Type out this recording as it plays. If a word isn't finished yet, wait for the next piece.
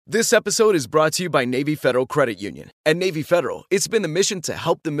This episode is brought to you by Navy Federal Credit Union. At Navy Federal, it's been the mission to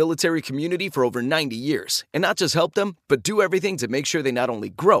help the military community for over 90 years. And not just help them, but do everything to make sure they not only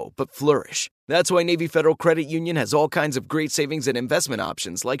grow, but flourish. That's why Navy Federal Credit Union has all kinds of great savings and investment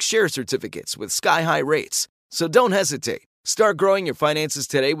options like share certificates with sky-high rates. So don't hesitate. Start growing your finances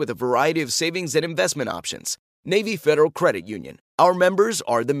today with a variety of savings and investment options. Navy Federal Credit Union. Our members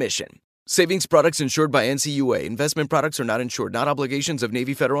are the mission. Savings products insured by NCUA. Investment products are not insured, not obligations of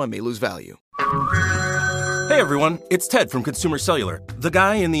Navy Federal and may lose value. Hey everyone, it's Ted from Consumer Cellular, the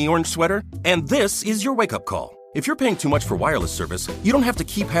guy in the orange sweater, and this is your wake-up call. If you're paying too much for wireless service, you don't have to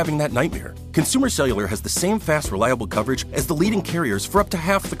keep having that nightmare. Consumer Cellular has the same fast, reliable coverage as the leading carriers for up to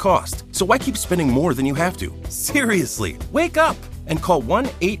half the cost. So why keep spending more than you have to? Seriously, wake up! And call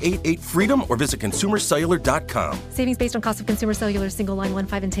 1-888-FREEDOM or visit consumercellular.com. Savings based on cost of Consumer Cellular single line 1,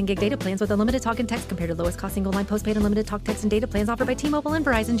 5, and 10 gig data plans with unlimited talk and text compared to lowest cost single line postpaid unlimited talk, text, and data plans offered by T-Mobile and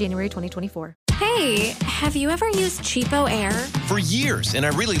Verizon January 2024. Hey, have you ever used Cheapo Air? For years, and I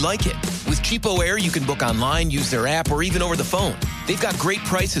really like it. With Cheapo Air, you can book online, use their app, or even over the phone. They've got great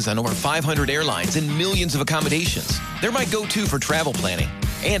prices on over 500 airlines and millions of accommodations. They're my go-to for travel planning.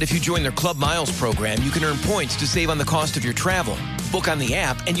 And if you join their Club Miles program, you can earn points to save on the cost of your travel. Book on the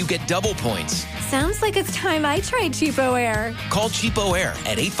app, and you get double points. Sounds like it's time I tried Cheapo Air. Call Cheapo Air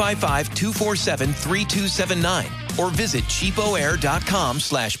at 855-247-3279 or visit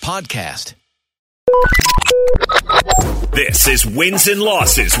cheapoair.com/podcast. This is Wins and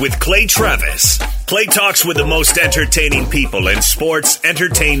Losses with Clay Travis. Clay talks with the most entertaining people in sports,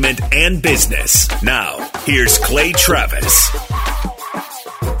 entertainment, and business. Now, here's Clay Travis.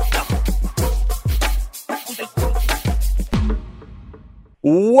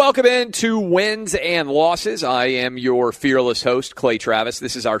 Welcome into Wins and Losses. I am your fearless host, Clay Travis.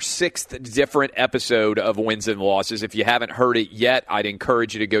 This is our 6th different episode of Wins and Losses. If you haven't heard it yet, I'd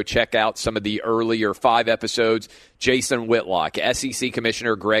encourage you to go check out some of the earlier 5 episodes. Jason Whitlock, SEC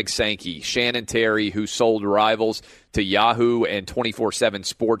Commissioner Greg Sankey, Shannon Terry, who sold Rivals to Yahoo and 24/7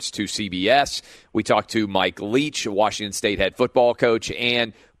 Sports to CBS. We talked to Mike Leach, Washington State head football coach,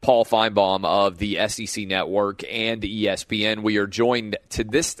 and Paul Feinbaum of the SEC Network and ESPN. We are joined to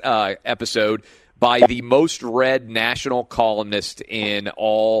this episode by the most read national columnist in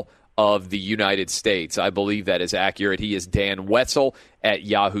all of the United States. I believe that is accurate. He is Dan Wetzel at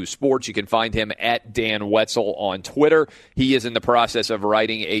Yahoo Sports. You can find him at Dan Wetzel on Twitter. He is in the process of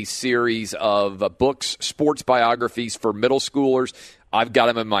writing a series of books, sports biographies for middle schoolers. I've got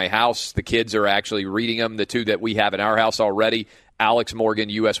them in my house. The kids are actually reading them, the 2 that we have in our house already. Alex Morgan,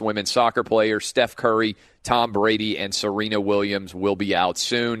 U.S. women's soccer player, Steph Curry, Tom Brady, and Serena Williams will be out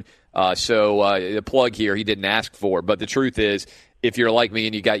soon. So the plug here he didn't ask for. But the truth is, if you're like me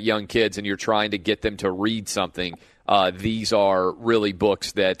and you got young kids and you're trying to get them to read something, these are really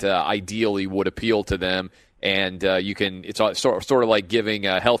books that ideally would appeal to them. And it's sort of like giving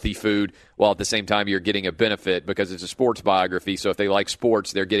healthy food while at the same time you're getting a benefit because it's a sports biography. So if they like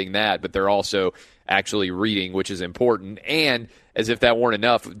sports, they're getting that, but they're also actually reading, which is important. And as if that weren't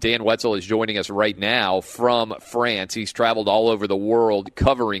enough, Dan Wetzel is joining us right now from France. He's traveled all over the world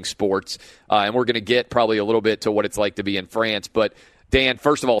covering sports, and we're going to get probably a little bit to what it's like to be in France. But Dan,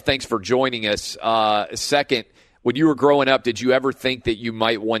 first of all, thanks for joining us. Second, when you were growing up, did you ever think that you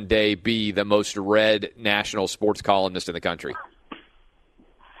might one day be the most read national sports columnist in the country?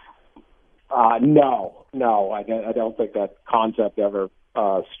 No. I don't think that concept ever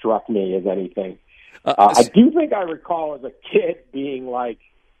struck me as anything. I do think I recall as a kid being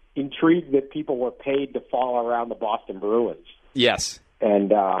intrigued that people were paid to follow around the Boston Bruins. Yes.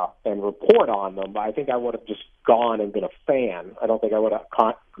 And report on them. But I think I would have just gone and been a fan. I don't think I would have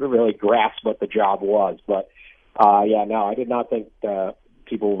really grasped what the job was. But I did not think so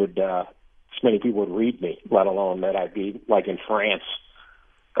many people would read me, let alone that I'd be in France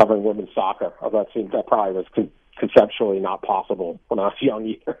covering women's soccer. That probably was conceptually not possible when I was young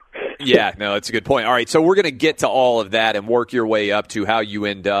either. Yeah, no, that's a good point. All right, so we're going to get to all of that and work your way up to how you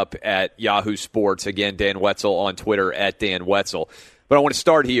end up at Yahoo Sports. Again, Dan Wetzel on Twitter at Dan Wetzel. But I want to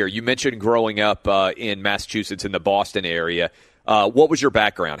start here. You mentioned growing up in Massachusetts in the Boston area. What was your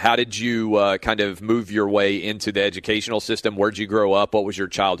background? How did you kind of move your way into the educational system? Where did you grow up? What was your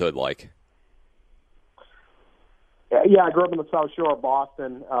childhood like? Yeah, I grew up in the South Shore of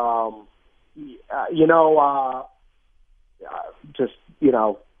Boston. I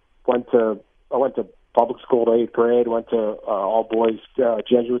went to public school to 8th grade, went to all boys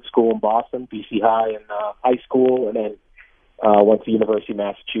Jesuit school in Boston, BC High in high school, and then went to University of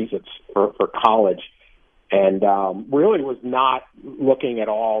Massachusetts for college. And really was not looking at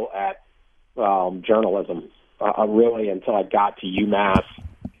all at journalism, really, until I got to UMass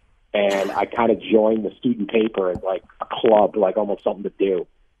and I kind of joined the student paper as like a club, like almost something to do.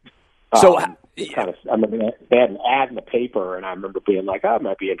 So, I remember they had an ad in the paper, and I remember being like, "Oh, it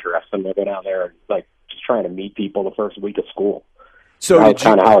might be interesting." I go down there and like just trying to meet people the first week of school. So that's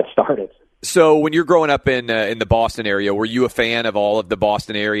kind of how it started. So when you're growing up in the Boston area, were you a fan of all of the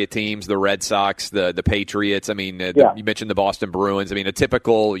Boston area teams, the Red Sox, the Patriots? I mean, you mentioned the Boston Bruins. I mean, a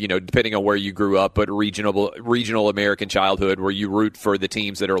typical, depending on where you grew up, but regional American childhood, where you root for the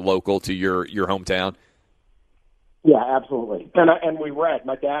teams that are local to your hometown. Yeah, absolutely. And we read.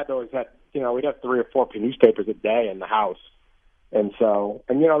 My dad always had, we'd have 3 or 4 newspapers a day in the house, and so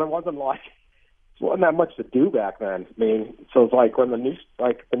there wasn't that much to do back then. I mean, so it's like when the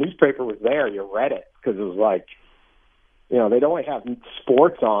newspaper was there, you read it because it was like, they'd only have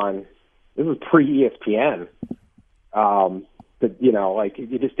sports on. This was pre-ESPN.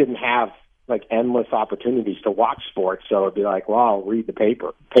 You just didn't have like endless opportunities to watch sports. So it'd be like, well, I'll read the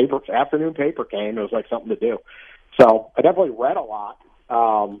paper. Afternoon paper came. It was like something to do. So I definitely read a lot,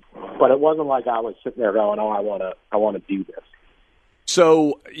 but it wasn't like I was sitting there going, "Oh, I want to do this."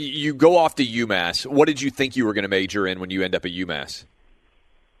 So you go off to UMass. What did you think you were going to major in when you end up at UMass?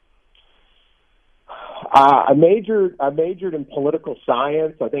 I majored in political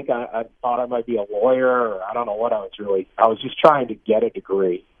science. I think I thought I might be a lawyer. Or I don't know what I was just trying to get a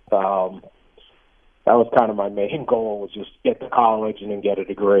degree. That was kind of my main goal, was just get to college and then get a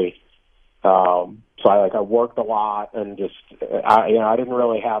degree. So I worked a lot and just, I didn't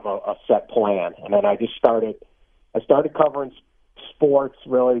really have a set plan. And then I started covering sports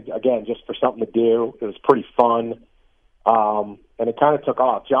really, again, just for something to do. It was pretty fun. And it kind of took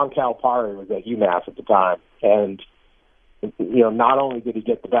off. John Calipari was at UMass at the time. And, not only did he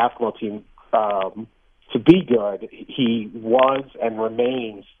get the basketball team, to be good, he was and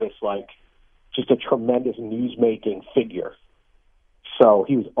remains this just a tremendous news-making figure. So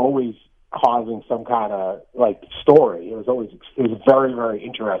he was always causing some kind of story. It was very, very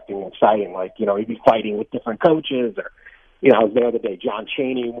interesting and exciting. He'd be fighting with different coaches, or I was there the day John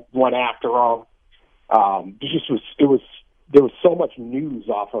Chaney went after him. There was so much news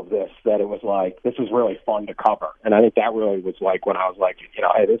off of this that it was like, this is really fun to cover. And I think that really was when I was like,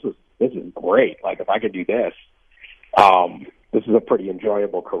 hey, this is great. If I could do this, this is a pretty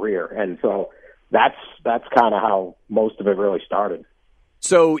enjoyable career. And so that's kind of how most of it really started.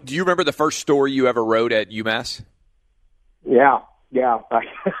 So do you remember the first story you ever wrote at UMass? Yeah.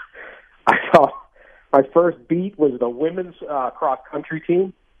 I saw my first beat was the women's cross-country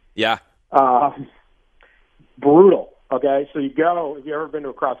team. Yeah. Brutal. Okay, so you go, if you've ever been to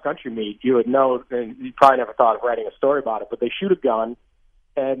a cross-country meet, you would know, and you probably never thought of writing a story about it, but they shoot a gun,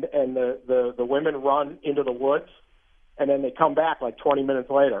 and the women run into the woods, and then they come back 20 minutes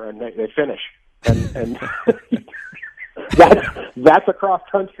later, and they finish. And that's a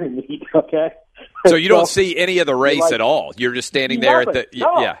cross-country meet, okay? So you don't see any of the race at all. You're just standing there at the –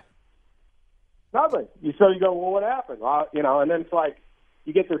 yeah. Nothing. So you go, well, what happened? Well, and then it's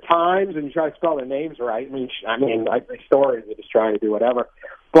you get their times and you try to spell their names right. I mean, my stories are just trying to do whatever.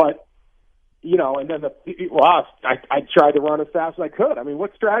 But, and then I tried to run as fast as I could. I mean,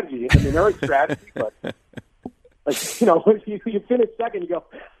 what strategy? I mean, there is strategy, but, if you finish second, you go,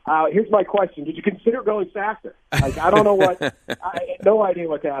 here's my question. Did you consider going faster? I don't know I had no idea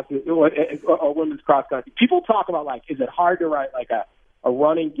what to ask a women's cross country. People talk about, is it hard to write, a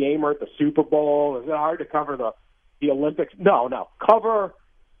running gamer at the Super Bowl? Is it hard to cover the Olympics? No. Cover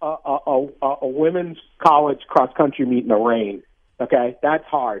a women's college cross-country meet in the rain, okay? That's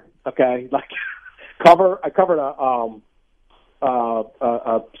hard, okay? I covered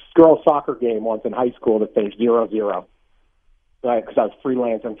a girls' soccer game once in high school that finished 0-0, right? Because I was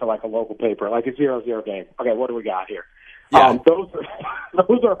freelancing for a local paper, a 0-0 game. Okay, what do we got here? Yeah. Those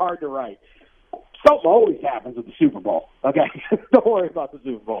are hard to write. Something always happens at the Super Bowl, okay? Don't worry about the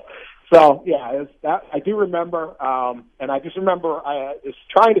Super Bowl. So, yeah, I do remember, and I just remember I was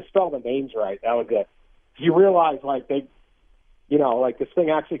trying to spell the names right. That was it. You realize, this thing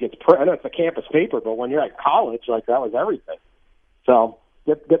actually gets I know it's a campus paper, but when you're at college, that was everything. So,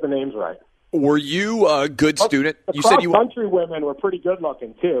 get the names right. Were you a good student? You said cross-country women were pretty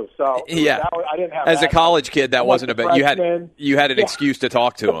good-looking, too. So, yeah. I didn't have As a college kid, that wasn't a bit. You had an excuse to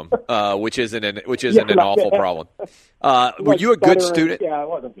talk to them, which isn't an awful problem. Were you a good student? Yeah, it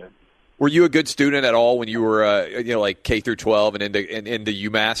wasn't good. Were you a good student at all when you were, K through 12 and into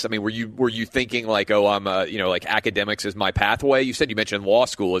UMass? I mean, were you thinking I'm, academics is my pathway? You mentioned law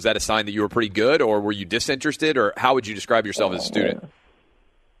school. Is that a sign that you were pretty good, or were you disinterested, or how would you describe yourself as a student?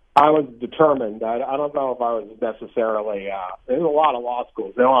 I was determined. I don't know if I was necessarily. There's a lot of law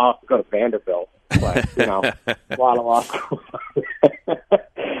schools. They don't have to go to Vanderbilt, but a lot of law schools.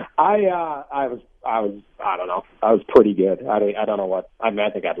 I I don't know. I was pretty good. I don't know what. I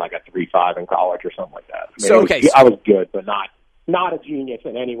think I had like a 3.5 in college or something like that. I was good, but not a genius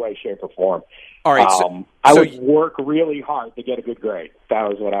in any way, shape, or form. All right. I would work really hard to get a good grade. That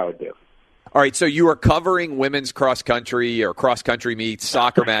was what I would do. All right. So you are covering women's cross country or cross country meets,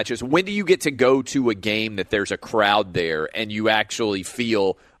 soccer matches. When do you get to go to a game that there's a crowd there and you actually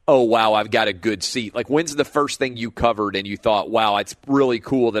feel, oh, wow, I've got a good seat? Like, when's the first thing you covered and you thought, wow, it's really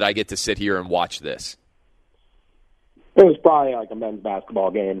cool that I get to sit here and watch this? It was probably like a men's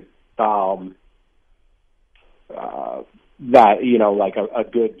basketball game. That, like a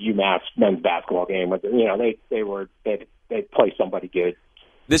good UMass men's basketball game. With, they play somebody good.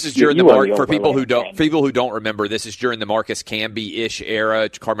 This is during for people who don't remember. This is during the Marcus Camby-ish era.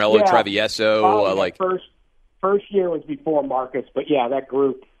 Carmelo Travieso, first year was before Marcus, but yeah, that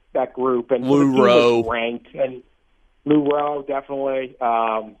group and Lou Rowe ranked, and Lou Rowe definitely.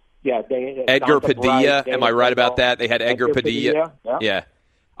 Edgar Padilla. Am I right about that? They had Edgar Padilla. Yeah,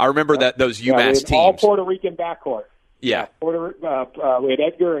 I remember that those UMass teams. All Puerto Rican backcourt. Yeah, we had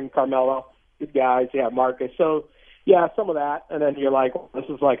Edgar and Carmelo, good guys. Yeah, Marcus. So. Yeah, some of that, and then you're like, well, this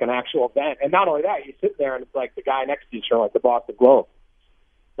is like an actual event. And not only that, you sit there and it's like the guy next to you, like the Boston Globe.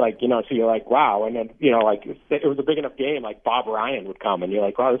 Like, so you're like, wow. And then, like it was a big enough game, like Bob Ryan would come, and you're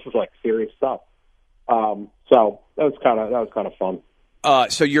like, wow, this is like serious stuff. So that was kind of fun.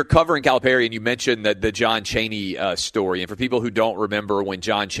 So you're covering Calipari, and you mentioned the John Chaney story. And for people who don't remember when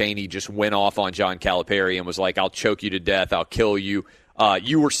John Chaney just went off on John Calipari and was like, I'll choke you to death, I'll kill you.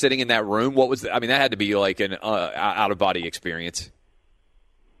 You were sitting in that room. What was that had to be like an out-of-body experience.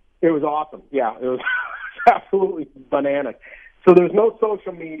 It was awesome. Yeah, it was absolutely bananas. So there's no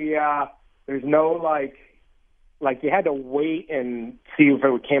social media. There's no, like you had to wait and see if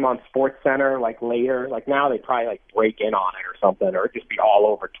it came on SportsCenter, like, later. Like, now they probably, like, break in on it or something, or it'd just be all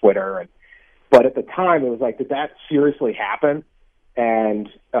over Twitter. But at the time, it was like, did that seriously happen? And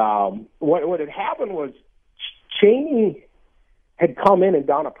what had happened was Chaney had come in and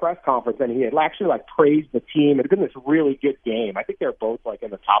done a press conference, and he had actually like praised the team. It had been this really good game. I think they're both like in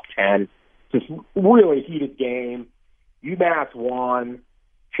the top 10. Just really heated game. UMass won.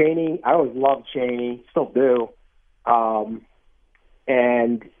 Chaney, I always loved Chaney, still do.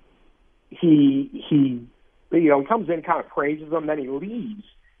 And he comes in, kind of praises them, then he leaves.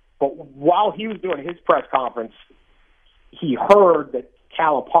 But while he was doing his press conference, he heard that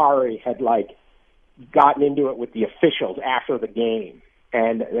Calipari had gotten into it with the officials after the game.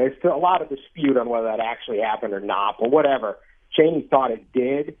 And there's still a lot of dispute on whether that actually happened or not, but whatever. Chaney thought it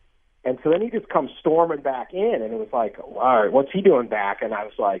did. And so then he just comes storming back in, and it was like, all right, what's he doing back? And I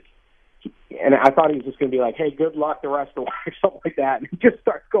was like, and I thought he was just going to be like, hey, good luck the rest of the way, or something like that. And he just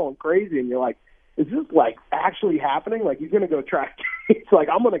starts going crazy, and you're like, is this actually happening? Like, he's going to go try. It's like,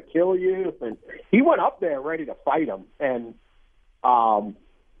 I'm going to kill you. And he went up there ready to fight him. And to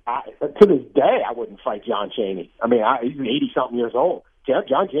this day, I wouldn't fight John Chaney. I mean, he's 80-something years old.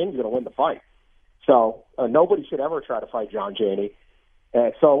 John Chaney's going to win the fight. So nobody should ever try to fight John Chaney.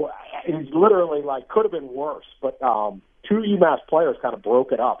 So it's literally could have been worse. But two UMass players kind of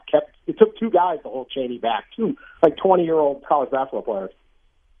broke it up. It took two guys to hold Chaney back, two 20-year-old college basketball players.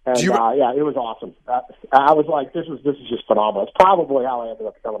 And it was awesome. I was like, this is just phenomenal. It's probably how I ended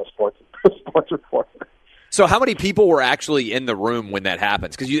up becoming a sports reporter. So how many people were actually in the room when that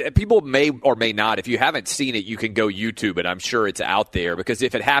happens? Because people may or may not. If you haven't seen it, you can go YouTube it. I'm sure it's out there. Because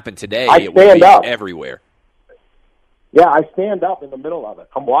if it happened today, it would be everywhere. Yeah, I stand up in the middle of it.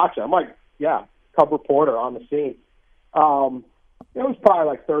 I'm watching. I'm like, cub reporter on the scene. It was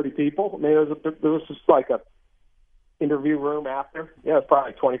probably 30 people. I mean, it was just a interview room after. Yeah, it was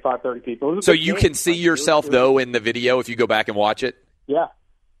probably 25, 30 people. So you can see yourself, though, in the video if you go back and watch it? Yeah.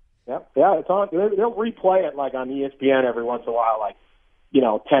 Yeah, it's on. They'll replay it on ESPN every once in a while,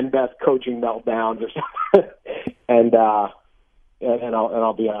 10 best coaching meltdowns or something, and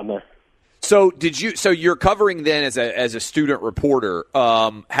I'll be on there. So you're covering then as a student reporter.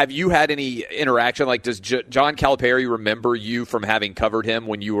 Have you had any interaction? Does John Calipari remember you from having covered him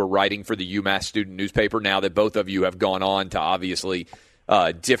when you were writing for the UMass student newspaper? Now that both of you have gone on to obviously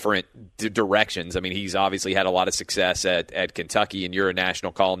different directions. I mean, he's obviously had a lot of success at Kentucky, and you're a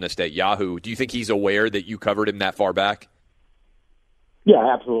national columnist at Yahoo. Do you think he's aware that you covered him that far back?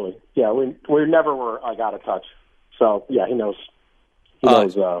 Yeah, absolutely. Yeah, we never were out of touch. So, yeah, he knows. He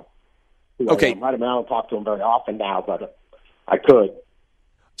knows. Okay. I don't talk to him very often now, but I could.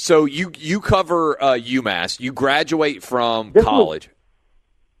 So you cover UMass. You graduate from college.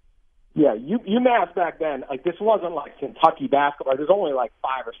 UMass back then, this wasn't Kentucky basketball. There's only 5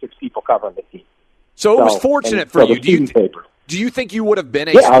 or 6 people covering the team. So it was fortunate for you. Do Do you think you would have been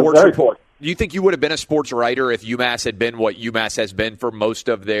a I was sports very reporter? fortunate. Do you think you would have been a sports writer if UMass had been what UMass has been for most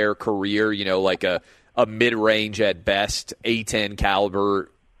of their career? You know, like a mid-range at best, A10 caliber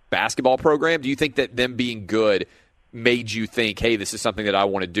basketball program? Do you think that them being good made you think, hey, this is something that I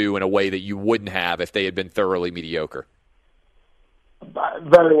want to do in a way that you wouldn't have if they had been thoroughly mediocre?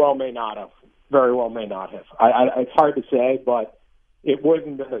 Very well may not have. Very well may not have. It's hard to say, but it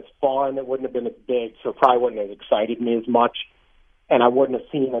wouldn't have been as fun. It wouldn't have been as big, so it probably wouldn't have excited me as much. And I wouldn't have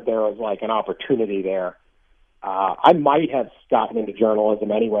seen that there was like an opportunity there. I might have gotten into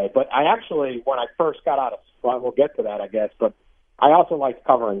journalism anyway, but I actually, when I first got out of, well, we'll get to that, I guess, but I also liked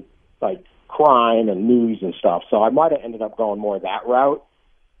covering like crime and news and stuff, so I might have ended up going more that route,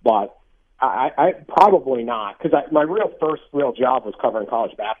 but I probably not, because my first real job was covering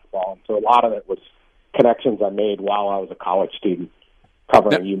college basketball, and so a lot of it was connections I made while I was a college student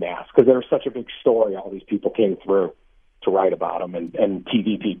covering UMass, because there was such a big story. All these people came through to write about them, and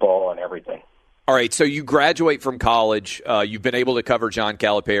TV people and everything. All right, so you graduate from college. You've been able to cover John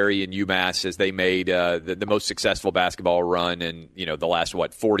Calipari and UMass as they made the most successful basketball run in the last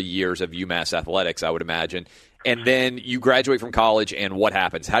 40 years of UMass athletics, I would imagine. And then you graduate from college, and what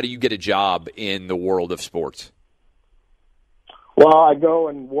happens? How do you get a job in the world of sports? Well, I go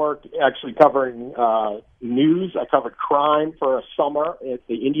and work actually covering news. I covered crime for a summer at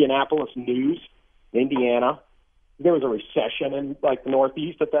the Indianapolis News, Indiana. There was a recession in like the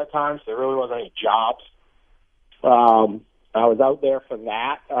Northeast at that time, so there really wasn't any jobs. I was out there for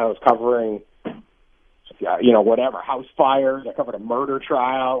that. I was covering, house fires. I covered a murder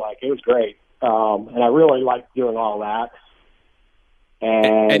trial. Like, it was great. And I really liked doing all that.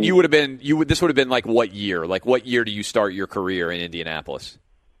 And you would have been, this would have been like what year? Like, what year do you start your career in Indianapolis?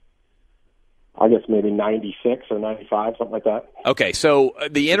 I guess maybe 96 or 95, something like that. Okay, so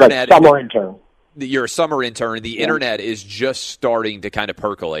the internet. Like summer intern. You're a summer intern. The internet is just starting to kind of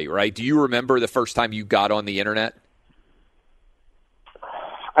percolate, right? Do you remember the first time you got on the internet?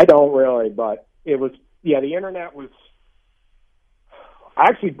 I don't really, but it was, the internet was, I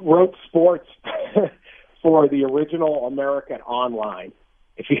actually wrote sports for the original American Online.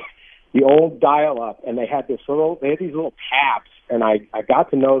 The old dial-up, and they had these little tabs, and I got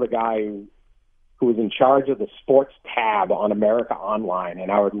to know the guy who was in charge of the sports tab on America Online,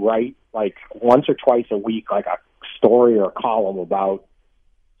 and I would write like once or twice a week, like a story or a column about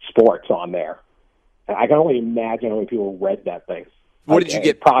sports on there. And I can only imagine how many people read that thing. What did you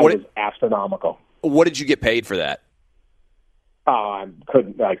get? Probably was astronomical. What did you get paid for that? I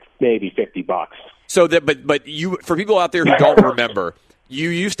couldn't, like maybe $50. So that, but you, for people out there who don't remember, you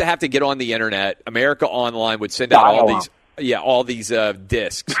used to have to get on the internet. America Online would send out all these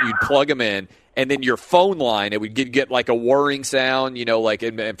discs. You'd plug them in. And then your phone line, it would get like a whirring sound,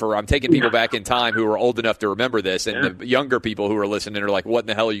 I'm taking people back in time who are old enough to remember this, and the younger people who are listening are like, what in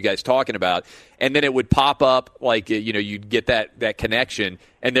the hell are you guys talking about? And then it would pop up, like, you'd get that connection,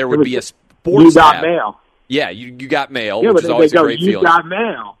 and there would be a sports You got tab. mail. Yeah, you got mail, Yeah, which is always a great feeling. You got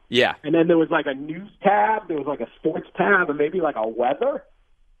mail. Yeah. And then there was like a news tab, there was like a sports tab, and maybe like a weather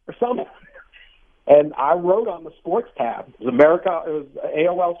or something. And I wrote on the sports tab. It was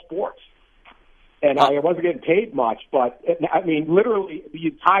AOL Sports. And I wasn't getting paid much, but, literally the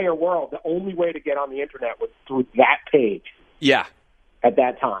entire world, the only way to get on the internet was through that page. Yeah. At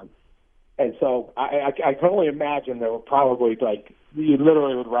that time. And so I can only imagine there were probably, like, you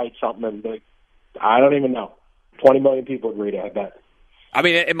literally would write something and, I don't even know, 20 million people would read it, I bet. I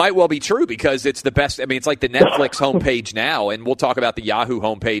mean, it might well be true because it's the best. I mean, it's like the Netflix homepage now, and we'll talk about the Yahoo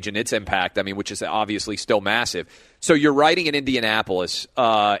homepage and its impact, which is obviously still massive. So you're writing in Indianapolis,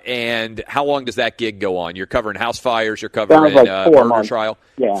 and how long does that gig go on? You're covering house fires, you're covering murder trial.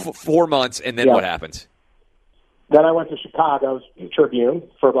 Yeah. 4 months, and then what happens? Then I went to Chicago's Tribune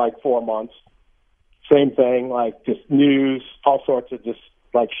for like 4 months. Same thing, like just news, all sorts of just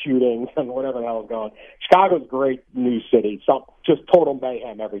like shootings and whatever the hell is going on. Chicago's a great news city. Just total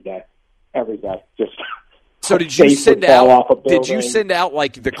mayhem every day. Just so did you send out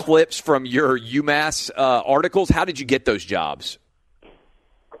like the clips from your UMass articles? How did you get those jobs?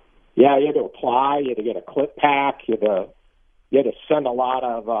 Yeah, you had to apply. You had to get a clip pack. You had to send a lot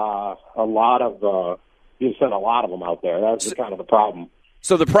of them out there. That was kind of the problem.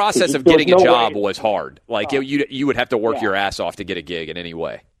 So the process of getting a job was hard. Like you would have to work your ass off to get a gig in any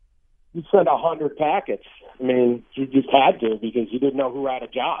way. You'd send 100 packets. I mean, you just had to because you didn't know who had a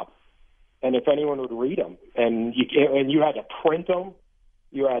job, and if anyone would read them. And you had to print them.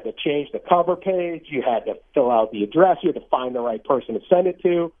 You had to change the cover page. You had to fill out the address. You had to find the right person to send it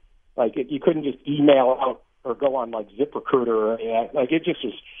to. Like you couldn't just email out or go on like ZipRecruiter or anything. Like it just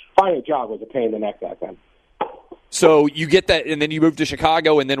was finding a job was a pain in the neck back then. So you get that, and then you move to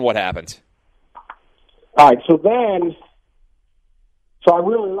Chicago, and then what happens? All right, so I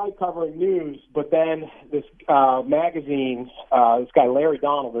really like covering news, but then this magazine, this guy Larry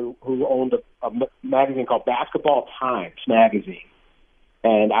Donald, who owned a magazine called Basketball Times magazine,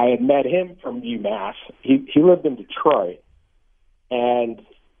 and I had met him from UMass. He lived in Detroit, and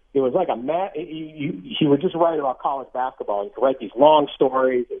it was like he would just write about college basketball. He could write these long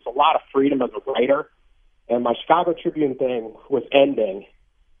stories. There's a lot of freedom as a writer, and my Chicago Tribune thing was ending,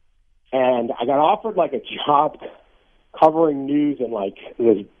 and I got offered like a job covering news in like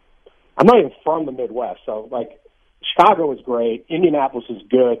this. I'm not even from the Midwest, so like Chicago was great, Indianapolis is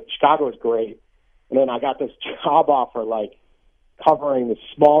good, Chicago is great, and then I got this job offer like covering this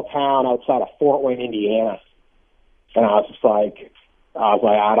small town outside of Fort Wayne, Indiana, and I was like, I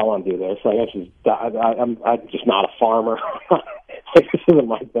don't want to do this. Like, I'm just not a farmer. Like, this isn't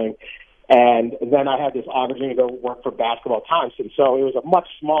my thing. And then I had this opportunity to go work for Basketball Times, and so it was a much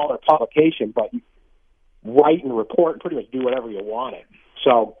smaller publication, but you write and report and pretty much do whatever you wanted.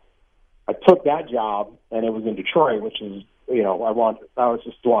 So I took that job, and it was in Detroit, which is, I always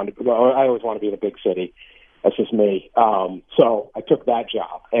want to be in a big city. That's just me. So I took that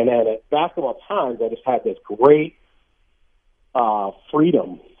job, and then at Basketball Times, I just had this great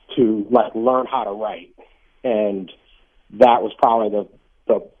freedom to like learn how to write, and that was probably the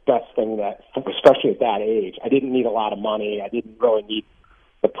best thing that, especially at that age, I didn't need a lot of money. I didn't really need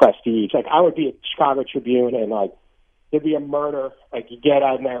the prestige. Like, I would be at Chicago Tribune, and like there'd be a murder. Like, you get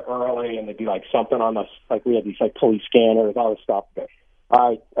out there early, and there'd be like something on the, like, we had these like police scanners, all this stuff.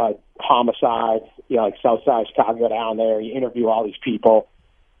 Homicide, like Southside Chicago, down there. You interview all these people.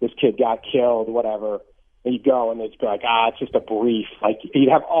 This kid got killed, whatever. And you go, and it'd be like, it's just a brief. Like,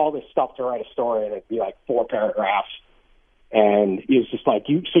 you'd have all this stuff to write a story, and it'd be like 4 paragraphs. And it was just like,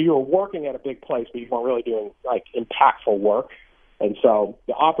 so you were working at a big place, but you weren't really doing like impactful work. And so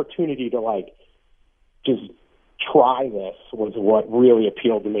the opportunity to like just try this was what really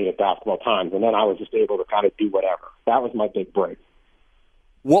appealed to me at Basketball Times. And then I was just able to kind of do whatever. That was my big break.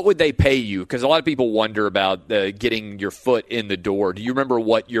 What would they pay you? Because a lot of people wonder about getting your foot in the door. Do you remember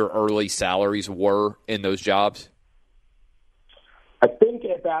what your early salaries were in those jobs? I think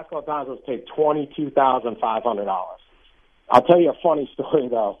at Basketball Times it was paid $22,500. I'll tell you a funny story,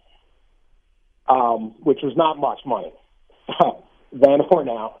 though, which was not much money then or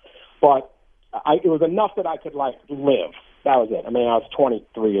now, but it was enough that I could, like, live. That was it. I mean, I was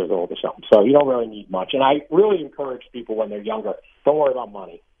 23 years old or something, so you don't really need much. And I really encourage people when they're younger, don't worry about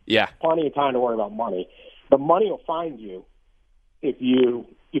money. Yeah. Plenty of time to worry about money. The money will find you if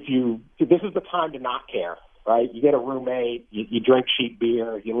this is the time to not care, right? You get a roommate, you drink cheap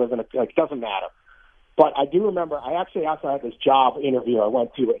beer, you live in it doesn't matter. But I do remember, I actually also had this job interview I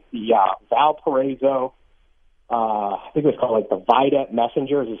went to at the Valparaiso, I think it was called like the Vidette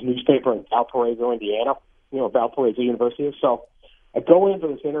Messenger, this newspaper in Valparaiso, Indiana, Valparaiso University. So I go into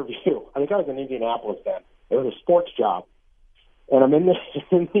this interview. I think I was in Indianapolis then. It was a sports job. And I'm in the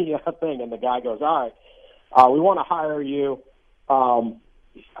thing, and the guy goes, all right, we want to hire you.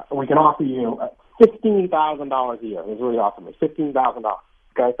 We can offer you $15,000 a year. Is what he offered me, $15,000.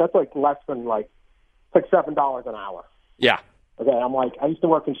 Okay, that's like less than like $7 an hour. Yeah. Okay, I'm like, I used to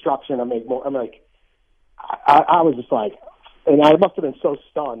work construction. I make more. I'm like, I was just like, and I must have been so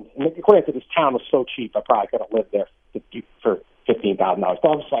stunned. And granted, this town was so cheap, I probably could have lived there for $15,000. But I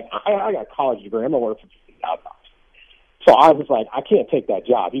was just like, I got a college degree. I'm gonna work for $15,000. So I was like, I can't take that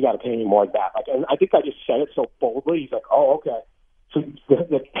job. You got to pay me more than that. Like, and I think I just said it so boldly. He's like, oh, okay. So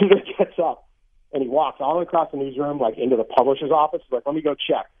the Peter gets up and he walks all the way across the newsroom, like into the publisher's office. He's like, let me go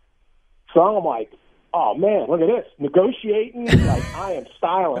check. So I'm like, oh man, look at this, negotiating. Like, I am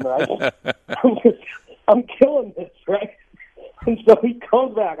styling, right? I'm killing this, right? And so he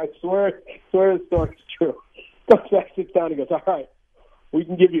comes back. I swear the story's true. Comes back, sits down, and goes, all right, we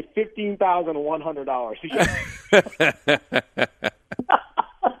can give you $15,100.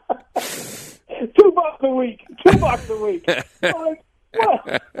 $2 a week. $2 a week. I'm like,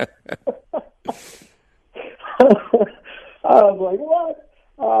 what? I was like,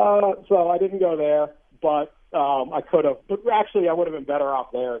 what? So I didn't go there, but I could have. But actually, I would have been better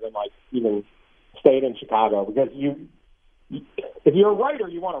off there than like even stayed in Chicago, because if you're a writer,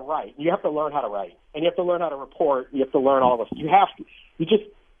 you want to write. You have to learn how to write, and you have to learn how to report. You have to learn all this.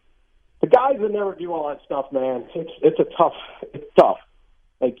 The guys that never do all that stuff, man, it's tough.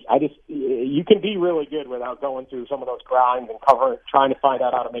 Like, you can be really good without going through some of those grinds and trying to find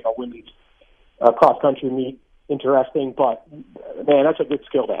out how to make a women's cross-country meet interesting. But, man, that's a good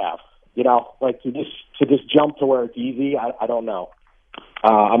skill to have. Like, to just jump to where it's easy, I don't know.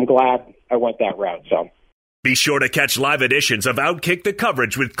 I'm glad I went that route, so. Be sure to catch live editions of Outkick the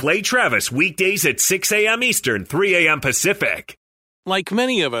Coverage with Clay Travis weekdays at 6 a.m. Eastern, 3 a.m. Pacific. Like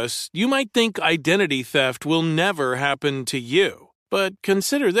many of us, you might think identity theft will never happen to you. But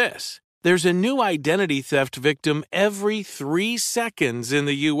consider this. There's a new identity theft victim every 3 seconds in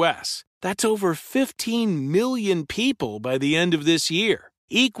the U.S. That's over 15 million people by the end of this year,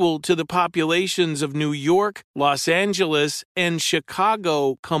 equal to the populations of New York, Los Angeles, and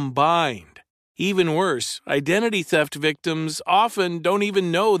Chicago combined. Even worse, identity theft victims often don't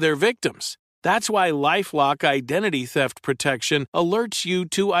even know they're victims. That's why LifeLock Identity Theft Protection alerts you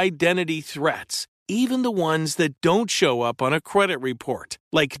to identity threats, even the ones that don't show up on a credit report,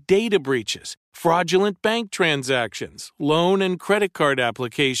 like data breaches, fraudulent bank transactions, loan and credit card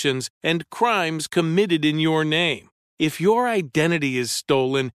applications, and crimes committed in your name. If your identity is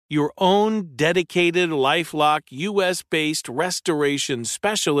stolen, your own dedicated LifeLock U.S.-based restoration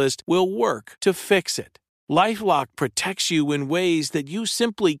specialist will work to fix it. LifeLock protects you in ways that you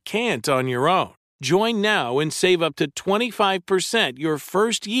simply can't on your own. Join now and save up to 25% your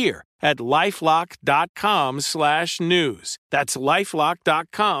first year at LifeLock.com/news. That's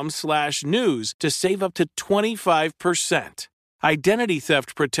LifeLock.com/news to save up to 25%. Identity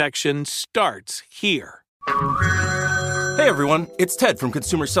theft protection starts here. Hey everyone, it's Ted from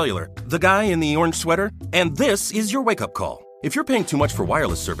Consumer Cellular, the guy in the orange sweater, and this is your wake-up call. If you're paying too much for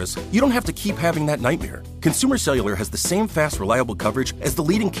wireless service, you don't have to keep having that nightmare. Consumer Cellular has the same fast, reliable coverage as the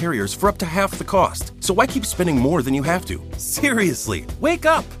leading carriers for up to half the cost. So why keep spending more than you have to? Seriously, wake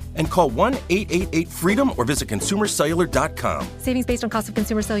up and call 1-888-FREEDOM or visit consumercellular.com. Savings based on cost of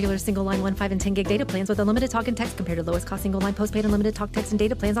Consumer Cellular single line 1, 5, and 10 gig data plans with unlimited talk and text compared to lowest cost single line postpaid unlimited talk, text, and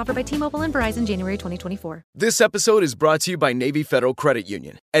data plans offered by T-Mobile and Verizon January 2024. This episode is brought to you by Navy Federal Credit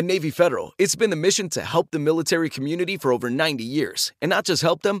Union. At Navy Federal, it's been the mission to help the military community for over 90 years. And not just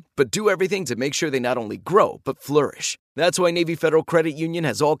help them, but do everything to make sure they not only grow, but flourish. That's why Navy Federal Credit Union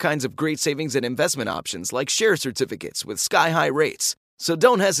has all kinds of great savings and investment options like share certificates with sky-high rates. So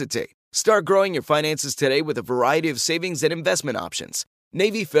don't hesitate. Start growing your finances today with a variety of savings and investment options.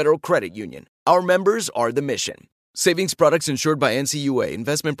 Navy Federal Credit Union. Our members are the mission. Savings products insured by NCUA.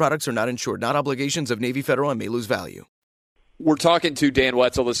 Investment products are not insured, not obligations of Navy Federal and may lose value. We're talking to Dan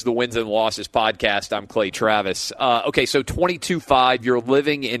Wetzel. This is the Wins and Losses podcast. I'm Clay Travis. Okay, so 22-5, you're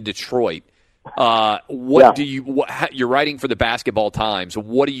living in Detroit. You're writing for the Basketball Times.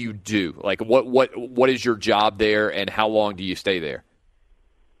 What do you do? Like, what is your job there, and how long do you stay there?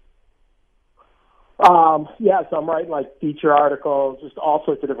 So I'm writing like feature articles, just all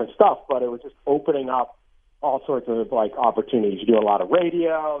sorts of different stuff, but it was just opening up all sorts of like opportunities. You do a lot of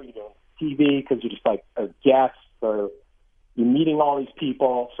radio, you do TV because you're just like a guest, or you're meeting all these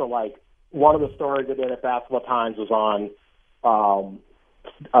people. So like one of the stories I did at Basketball Times was on Don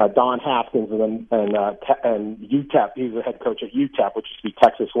Haskins and UTEP. He was the head coach at UTEP, which used to be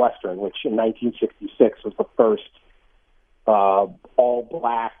Texas Western, which in 1966 was the first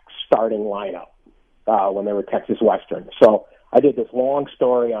all-black starting lineup. When they were Texas Western. So I did this long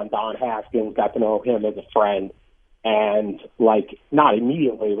story on Don Haskins, got to know him as a friend, and like not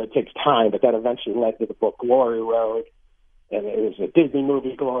immediately, it takes time, but that eventually led to the book Glory Road, and it was a Disney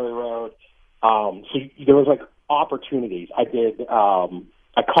movie, Glory Road. So there was like opportunities. I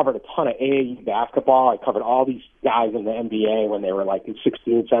covered a ton of AAU basketball. I covered all these guys in the NBA when they were like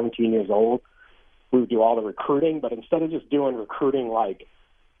 16, 17 years old. We would do all the recruiting, but instead of just doing recruiting like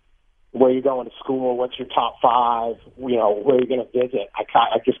where you going to school, what's your top five, where you're going to visit. I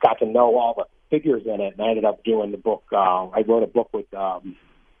just got to know all the figures in it, and I ended up doing the book. I wrote a book with Don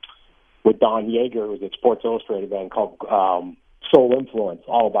Yeager, who was at Sports Illustrated then, called Soul Influence,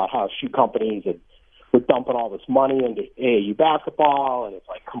 all about how shoe companies were dumping all this money into AAU basketball, and it's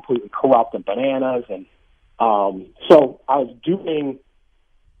like completely corrupt and bananas. And so I was doing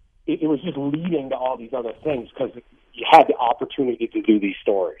it was just leading to all these other things because you had the opportunity to do these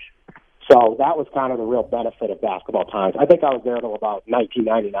stories. So that was kind of the real benefit of Basketball Times. I think I was there until about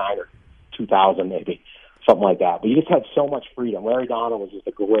 1999 or 2000 maybe, something like that. But you just had so much freedom. Larry Donnell was just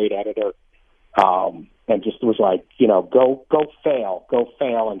a great editor, and just was like, go fail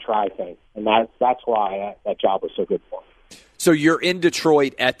and try things. And that's why that job was so good for me. So you're in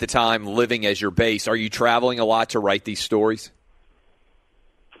Detroit at the time, living as your base. Are you traveling a lot to write these stories?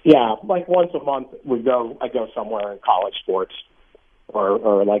 Yeah, like once a month I go somewhere in college sports.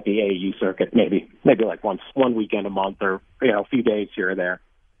 Or like the AAU circuit, maybe like one weekend a month, or a few days here or there.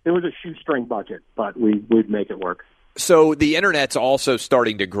 It was a shoestring budget, but we'd make it work. So the internet's also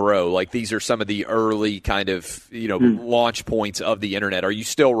starting to grow. Like these are some of the early kind of launch points of the internet. Are you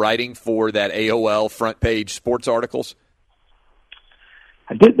still writing for that AOL front page sports articles?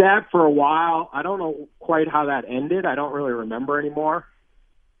 I did that for a while. I don't know quite how that ended. I don't really remember anymore.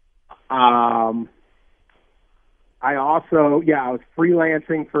 I also, I was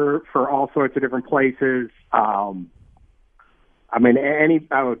freelancing for all sorts of different places. I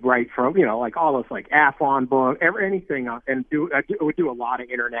would write from, like all those like Athlon book, anything, and I would do a lot of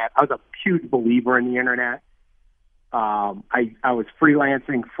internet. I was a huge believer in the internet. I was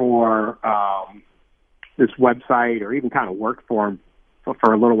freelancing for this website, or even kind of worked for them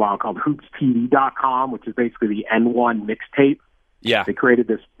for a little while, called HoopsTV.com, which is basically the N1 mixtape. Yeah. They created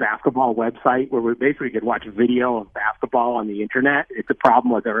this basketball website where we basically could watch video of basketball on the internet. It's a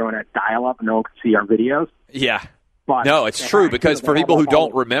problem with everyone had dial-up and no one could see our videos. Yeah. But no, it's true, because for people who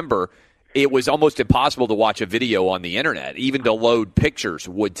don't remember, it was almost impossible to watch a video on the internet. Even to load pictures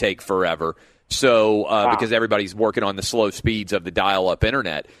would take forever. So, because everybody's working on the slow speeds of the dial-up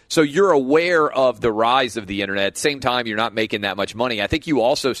internet. So you're aware of the rise of the internet. At the same time, you're not making that much money. I think you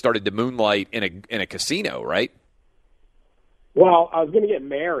also started to moonlight in a casino, right? Well, I was going to get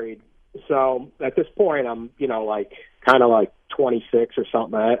married. So at this point, I'm, kind of like 26 or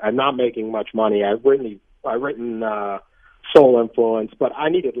something. I'm not making much money. I've written Soul Influence, but I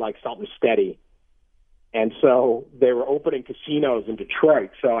needed like something steady. And so they were opening casinos in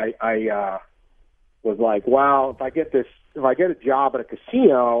Detroit. So I was like, well, if I get a job at a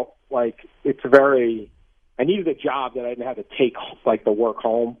casino, like I needed a job that I didn't have to take like the work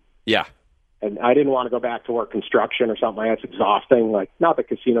home. Yeah. And I didn't want to go back to work construction or something like that. It's exhausting. Like, not the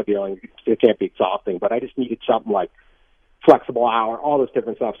casino dealing, it can't be exhausting, but I just needed something like flexible hour, all this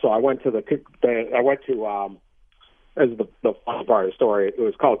different stuff. So I went to as the fun part of the story, it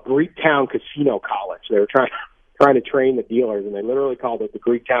was called Greektown Casino College. They were trying to train the dealers, and they literally called it the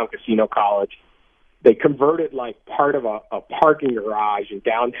Greektown Casino College. They converted like part of a parking garage in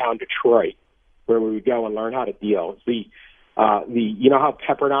downtown Detroit where we would go and learn how to deal. It's the how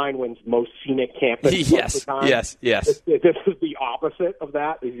Pepperdine wins most scenic campus. Yes. This is the opposite of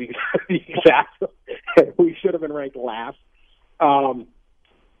that. Is the exact. We should have been ranked last. And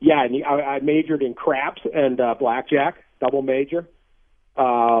I majored in craps and blackjack, double major.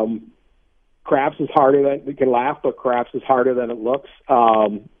 Craps is harder than we can laugh, but craps is harder than it looks. I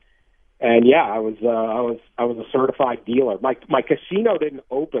was a certified dealer. My casino didn't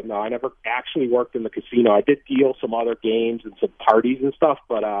open though. I never actually worked in the casino. I did deal some other games and some parties and stuff,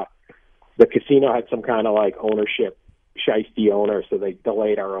 but the casino had some kind of like ownership, shiesty owner, so they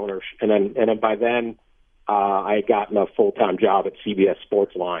delayed our ownership. And then by then, I had gotten a full-time job at CBS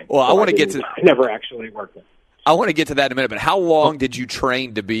Sports Line. Well, so I never actually worked it. I want to get to that in a minute, but how long did you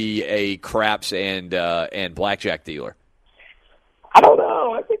train to be a craps and blackjack dealer? I don't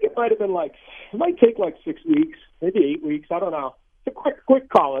know. I think it might have been it might take like 6 weeks, maybe 8 weeks. I don't know. It's a quick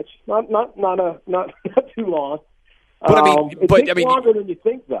college, not too long. It takes longer than you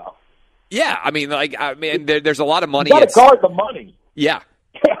think, though. Yeah, there's a lot of money. You got to guard the money. Yeah.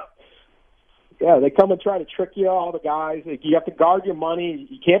 Yeah, they come and try to trick you. All the guys, you have to guard your money.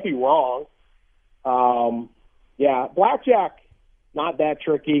 You can't be wrong. Blackjack, not that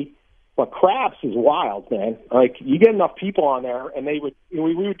tricky. But craps is wild, man. Like, you get enough people on there, and we would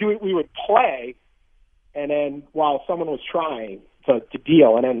play, and then while someone was trying to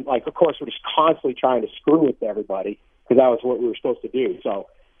deal, and then, like, of course, we're just constantly trying to screw with everybody, because that was what we were supposed to do. So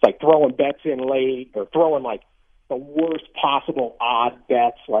it's like throwing bets in late, or throwing, like, the worst possible odd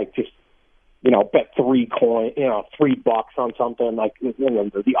bets, like just, bet $3 on something, like,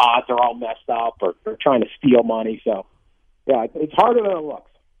 the odds are all messed up, or trying to steal money. So, yeah, it's harder than it looks.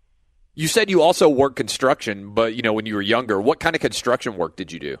 You said you also worked construction, but, when you were younger, what kind of construction work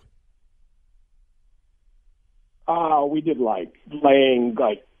did you do? We did, laying,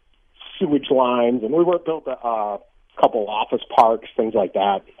 sewage lines, and we built a couple office parks, things like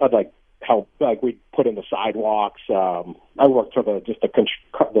that. I'd, help, we'd put in the sidewalks. I worked for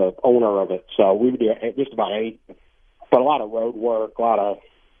the owner of it, so we would do just about anything. But a lot of road work, a lot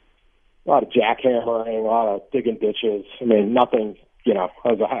of jackhammering, a lot of digging ditches. Nothing...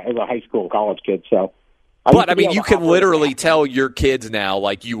 as a high school and college kid, so. You can literally tell your kids now,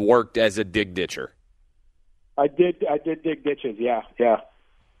 like, you worked as a dig ditcher. I did dig ditches, yeah.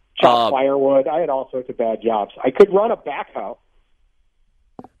 Chop firewood. I had all sorts of bad jobs. I could run a backhoe.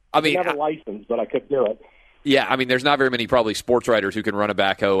 I didn't have a license, but I could do it. Yeah, there's not very many probably sports writers who can run a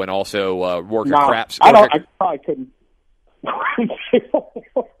backhoe and also work a craps. I probably couldn't.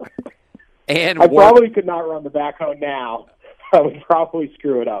 I probably could not run the backhoe now. I would probably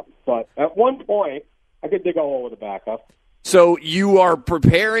screw it up. But at one point, I could dig a hole with a backhoe. So you are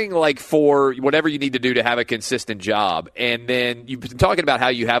preparing for whatever you need to do to have a consistent job. And then you've been talking about how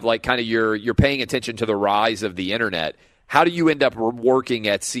you have you're paying attention to the rise of the internet. How do you end up working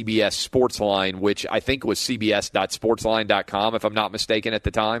at CBS Sportsline, which I think was cbs.sportsline.com, if I'm not mistaken, at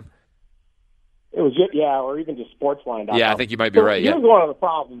the time? It was just, or even just Sportsline.com. Yeah, I think you might be right. Here's one of the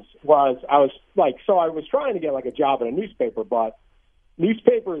problems was I was trying to get like a job in a newspaper, but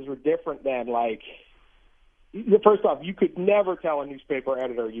newspapers were different than like. First off, you could never tell a newspaper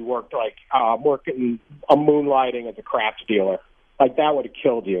editor you worked moonlighting as a craps dealer. Like that would have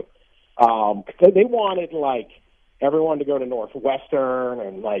killed you. They wanted like everyone to go to Northwestern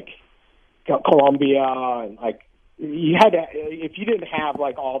and like Columbia, and like you had to. If you didn't have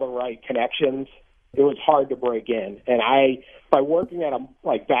like all the right connections, it was hard to break in. And by working at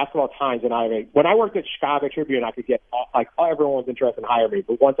like Basketball Times and when I worked at Chicago Tribune, I could get everyone was interested in hiring me.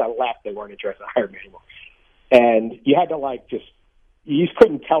 But once I left, they weren't interested in hiring me anymore. And you had to you just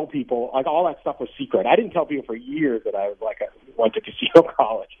couldn't tell people, like all that stuff was secret. I didn't tell people for years that I went to casino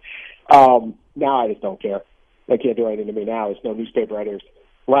college. Now I just don't care. They can't do anything to me now. There's no newspaper editors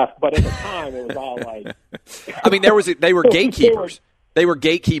left. But at the time, it was all like. I mean, they were gatekeepers. They were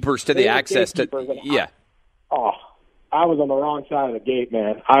gatekeepers to the access to. Yeah. I was on the wrong side of the gate,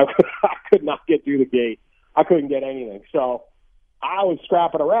 man. I could not get through the gate. I couldn't get anything. So I was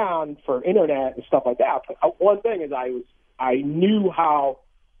scrapping around for internet and stuff like that. But one thing is I knew how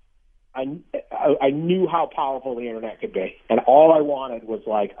powerful the internet could be, and all I wanted was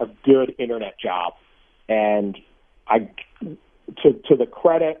like a good internet job. And to the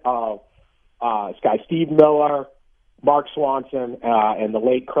credit of this guy Steve Miller, Mark Swanson, and the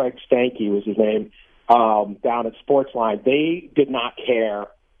late Craig Stanky was his name, down at Sportsline, they did not care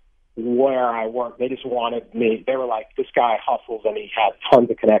where I worked. They just wanted me. They were like, this guy hustles and he has tons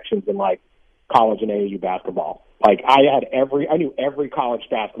of connections in like college and AAU basketball. Like I knew every college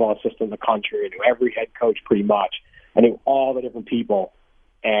basketball assistant in the country. I knew every head coach pretty much. I knew all the different people,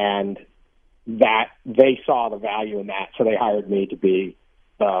 and that they saw the value in that. So they hired me to be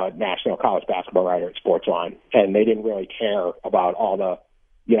the national college basketball writer at Sportsline, and they didn't really care about all the,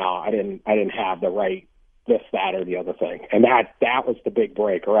 I didn't have the right this, that, or the other thing. And that was the big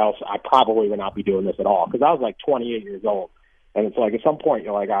break, or else I probably would not be doing this at all, because I was like 28 years old. And it's like at some point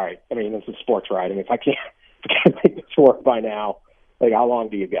you're like, all right, I mean, this is sports writing. If I can't make this work by now, like how long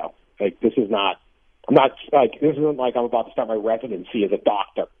do you go? Like this isn't like I'm about to start my residency as a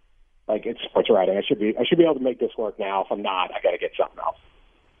doctor. Like it's sports writing. I should be able to make this work now. If I'm not, I got to get something else.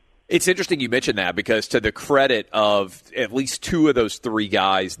 It's interesting you mentioned that, because to the credit of at least two of those three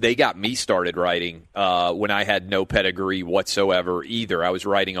guys, they got me started writing when I had no pedigree whatsoever either. I was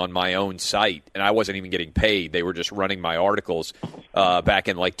writing on my own site, and I wasn't even getting paid. They were just running my articles back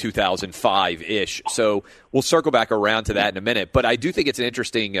in like 2005-ish. So we'll circle back around to that in a minute. But I do think it's an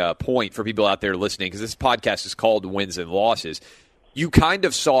interesting point for people out there listening, because this podcast is called Wins and Losses. You kind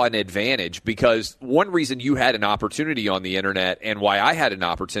of saw an advantage, because one reason you had an opportunity on the internet and why I had an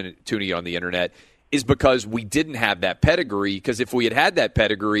opportunity on the internet is because we didn't have that pedigree. Because if we had had that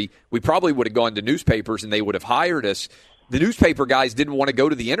pedigree, we probably would have gone to newspapers and they would have hired us. The newspaper guys didn't want to go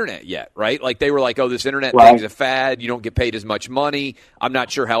to the internet yet, right? Like they were like, oh, this internet thing's a fad. You don't get paid as much money. I'm not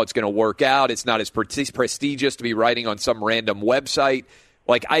sure how it's going to work out. It's not as prestigious to be writing on some random website.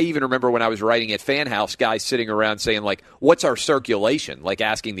 Like, I even remember when I was writing at Fan House, guys sitting around saying, like, what's our circulation? Like,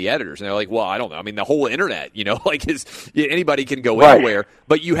 asking the editors. And they're like, well, I don't know. I mean, the whole internet, like, anybody can go anywhere.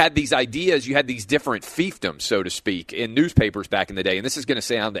 But you had these ideas. You had these different fiefdoms, so to speak, in newspapers back in the day. And this is going to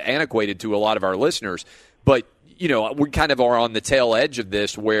sound antiquated to a lot of our listeners. But, we kind of are on the tail edge of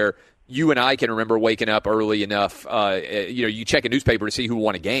this, where you and I can remember waking up early enough. You check a newspaper to see who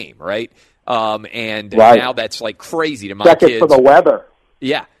won a game, right? Now that's, like, crazy to my kids. Check it for the weather.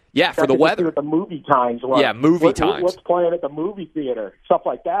 Yeah, for the weather. What the movie times was. Yeah, movie times. What's playing at the movie theater, stuff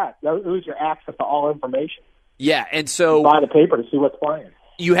like that. It was your access to all information. Yeah, and so you buy the paper to see what's playing.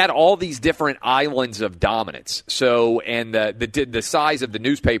 You had all these different islands of dominance. So, and the size of the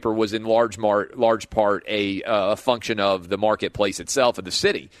newspaper was in large part a function of the marketplace itself of the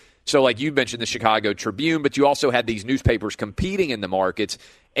city. So, like you mentioned, the Chicago Tribune, but you also had these newspapers competing in the markets,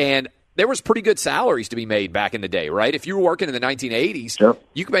 and there was pretty good salaries to be made back in the day, right? If you were working in the 1980s, sure,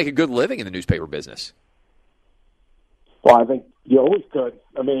 you could make a good living in the newspaper business. Well, I think you always could.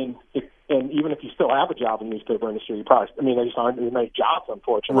 I mean, and even if you still have a job in the newspaper industry, you probably, there just aren't as many jobs,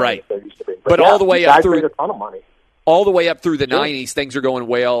 unfortunately, right, as there used to be. But all the way up through a ton of money. All the way up through the 90s, things are going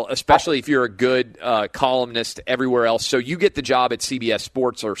well, especially if you're a good columnist everywhere else. So you get the job at CBS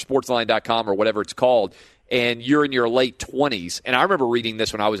Sports or Sportsline.com or whatever it's called, and you're in your late 20s. And I remember reading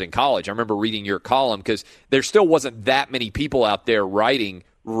this when I was in college. I remember reading your column, because there still wasn't that many people out there writing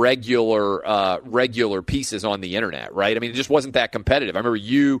regular pieces on the internet, right? I mean, it just wasn't that competitive. I remember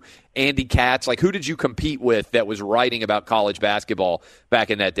you, Andy Katz, like who did you compete with that was writing about college basketball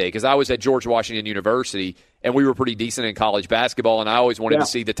back in that day? Because I was at George Washington University, and we were pretty decent in college basketball, and I always wanted to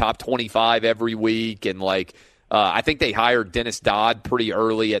see the top 25 every week, and like I think they hired Dennis Dodd pretty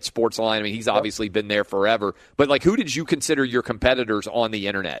early at Sportsline. I mean, he's obviously been there forever. But like, who did you consider your competitors on the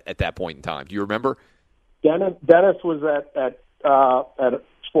internet at that point in time? Do you remember? Dennis was at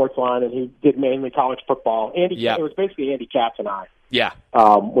Sportsline, and he did mainly college football. It was basically Andy Katz and I. Yeah,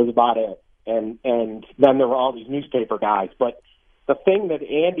 was about it, and then there were all these newspaper guys. But the thing that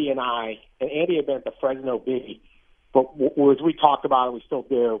Andy had been at the Fresno Bee, but as we talked about it, we still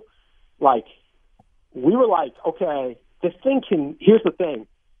do. Like, we were like, okay, this thing can. Here's the thing: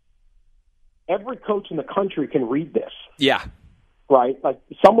 every coach in the country can read this. Yeah. Right, like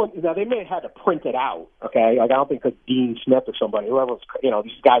someone. Now they may have had to print it out. Okay, like I don't think it's Dean Smith or somebody, whoever was,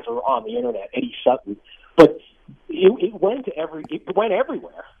 these guys are on the internet, Eddie Sutton. But it went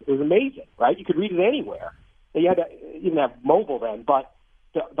everywhere. It was amazing, right? You could read it anywhere. You didn't have mobile then, but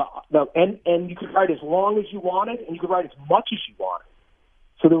and you could write as long as you wanted, and you could write as much as you wanted.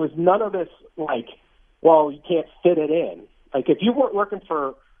 So there was none of this like, well, you can't fit it in. Like if you weren't working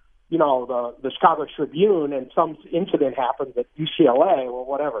for the Chicago Tribune and some incident happens at UCLA or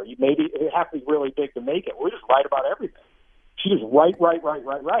whatever, maybe it has to be really big to make it. We just write about everything. You just write,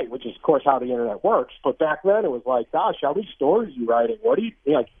 which is, of course, how the internet works. But back then it was like, gosh, how many stories are you writing? What do you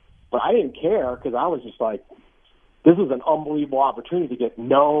like? But I didn't care because I was just like, this is an unbelievable opportunity to get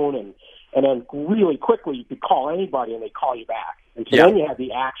known. And then really quickly you could call anybody and they'd call you back. And so then you had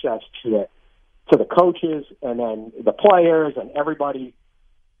the access to the coaches and then the players and everybody.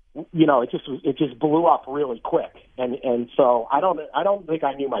 It just blew up really quick, and so I don't think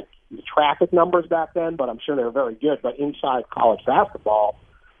I knew my traffic numbers back then, but I'm sure they were very good. But inside college basketball,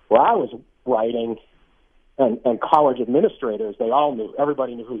 where I was writing, and college administrators,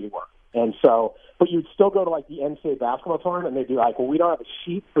 everybody knew who you were, and so. But you'd still go to like the NCAA basketball tournament, and they'd be like, "Well, we don't have a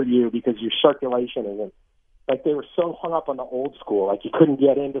sheet for you because your circulation isn't." Like they were so hung up on the old school, like you couldn't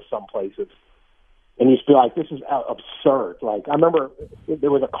get into some places. And you just be like, this is absurd. Like, I remember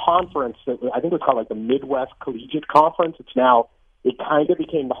there was a conference that I think it was called like the Midwest Collegiate Conference. It kind of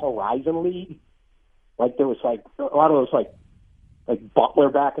became the Horizon League. Like, there was like a lot of those like Butler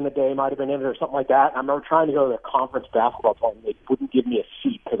back in the day might have been in it or something like that. And I remember trying to go to the conference basketball tournament. They wouldn't give me a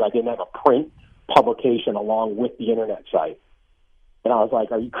seat because I didn't have a print publication along with the internet site. And I was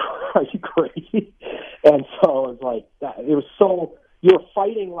like, are you crazy? And so it was like, it was so, you were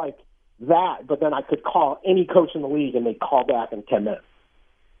fighting like, that, but then I could call any coach in the league and they'd call back in 10 minutes.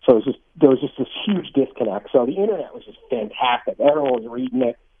 So there was just this huge disconnect. So the internet was just fantastic. Everyone was reading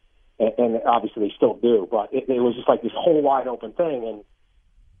it, and obviously they still do, but it was just like this whole wide open thing.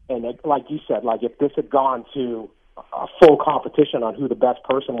 And like you said, like if this had gone to a full competition on who the best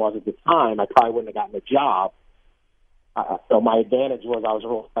person was at the time, I probably wouldn't have gotten the job. So my advantage was I was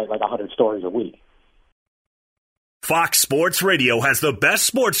like 100 stories a week. Fox Sports Radio has the best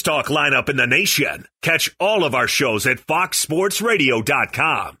sports talk lineup in the nation. Catch all of our shows at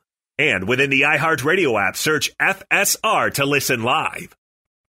foxsportsradio.com. And within the iHeartRadio app, search FSR to listen live.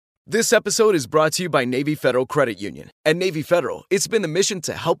 This episode is brought to you by Navy Federal Credit Union. At Navy Federal, it's been the mission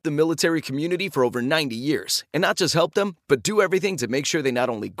to help the military community for over 90 years. And not just help them, but do everything to make sure they not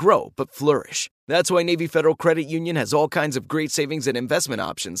only grow, but flourish. That's why Navy Federal Credit Union has all kinds of great savings and investment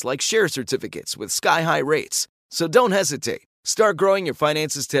options like share certificates with sky-high rates. So don't hesitate. Start growing your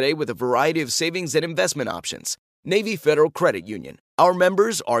finances today with a variety of savings and investment options. Navy Federal Credit Union. Our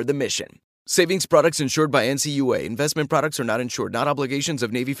members are the mission. Savings products insured by NCUA. Investment products are not insured, not obligations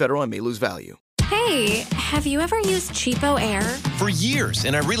of Navy Federal and may lose value. Hey, have you ever used Cheapo Air? For years,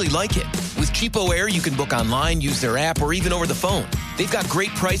 and I really like it. With Cheapo Air, you can book online, use their app, or even over the phone. They've got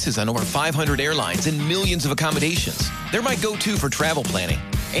great prices on over 500 airlines and millions of accommodations. They're my go-to for travel planning.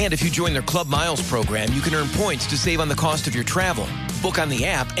 And if you join their Club Miles program, you can earn points to save on the cost of your travel. Book on the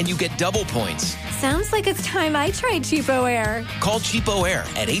app and you get double points. Sounds like it's time I tried Cheapo Air. Call Cheapo Air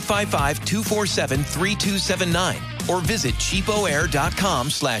at 855-247-3279 or visit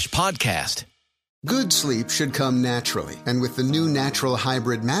cheapoair.com/podcast. Good sleep should come naturally, and with the new Natural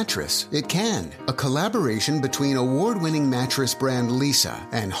Hybrid mattress, it can. A collaboration between award-winning mattress brand Leesa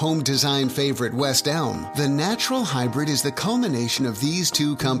and home design favorite West Elm, the Natural Hybrid is the culmination of these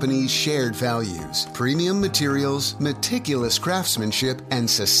two companies' shared values: premium materials, meticulous craftsmanship, and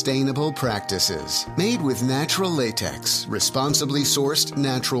sustainable practices. Made with natural latex, responsibly sourced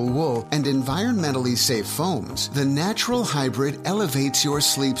natural wool, and environmentally safe foams, the Natural Hybrid elevates your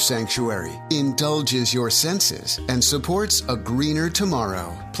sleep sanctuary. Indulge indulges your senses and supports a greener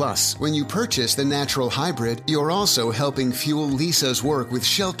tomorrow. Plus, when you purchase the natural hybrid, you're also helping fuel Lisa's work with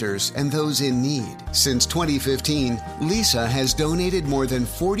shelters and those in need. Since 2015, Lisa has donated more than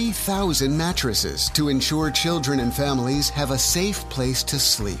 40,000 mattresses to ensure children and families have a safe place to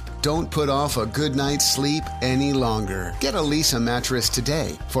sleep. Don't put off a good night's sleep any longer. Get a Lisa mattress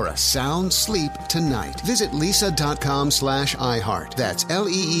today for a sound sleep tonight. Visit lisa.com/iHeart. That's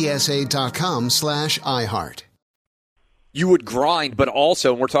LEESA.com/iHeart. You would grind, but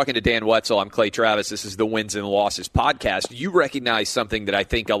also, and we're talking to Dan Wetzel, I'm Clay Travis, this is the Wins and Losses podcast. You recognize something that I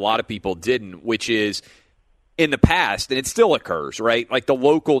think a lot of people didn't, which is in the past, and it still occurs, right? Like the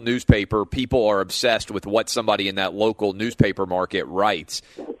local newspaper, people are obsessed with what somebody in that local newspaper market writes.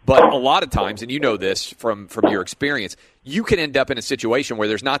 But a lot of times, and you know this from your experience, you can end up in a situation where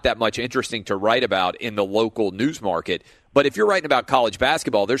there's not that much interesting to write about in the local news market. But if you're writing about college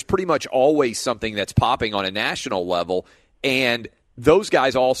basketball, there's pretty much always something that's popping on a national level. And those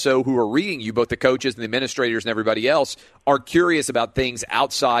guys also who are reading you, both the coaches and the administrators and everybody else, are curious about things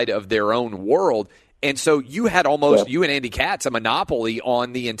outside of their own world. And so you had almost, you and Andy Katz, a monopoly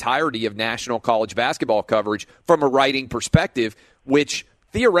on the entirety of national college basketball coverage from a writing perspective, which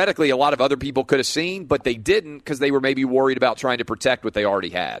theoretically a lot of other people could have seen, but they didn't because they were maybe worried about trying to protect what they already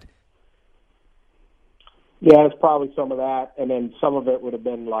had. Yeah, it's probably some of that. And then some of it would have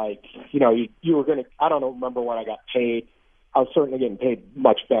been like, you were going to, I don't remember what I got paid. I was certainly getting paid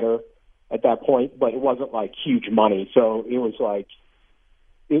much better at that point, but it wasn't like huge money. So it was like,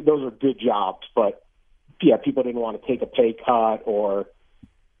 those are good jobs, but yeah, people didn't want to take a pay cut or,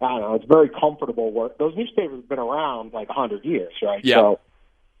 I don't know, it's very comfortable work. Those newspapers have been around like 100 years, right? Yeah. So,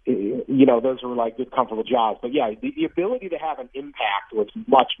 those were like good, comfortable jobs. But yeah, the ability to have an impact was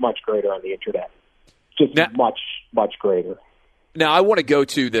much, much greater on the internet. Just much, much greater. Now, I want to go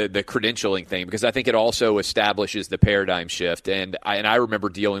to the credentialing thing because I think it also establishes the paradigm shift. And I remember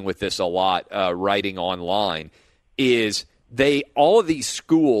dealing with this a lot writing online, is all of these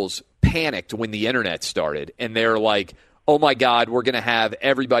schools panicked when the internet started. And they're like, oh, my God, we're going to have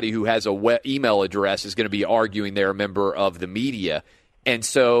everybody who has a email address is going to be arguing they're a member of the media. And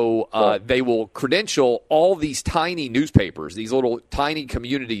so they will credential all these tiny newspapers, these little tiny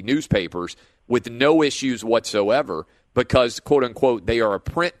community newspapers with no issues whatsoever because, quote unquote, they are a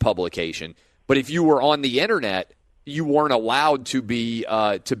print publication. But if you were on the internet, you weren't allowed to be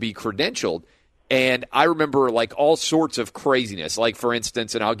credentialed. And I remember like all sorts of craziness. Like, for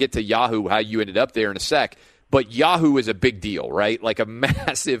instance, and I'll get to Yahoo, how you ended up there in a sec, but Yahoo is a big deal, right? Like a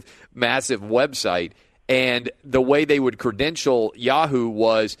massive, massive website. And the way they would credential Yahoo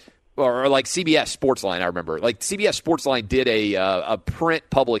was, or like CBS Sportsline, I remember. Like CBS Sportsline did a print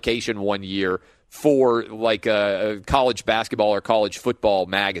publication one year for like a college basketball or college football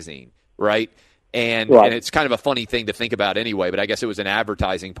magazine, right? And it's kind of a funny thing to think about anyway, but I guess it was an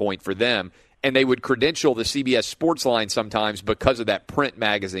advertising point for them. And they would credential the CBS Sportsline sometimes because of that print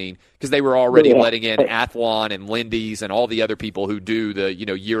magazine, because they were already letting in Athlon and Lindy's and all the other people who do the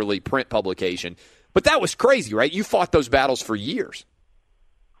yearly print publication. But that was crazy, right? You fought those battles for years.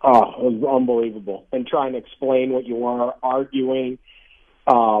 Oh, it was unbelievable. And trying to explain what you were arguing.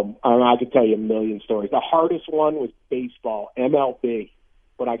 I could tell you a million stories. The hardest one was baseball, MLB.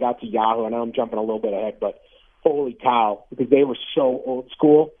 When I got to Yahoo, and I'm jumping a little bit ahead, but holy cow, because they were so old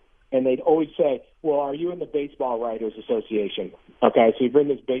school. And they'd always say, well, are you in the Baseball Writers Association? Okay, so you're in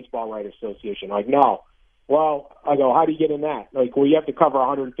this Baseball Writers Association. Like, no. Well, I go, how do you get in that? Like, well, you have to cover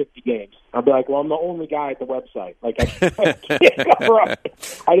 150 games. I'll be like, well, I'm the only guy at the website. Like, I can't cover up.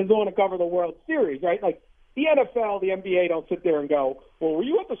 I just want to cover the World Series, right? Like, the NFL, the NBA don't sit there and go, well, were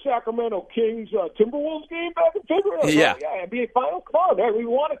you at the Sacramento Kings Timberwolves game back in February? Like, yeah. Yeah, NBA Finals? Come on, man, we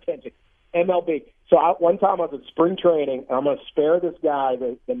want attention. MLB. So one time I was at spring training, and I'm going to spare this guy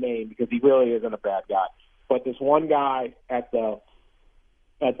the name because he really isn't a bad guy. But this one guy at the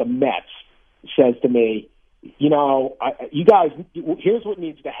Mets says to me, you guys, here's what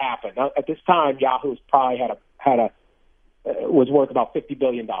needs to happen. Now, at this time, Yahoo's probably was worth about $50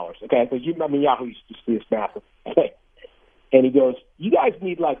 billion. Okay, but Yahoo used to be this massive thing. And he goes, you guys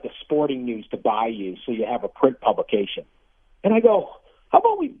need like the Sporting News to buy you so you have a print publication. And I go, how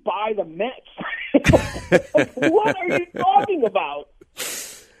about we buy the Mets? What are you talking about?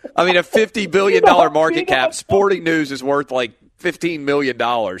 I mean, a $50 billion market cap, Sporting News is worth like $15 million.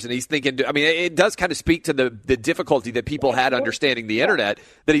 And he's thinking, I mean, it does kind of speak to the difficulty that people had understanding the internet,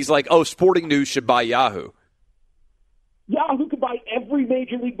 that he's like, oh, Sporting News should buy Yahoo. Yahoo could buy every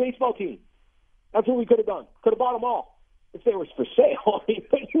Major League Baseball team. That's what we could have done. Could have bought them all if they were for sale. I mean,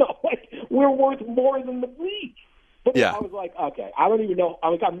 we're worth more than the league. But Yeah. I was like, okay, I don't even know.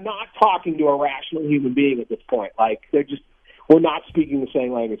 I'm not talking to a rational human being at this point. Like, we're not speaking the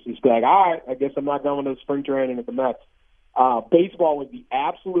same language. Just be like, all right, I guess I'm not going to spring training at the Mets. Baseball was the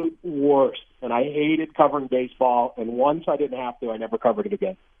absolute worst, and I hated covering baseball. And once I didn't have to, I never covered it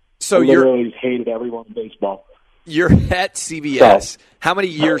again. So I literally just hated everyone in baseball. You're at CBS. How many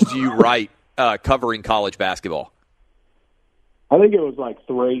years do you write covering college basketball? I think it was like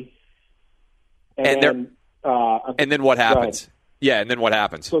 3. And then what happens? Yeah, and then what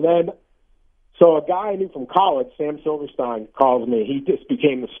happens? So a guy I knew from college, Sam Silverstein, calls me. He just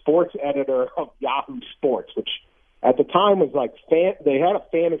became the sports editor of Yahoo Sports, which at the time was like they had a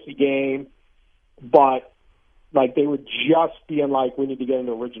fantasy game, but like they were just being like, we need to get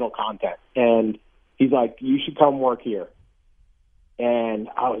into original content. And he's like, you should come work here. And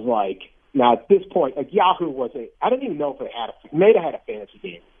I was like, now at this point, like Yahoo I don't even know if it may have had a fantasy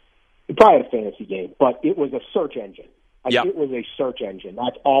game. It probably had a fantasy game, but it was a search engine. Yep. It was a search engine.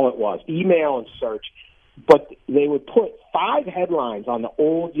 That's all it was, email and search. But they would put 5 headlines on the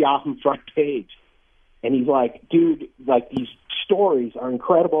old Yahoo front page. And he's like, dude, like these stories are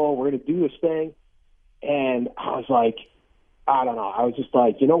incredible. We're going to do this thing. And I was like, I don't know. I was just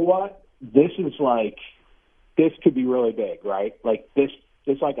like, you know what? This could be really big, right? Like this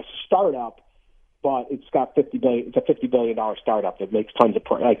is like a startup, but it's got $50 billion. It's a $50 billion startup that makes tons of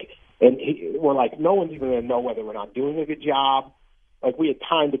we're like, no one's even going to know whether we're not doing a good job. Like we had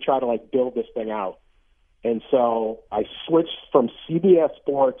time to try to like build this thing out. And so I switched from CBS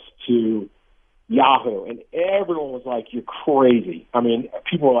Sports to Yahoo, and everyone was like, you're crazy. I mean,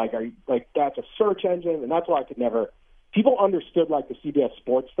 people were like, are you, like, that's a search engine, and that's why I could never. People understood like the CBS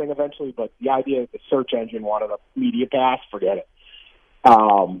Sports thing eventually, but the idea that the search engine wanted a media pass, forget it.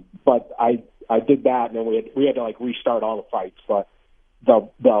 But I did that, and then we had to like restart all the fights. But the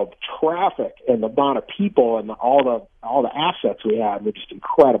traffic and the amount of people and all the assets we had were just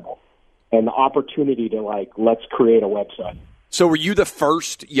incredible, and the opportunity to like, let's create a website. So were you the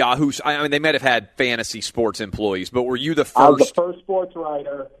first Yahoo? I mean, they might have had fantasy sports employees, but were you the first? I was the first sports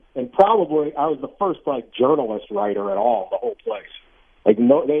writer, and probably I was the first like journalist writer at all, the whole place. Like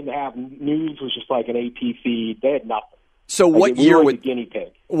no, they didn't have news. Was just like an AP feed. They had nothing. So like, what year would the guinea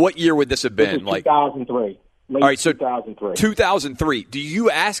pig? What year would this have been? This was 2003. Late all right, so 2003. 2003. Do you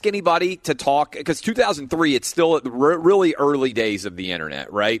ask anybody to talk? Because 2003, it's still at the really early days of the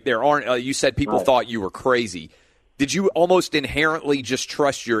internet, right? There aren't. You said people thought you were crazy. Did you almost inherently just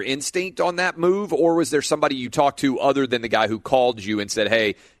trust your instinct on that move, or was there somebody you talked to other than the guy who called you and said,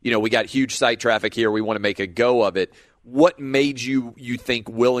 hey, we got huge site traffic here. We want to make a go of it. What made you think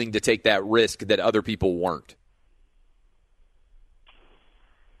willing to take that risk that other people weren't?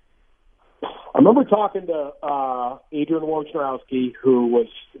 I remember talking to Adrian Wojnarowski, who was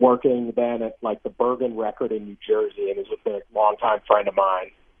working then at like the Bergen Record in New Jersey, and is a longtime friend of mine.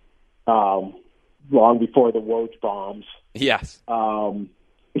 Long before the Woj bombs. Yes. And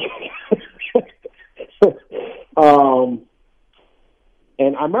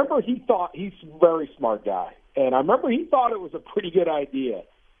I remember he's a very smart guy. And I remember he thought it was a pretty good idea.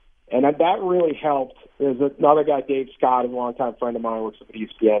 And that really helped. There's another guy, Dave Scott, a longtime friend of mine, works at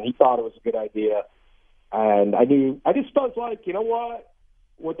ESPN. He thought it was a good idea. And I just felt like, you know what?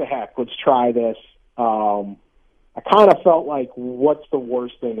 What the heck? Let's try this. I kind of felt like, what's the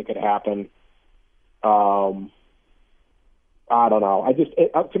worst thing that could happen? I don't know.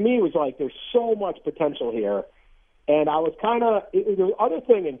 To me, it was like there's so much potential here, and I was kind of. The other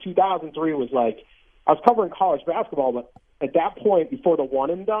thing in 2003 was like I was covering college basketball, but at that point, before the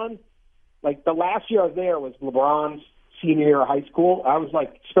one and done, like the last year I was there was LeBron's senior year of high school. I was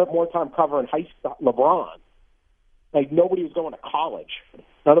like spent more time covering LeBron. Like nobody was going to college,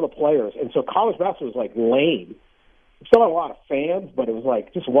 none of the players, and so college basketball was like lame. Still had a lot of fans, but it was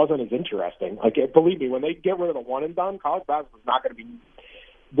like just wasn't as interesting. Like, believe me, when they get rid of the one and done, college basketball is not going to be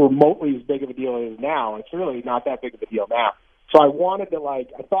remotely as big of a deal as it is now. And it's really not that big of a deal now. So I wanted to I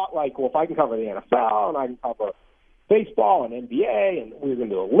thought well, if I can cover the NFL and I can cover baseball and NBA, and we were going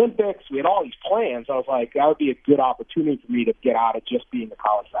to do Olympics, we had all these plans. I was like, that would be a good opportunity for me to get out of just being a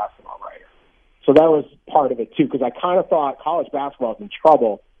college basketball writer. So that was part of it too, because I kind of thought college basketball was in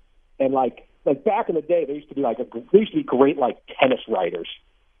trouble, and like back in the day, there used to be great like tennis writers.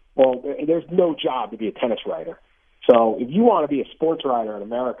 Well, there's no job to be a tennis writer. So if you want to be a sports writer in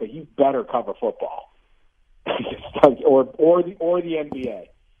America, you better cover football, or the NBA.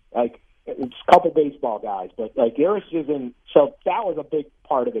 Like it's a couple baseball guys, but like there isn't. So that was a big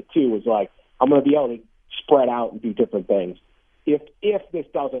part of it too. Was like I'm going to be able to spread out and do different things. If this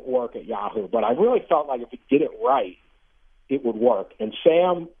doesn't work at Yahoo, but I really felt like if we did it right, it would work. And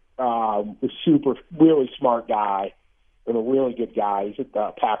Sam really smart guy and a really good guy. He's at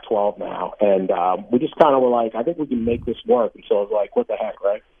the Pac-12 now. And we just kind of were like, I think we can make this work. And so I was like, what the heck,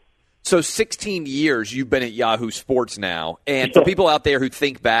 right? So 16 years you've been at Yahoo Sports now. And for people out there who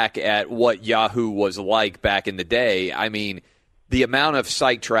think back at what Yahoo was like back in the day, I mean, the amount of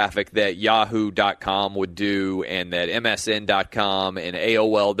site traffic that Yahoo.com would do and that MSN.com and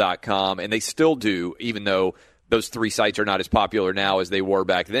AOL.com, and they still do, even though those three sites are not as popular now as they were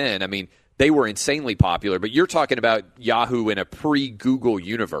back then. I mean, they were insanely popular, but you're talking about Yahoo in a pre-Google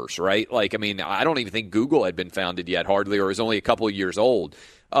universe, right? Like, I mean, I don't even think Google had been founded yet, hardly, or was only a couple of years old.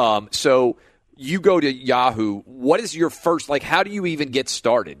 So you go to Yahoo. What is your first, like, how do you even get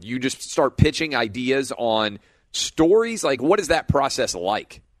started? You just start pitching ideas on stories? Like, what is that process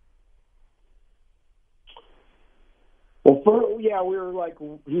like? Well, we were like,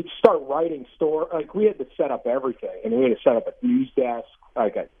 you'd start writing like, we had to set up everything. And we had to set up a news desk,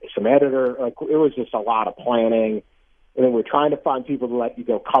 like some editor. Like, it was just a lot of planning. And then we're trying to find people to let you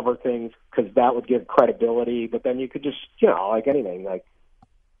go cover things because that would give credibility. But then you could just, like anything, like,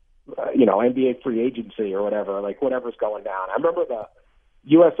 NBA free agency or whatever, like whatever's going down. I remember the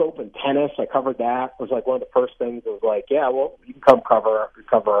U.S. Open tennis. I covered that. It was like one of the first things. It was like, yeah, well, you can come cover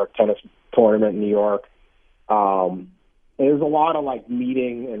a tennis tournament in New York. It was a lot of like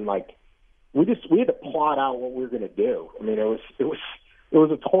meeting and like we had to plot out what we were going to do. I mean, it was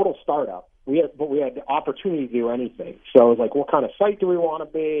a total startup. But we had the opportunity to do anything. So it was like, what kind of site do we want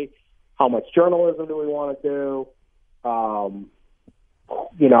to be? How much journalism do we want to do?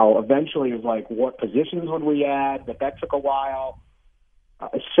 Eventually it was like, what positions would we add? But that took a while.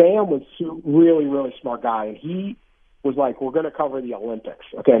 Sam was really, really smart guy, and he was like, we're going to cover the Olympics.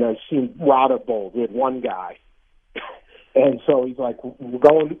 Okay, and it seemed rather bold. We had one guy. And so he's like,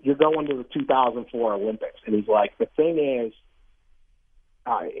 you're going to the 2004 Olympics. And he's like, the thing is,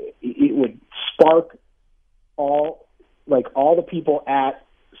 it would spark all the people at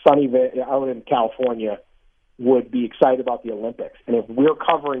Sunnyvale out in California would be excited about the Olympics. And if we're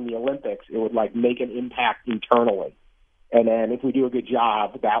covering the Olympics, it would like make an impact internally. And then if we do a good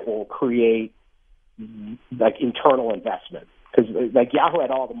job, that will create like internal investment. Because like Yahoo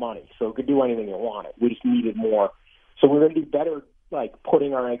had all the money, so it could do anything it wanted. We just needed more. So we're going to do better like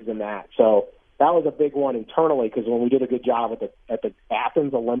putting our eggs in that. So that was a big one internally because when we did a good job at the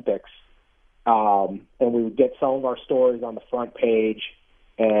Athens Olympics, and we would get some of our stories on the front page,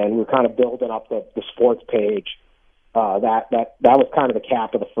 and we were kind of building up the sports page. That was kind of the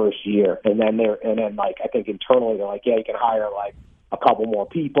cap of the first year, and then like I think internally they're like, yeah, you can hire like a couple more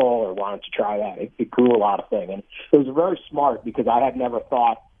people, or why don't you try that? It grew a lot of things, and it was very smart because I had never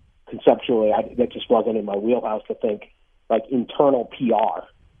thought conceptually. That just wasn't in my wheelhouse to think like internal PR.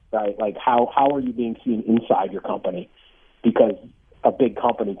 Right, like how are you being seen inside your company? Because a big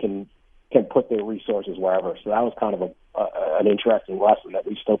company can put their resources wherever. So that was kind of an interesting lesson that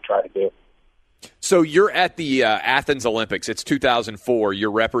we still try to do. So you're at the Athens Olympics. It's 2004. You're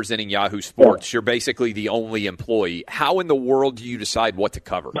representing Yahoo Sports. Yeah. You're basically the only employee. How in the world do you decide what to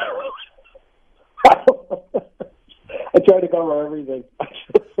cover? I try to cover everything.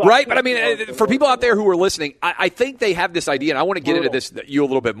 Right, but I mean, for people out there who are listening, I think they have this idea, and I want to get into this you a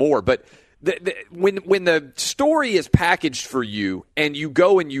little bit more, but when the story is packaged for you and you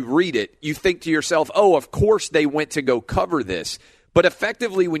go and you read it, you think to yourself, oh, of course they went to go cover this. But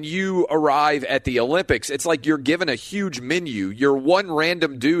effectively, when you arrive at the Olympics, it's like you're given a huge menu. You're one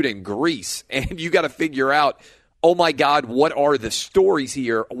random dude in Greece, and you got to figure out, oh, my God, what are the stories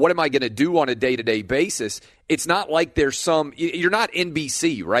here? What am I going to do on a day-to-day basis? It's not like there's you're not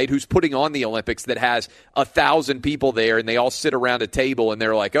NBC, right, who's putting on the Olympics that has 1,000 people there and they all sit around a table and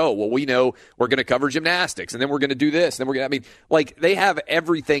they're like, oh, well, we know we're going to cover gymnastics and then we're going to do this. And then they have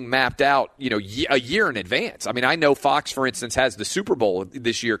everything mapped out, a year in advance. I mean, I know Fox, for instance, has the Super Bowl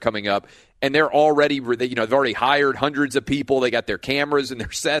this year coming up. And they're already, they've already hired hundreds of people. They got their cameras and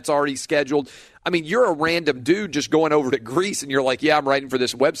their sets already scheduled. I mean, you're a random dude just going over to Greece and you're like, yeah, I'm writing for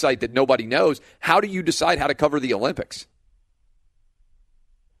this website that nobody knows. How do you decide how to cover the Olympics?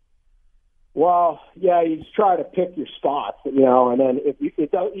 Well, yeah, you just try to pick your spots, and then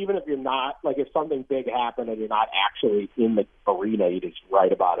even if you're not, like if something big happened and you're not actually in the arena, you just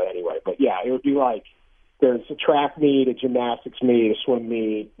write about it anyway. But yeah, it would be like, there's a track meet, a gymnastics meet, a swim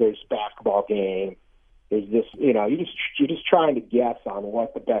meet, there's a basketball game. There's this, you're just trying to guess on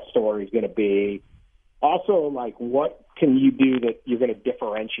what the best story is going to be. Also, like, what can you do that you're going to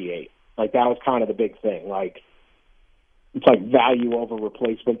differentiate? Like, that was kind of the big thing. Like, it's like value over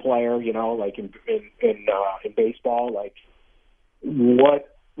replacement player, like in baseball. Like,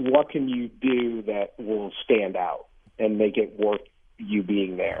 what can you do that will stand out and make it worth you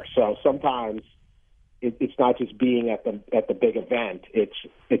being there. So sometimes it's not just being at the big event;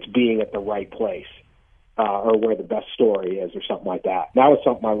 it's being at the right place or where the best story is, or something like that. That was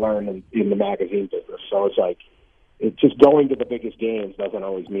something I learned in the magazine business. So it's just going to the biggest games doesn't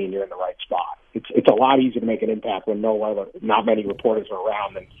always mean you're in the right spot. It's a lot easier to make an impact when not many reporters are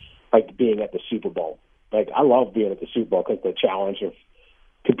around than like being at the Super Bowl. Like, I love being at the Super Bowl because the challenge of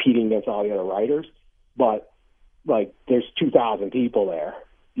competing against all the other writers, but like there's 2,000 people there,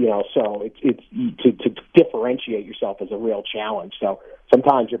 so it's to differentiate yourself is a real challenge. So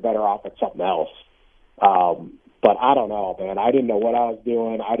sometimes you're better off at something else. But I don't know, man. I didn't know what I was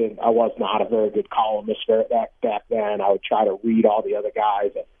doing. I was not a very good columnist back then. I would try to read all the other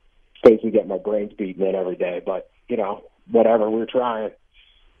guys and basically get my brains beaten in every day. But, whatever, we were trying.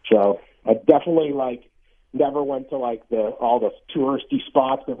 So I definitely never went to all the touristy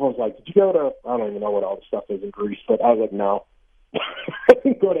spots. Everyone was like, did you go to, I don't even know what all the stuff is in Greece, but I was like, no. I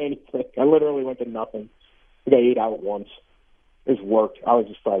didn't go to anything. I literally went to nothing. I ate out once. It worked. I was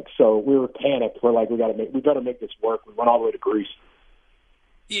just like, so we were panicked. We're like, we better make this work. We went all the way to Greece.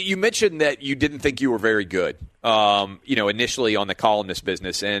 You mentioned that you didn't think you were very good, initially on the columnist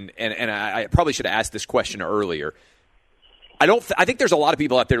business, and I probably should have asked this question earlier. I think there's a lot of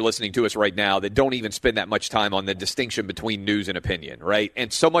people out there listening to us right now that don't even spend that much time on the distinction between news and opinion, right?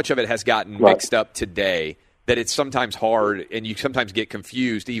 And so much of it has gotten mixed up today that it's sometimes hard, and you sometimes get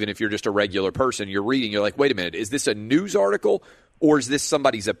confused, even if you're just a regular person. You're reading, you're like, wait a minute, is this a news article, or is this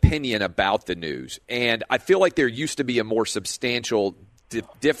somebody's opinion about the news? And I feel like there used to be a more substantial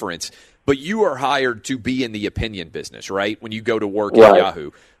difference, but you are hired to be in the opinion business, right, when you go to work at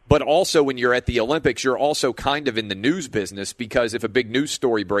Yahoo. But also when you're at the Olympics, you're also kind of in the news business, because if a big news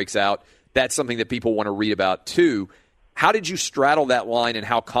story breaks out, that's something that people want to read about too. How did you straddle that line, and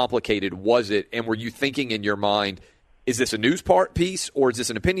how complicated was it? And were you thinking in your mind, is this a news piece or is this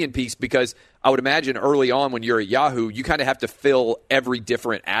an opinion piece? Because I would imagine early on when you're at Yahoo, you kind of have to fill every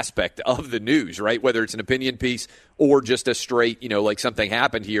different aspect of the news, right? Whether it's an opinion piece or just a straight, like something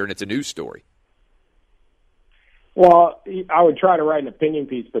happened here and it's a news story. Well, I would try to write an opinion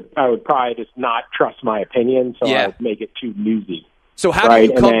piece, but I would probably just not trust my opinion, so I would make it too newsy. So how do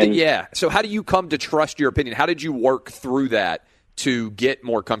you come So how do you come to trust your opinion? How did you work through that to get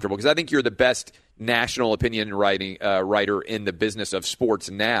more comfortable? Because I think you're the best national opinion writer in the business of sports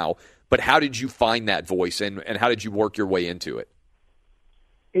now. But how did you find that voice, and how did you work your way into it?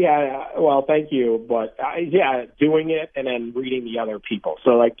 Yeah, well, thank you. But doing it and then reading the other people.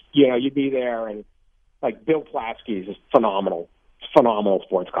 So you'd be there, and Bill Platsky is a phenomenal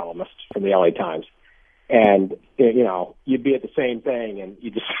sports columnist from the LA Times. And, you'd be at the same thing, and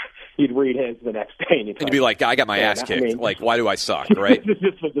you'd read his the next day. And you'd be like, I got my ass kicked. Why do I suck, right? This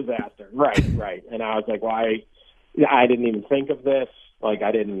is a disaster. Right. And I was like, why? I didn't even think of this.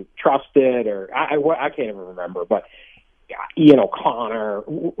 I didn't trust it, or I can't even remember. But, Connor,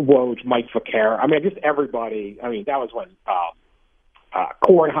 Woj, Mike Vaquer. Just everybody. That was when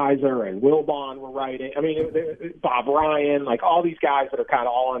Kornheiser and Wilbon were writing. Bob Ryan, all these guys that are kind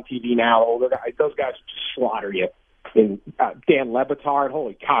of all on TV now, older guys, those guys just slaughter you. And Dan Le Batard,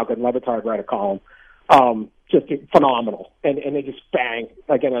 holy cow, could Le Batard write a column? Just phenomenal. And they just bang,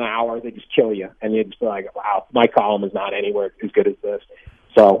 in an hour, they just kill you. And you just be like, wow, my column is not anywhere as good as this.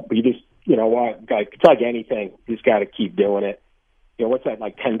 So you just, it's like anything. You just got to keep doing it. What's that,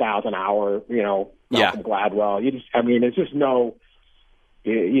 10,000 hour, Malcolm Gladwell? It's just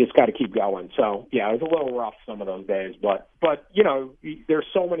you just got to keep going. So, it was a little rough some of those days. But there's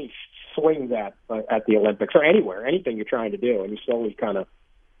so many swings at the Olympics or anywhere, anything you're trying to do. And you slowly kind of,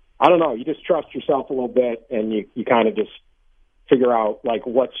 I don't know, you just trust yourself a little bit, and you kind of just figure out,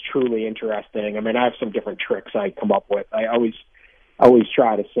 what's truly interesting. I have some different tricks I come up with. I always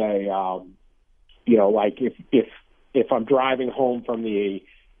try to say, if I'm driving home from the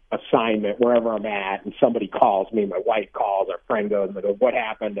assignment, wherever I'm at, and somebody calls me, my wife calls, our friend goes, and they go, what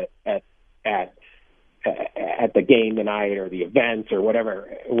happened at the game tonight, or the events, or whatever,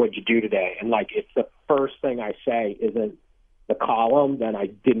 what'd you do today? And if the first thing I say isn't the column, then I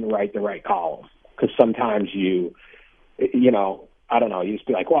didn't write the right column. Because sometimes I don't know, you just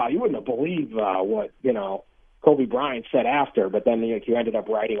be like, wow, you wouldn't have believed what, Kobe Bryant said after, but then you ended up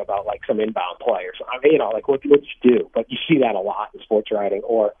writing about some inbound play or something. What'd you do? But you see that a lot in sports writing.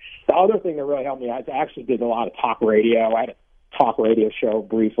 Or the other thing that really helped me, I actually did a lot of talk radio. I had a talk radio show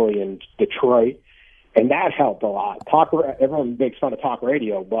briefly in Detroit, and that helped a lot. Everyone makes fun of talk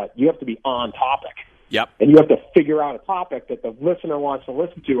radio, but you have to be on topic. Yep. And you have to figure out a topic that the listener wants to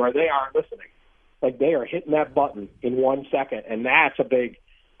listen to, or they aren't listening. They are hitting that button in 1 second, and that's a big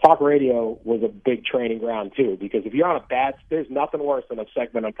talk radio was a big training ground too, because if you're on there's nothing worse than a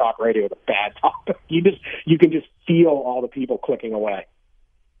segment on talk radio with a bad topic. You can just feel all the people clicking away.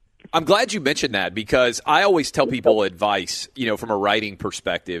 I'm glad you mentioned that, because I always tell people advice, from a writing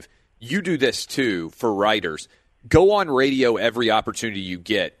perspective. You do this too for writers. Go on radio every opportunity you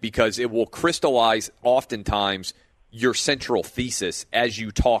get, because it will crystallize oftentimes your central thesis as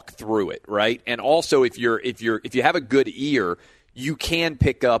you talk through it, right? And also if you have a good ear, you can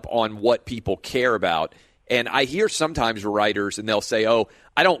pick up on what people care about. And I hear sometimes writers, and they'll say, "Oh,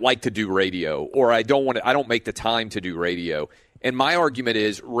 I don't like to do radio," or I don't make the time to do radio. And my argument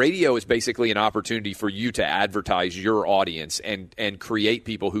is, radio is basically an opportunity for you to advertise your audience and create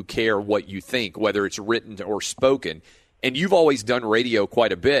people who care what you think, whether it's written or spoken. And you've always done radio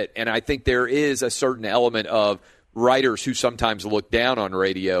quite a bit, and I think there is a certain element of writers who sometimes look down on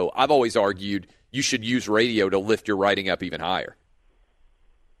radio. I've always argued you should use radio to lift your writing up even higher.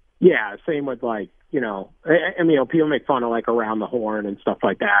 Yeah, same with people make fun of Around the Horn and stuff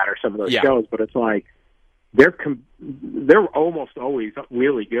like that, or some of those shows, but it's like they're almost always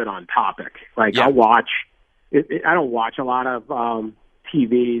really good on topic. I'll watch. I don't watch a lot of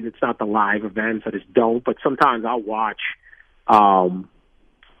TV. It's not the live events. I just don't. But sometimes I'll watch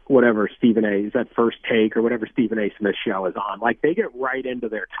whatever Stephen A. is that First Take or whatever Stephen A. Smith show is on. They get right into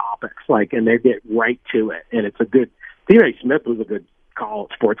their topics, and they get right to it. And it's a good. Stephen A. Smith was a good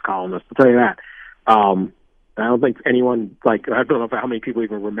sports columnist. I'll tell you that. I don't think anyone, I don't know how many people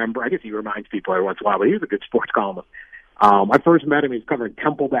even remember. I guess he reminds people every once in a while, but he was a good sports columnist. I first met him, he was covering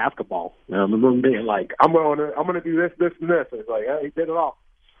Temple basketball. I remember him being like, I'm going to do this, this, and this. And it's like, he did it all.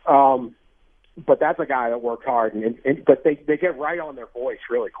 But that's a guy that works hard, but they get right on their voice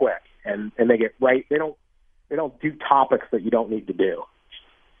really quick, and they get right. They don't do topics that you don't need to do.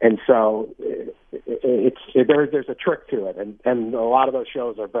 And so there's a trick to it, and a lot of those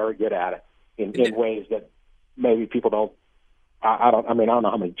shows are very good at it in ways that maybe people don't. I don't know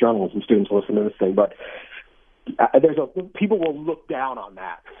how many journalism students listen to this thing, but people will look down on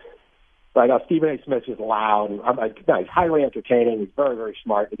that. Stephen A. Smith is loud, and he's highly entertaining. He's very, very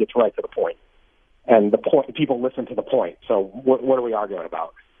smart. He gets right to the point, and people listen to the point. So what are we arguing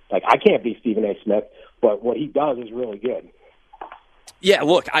about? I can't be Stephen A. Smith, but what he does is really good. Yeah,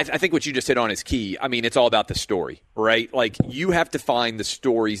 look, I think what you just hit on is key. I mean, it's all about the story, right? You have to find the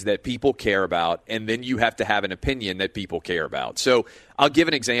stories that people care about, and then you have to have an opinion that people care about. So I'll give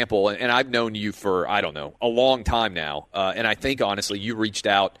an example, and I've known you for, a long time now. And I think, honestly, you reached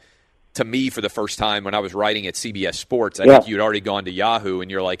out to me for the first time when I was writing at CBS Sports. I think you'd already gone to Yahoo,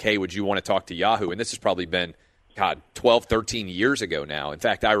 and you're like, hey, would you want to talk to Yahoo? And this has probably been 12, 13 years ago now. In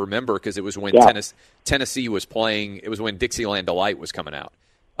fact, I remember because it was when Tennessee was playing. It was when Dixieland Delight was coming out.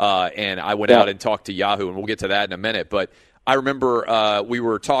 And I went out and talked to Yahoo, and we'll get to that in a minute. But I remember we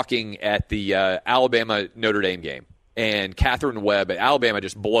were talking at the Alabama-Notre Dame game, and Catherine Webb at Alabama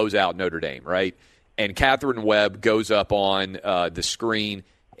just blows out Notre Dame, right? And Catherine Webb goes up on the screen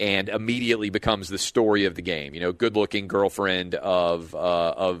and immediately becomes the story of the game. Good-looking girlfriend of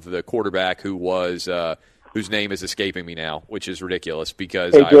the quarterback who was whose name is escaping me now, which is ridiculous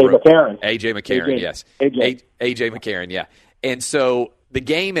because A.J. McCarron, yes. A.J. McCarron, yeah. And so the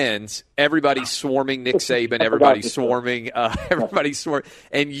game ends, everybody's swarming Nick Saban, everybody's swarming,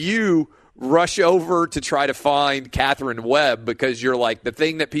 and you rush over to try to find Catherine Webb because you're like, the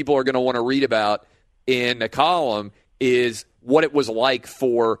thing that people are going to want to read about in a column is what it was like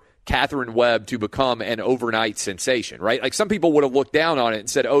for Catherine Webb to become an overnight sensation, right? Some people would have looked down on it and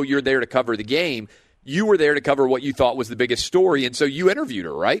said, oh, you're there to cover the game. You were there to cover what you thought was the biggest story, and so you interviewed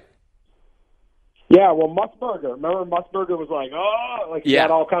her, right? Yeah, well, Musburger. Remember Musburger was like, he had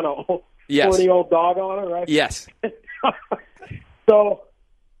all kind of horny old dog on her, right? Yes. So,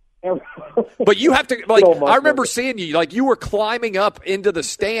 but you have to, I remember seeing you, you were climbing up into the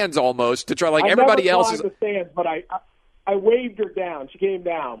stands almost to try, everybody else is. I never climbed the stands, but I waved her down. She came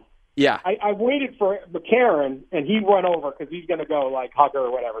down. Yeah. I waited for McCarron, and he went over because he's going to go, hug her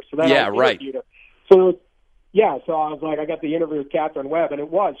or whatever. So then I interviewed her. So, so I was like, I got the interview with Catherine Webb, and it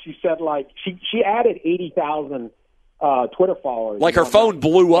was. She said, she added 80,000 Twitter followers. Her phone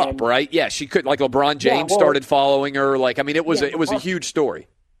blew up, right? Yeah, she could. LeBron James started following her. It was a huge story.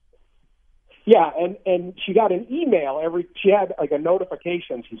 Yeah, and she got an email she had a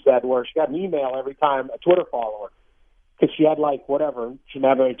notification, she said, where she got an email every time a Twitter follower, because she had she didn't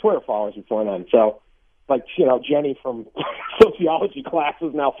have any Twitter followers before then. So, Jenny from sociology class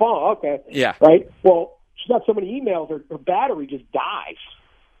is now phone. Okay. Yeah. Right? Well, she got so many emails, her battery just dies.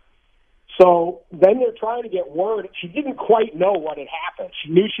 So then they're trying to get word. She didn't quite know what had happened.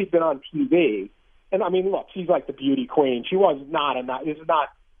 She knew she'd been on TV. And, look, she's like the beauty queen. She was not, this is not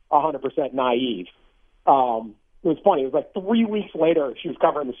 100% naive. It was funny. It was like 3 weeks later, she was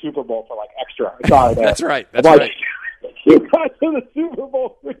covering the Super Bowl for like Extra. I saw her there. That's right. You got to the Super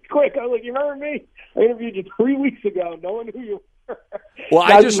Bowl quick. I was like, you remember me? I interviewed you 3 weeks ago. No one knew you were. Well,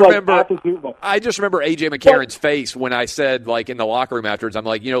 I just remember AJ McCarron's face when I said, like, in the locker room afterwards, I'm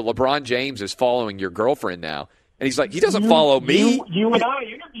like, LeBron James is following your girlfriend now. And he's like, he doesn't follow me. You and I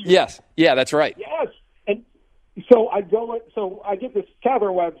interviewed. Yes. Yeah, that's right. Yes. And so I get this,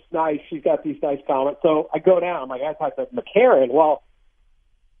 Catherine Webb's nice. She's got these nice comments. So I go down. I'm like, I talked to McCarron. Well,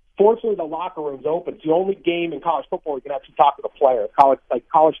 fortunately, the locker room's open. It's the only game in college football you can actually talk to the players.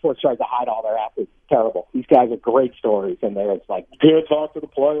 College sports tries to hide all their athletes. It's terrible. These guys are great stories, and it's like, you can't talk to the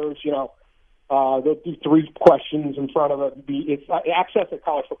players. They'll do 3 questions in front of it. It's access at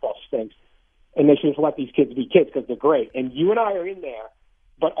college football stinks, and they should just let these kids be kids because they're great. And you and I are in there,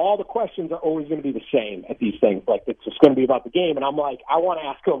 but all the questions are always going to be the same at these things. Like, it's just going to be about the game, and I'm like, I want to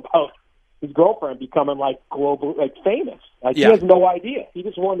ask him about his girlfriend becoming like global, like famous. Like he has no idea. He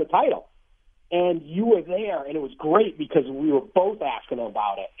just won the title. And you were there, and it was great because we were both asking him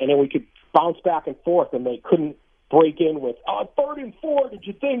about it. And then we could bounce back and forth, and they couldn't break in with, 3rd and 4, did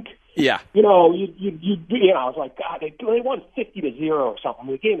you think? Yeah. I was like, God, they won 50-0 or something.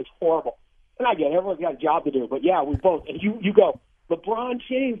 The game is horrible. And I get it. Everyone's got a job to do. But, yeah, we both. And you go, LeBron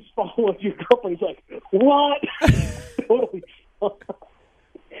James following your girlfriend. He's like, what? Totally.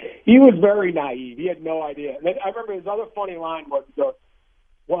 He was very naive. He had no idea. And then I remember his other funny line was, he goes,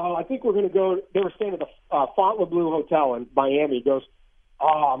 well, I think we're going to go. They were staying at the Fontainebleau Hotel in Miami. He goes,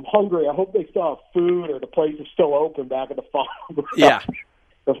 I'm hungry. I hope they still have food or the place is still open back at the Fontainebleau. Yeah.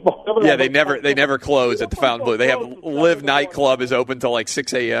 Yeah, they never close at the Fontainebleau. They have Live nightclub is open till like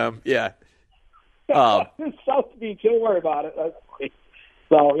 6 a.m. Yeah. South Beach. Don't worry about it.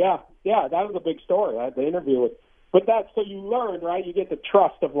 So, yeah, that was a big story. The interview with. But that's so you learn, right? You get the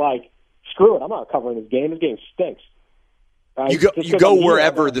trust of like, screw it, I'm not covering this game. This game stinks. Right? You go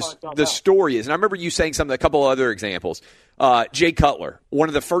wherever the story is. And I remember you saying a couple other examples. Jay Cutler, one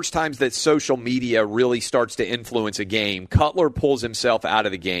of the first times that social media really starts to influence a game, Cutler pulls himself out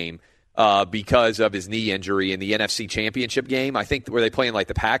of the game because of his knee injury in the NFC Championship game. I think were they playing like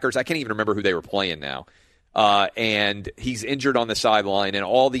the Packers? I can't even remember who they were playing now. And he's injured on the sideline, and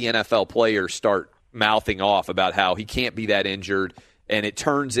all the NFL players start mouthing off about how he can't be that injured, and it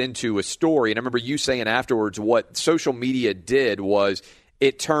turns into a story. And I remember you saying afterwards what social media did was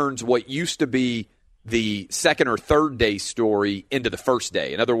it turns what used to be the second or third day story into the first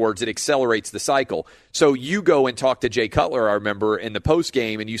day. In other words, it accelerates the cycle. So you go and talk to Jay Cutler, I remember, in the post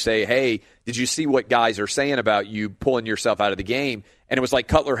game, and you say, hey, did you see what guys are saying about you pulling yourself out of the game? And it was like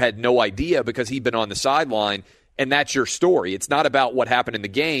Cutler had no idea because he'd been on the sideline. And that's your story. It's not about what happened in the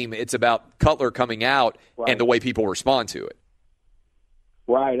game. It's about Cutler coming out and the way people respond to it.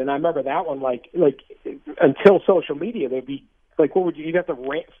 Right, and I remember that one. Like until social media, they'd be like, what would you'd have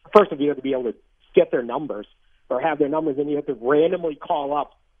to first of all, you have to be able to get their numbers or have their numbers, and you have to randomly call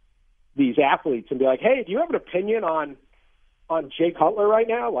up these athletes and be like, hey, do you have an opinion on Jay Cutler right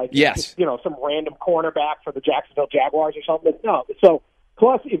now? Like, yes, some random cornerback for the Jacksonville Jaguars or something. No, so.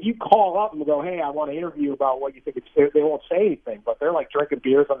 Plus, if you call up and go, hey, I want to interview about what you think, they won't say anything, but they're like drinking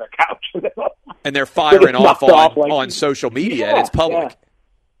beers on their couch. And they're firing off on social media, and it's public.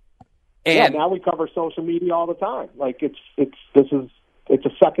 Yeah. And now we cover social media all the time. Like it's a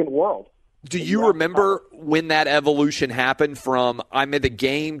second world. Do you remember when that evolution happened from I'm in the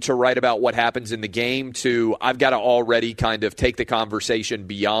game to write about what happens in the game to I've got to already kind of take the conversation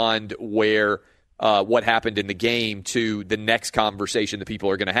beyond where what happened in the game to the next conversation that people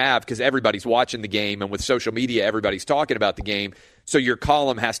are going to have because everybody's watching the game, and with social media, everybody's talking about the game. So your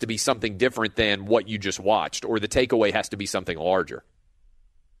column has to be something different than what you just watched, or the takeaway has to be something larger.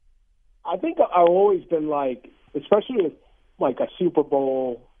 I think I've always been like, especially with like a Super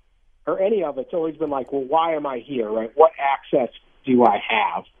Bowl or any of it's always been like, well, why am I here, right? What access do I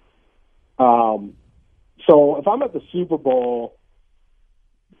have? So if I'm at the Super Bowl,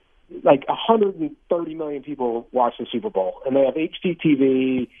 like 130 million people watch the Super Bowl, and they have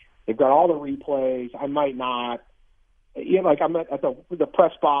HDTV. They've got all the replays. I might not, like I'm at the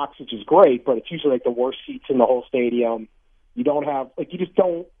press box, which is great, but it's usually like the worst seats in the whole stadium. You don't have, like, you just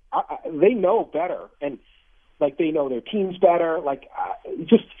don't. They know better, and like they know their teams better. Like,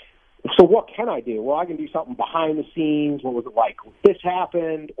 just so what can I do? Well, I can do something behind the scenes. What was it like when this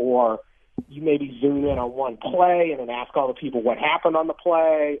happened? Or you maybe zoom in on one play and then ask all the people what happened on the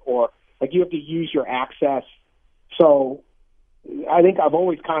play, or like you have to use your access. So I think I've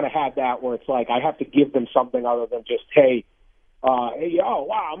always kind of had that where it's like I have to give them something other than just, hey, oh,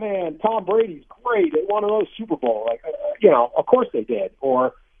 wow, man, Tom Brady's great. They won another Super Bowl. Like, of course they did.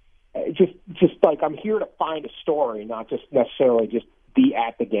 Or just like I'm here to find a story, not just necessarily just be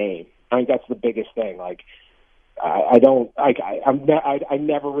at the game. I think that's the biggest thing. Like, I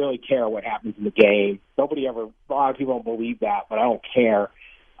never really care what happens in the game. A lot of people don't believe that, but I don't care.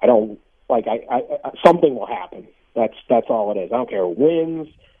 I don't something will happen. That's all it is. I don't care who wins.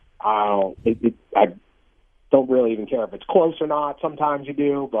 I don't really even care if it's close or not. Sometimes you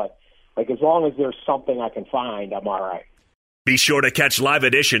do, but like as long as there's something I can find, I'm all right. Be sure to catch live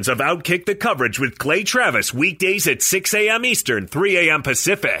editions of Outkick the Coverage with Clay Travis weekdays at 6 a.m. Eastern, 3 a.m.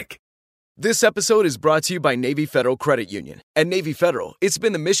 Pacific. This episode is brought to you by Navy Federal Credit Union. At Navy Federal, it's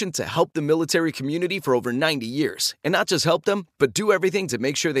been the mission to help the military community for over 90 years. And not just help them, but do everything to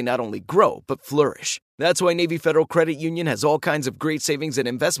make sure they not only grow, but flourish. That's why Navy Federal Credit Union has all kinds of great savings and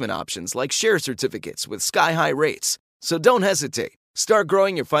investment options like share certificates with sky-high rates. So don't hesitate. Start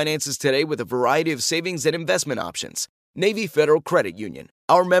growing your finances today with a variety of savings and investment options. Navy Federal Credit Union.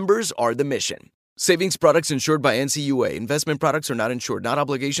 Our members are the mission. Savings products insured by NCUA. Investment products are not insured, not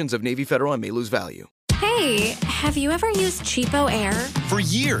obligations of Navy Federal and may lose value. Hey, have you ever used Cheapo Air? For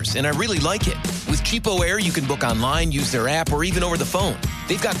years, and I really like it. With Cheapo Air, you can book online, use their app, or even over the phone.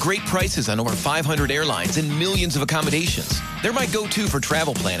 They've got great prices on over 500 airlines and millions of accommodations. They're my go-to for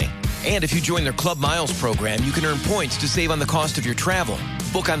travel planning. And if you join their Club Miles program, you can earn points to save on the cost of your travel.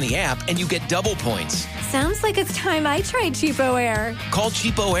 Book on the app, and you get double points. Sounds like it's time I tried Cheapo Air. Call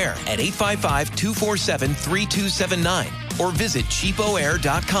Cheapo Air at 855-247-3279 or visit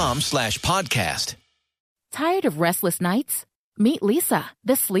cheapoair.com/podcast. Tired of restless nights? Meet Leesa,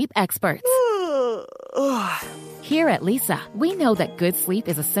 the sleep experts. Here at Leesa, we know that good sleep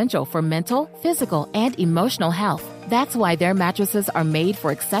is essential for mental, physical, and emotional health. That's why their mattresses are made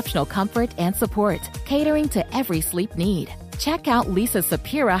for exceptional comfort and support, catering to every sleep need. Check out Leesa's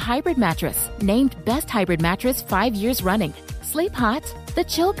Sapira Hybrid Mattress, named Best Hybrid Mattress 5 years running. Sleep hot? The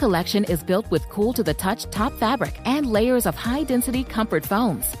Chill Collection is built with cool-to-the-touch top fabric and layers of high-density comfort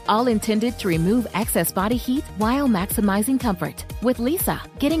foams, all intended to remove excess body heat while maximizing comfort. With Leesa,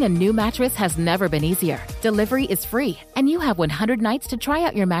 getting a new mattress has never been easier. Delivery is free, and you have 100 nights to try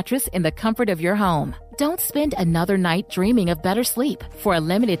out your mattress in the comfort of your home. Don't spend another night dreaming of better sleep. For a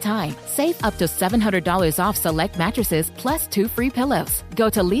limited time, save up to $700 off select mattresses plus 2 free pillows. Go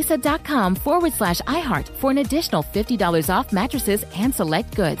to leesa.com/iHeart for an additional $50 off mattresses and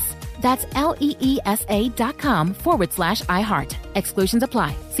select goods. That's LEESA.com/iHeart. Exclusions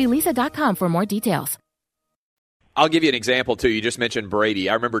apply. See leesa.com for more details. I'll give you an example, too. You just mentioned Brady.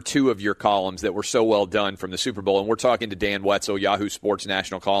 I remember 2 of your columns that were so well done from the Super Bowl, and we're talking to Dan Wetzel, Yahoo Sports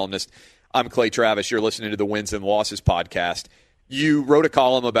national columnist. I'm Clay Travis. You're listening to the Wins and Losses podcast. You wrote a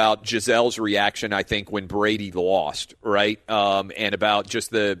column about Gisele's reaction, I think, when Brady lost, right? And about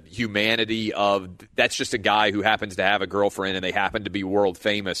just the humanity of that's just a guy who happens to have a girlfriend and they happen to be world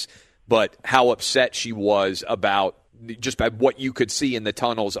famous, but how upset she was about just by what you could see in the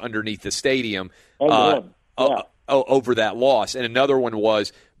tunnels underneath the stadium over that loss. And another one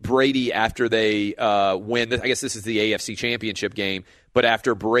was Brady after they win. I guess this is the AFC Championship game. But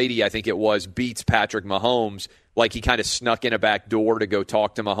after Brady, I think it was, beats Patrick Mahomes, like he kind of snuck in a back door to go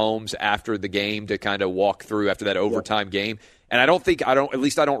talk to Mahomes after the game to kind of walk through after that overtime game. And I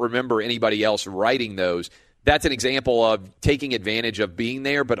don't remember anybody else writing those. That's an example of taking advantage of being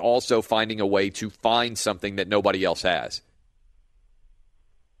there, but also finding a way to find something that nobody else has.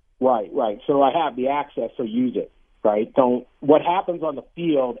 Right. So I have the access, so use it, right? What happens on the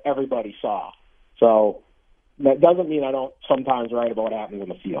field, everybody saw. So that doesn't mean I don't sometimes write about what happens on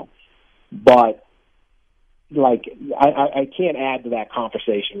the field. But, I can't add to that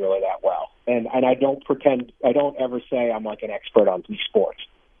conversation really that well. And I don't ever say I'm like an expert on these sports.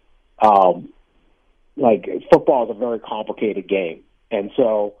 Football is a very complicated game. And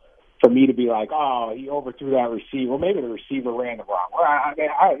so for me to be like, oh, he overthrew that receiver, maybe the receiver ran the wrong way.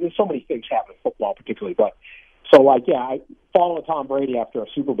 There's so many things happen in football particularly. But so, I followed Tom Brady after a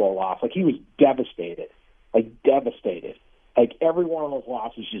Super Bowl loss. He was devastated. Devastated. Every one of those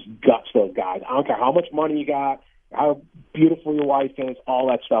losses just guts those guys. I don't care how much money you got, how beautiful your wife is, all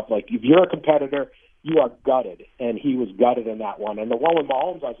that stuff. If you're a competitor, you are gutted. And he was gutted in that one. And the one with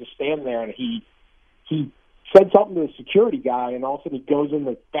Mahomes, I was just standing there, and he said something to the security guy, and all of a sudden he goes in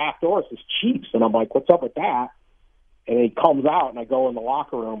the back door. It's his Chiefs. And I'm like, what's up with that? And he comes out, and I go in the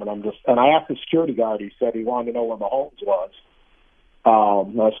locker room, and I asked the security guard. He said he wanted to know where Mahomes was.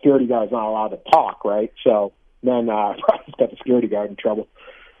 The security guard's not allowed to talk, right? So then probably got the security guard in trouble.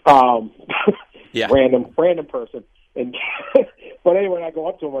 Yeah. Random person. And but anyway, I go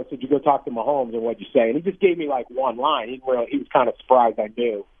up to him. I said, "You go talk to Mahomes, and what'd you say?" And he just gave me one line. He was kind of surprised I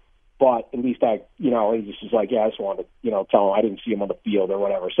knew. but at least he just was like, yeah, I just wanted to, tell him I didn't see him on the field or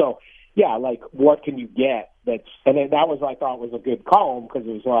whatever. So, yeah, like, what can you get and then that was, I thought, was a good column because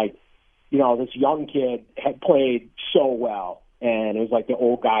it was like, this young kid had played so well, and it was like the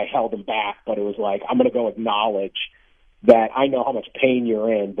old guy held him back, but it was like, I'm going to go acknowledge that I know how much pain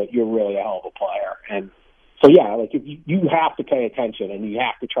you're in, but you're really a hell of a player. And so, yeah, like, if you have to pay attention, and you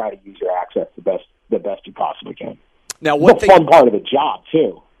have to try to use your access the best you possibly can. Now, the fun part of the job,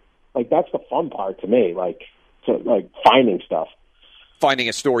 too. Like, that's the fun part to me, like finding stuff. Finding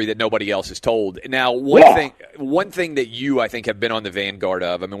a story that nobody else has told. Now, one thing that you, I think, have been on the vanguard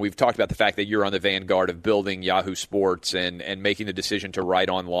of, I mean, we've talked about the fact that you're on the vanguard of building Yahoo Sports and making the decision to write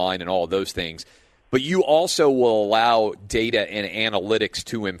online and all of those things. But you also will allow data and analytics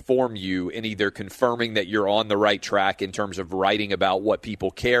to inform you in either confirming that you're on the right track in terms of writing about what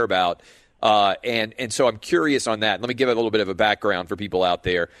people care about. And so I'm curious on that. Let me give a little bit of a background for people out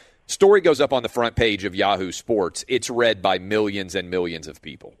there. Story goes up on the front page of Yahoo Sports. It's read by millions and millions of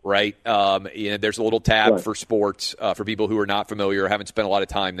people, right? There's a little tab for sports for people who are not familiar or haven't spent a lot of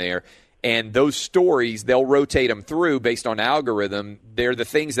time there. And those stories, they'll rotate them through based on algorithm. They're the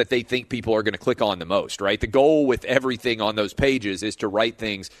things that they think people are going to click on the most, right? The goal with everything on those pages is to write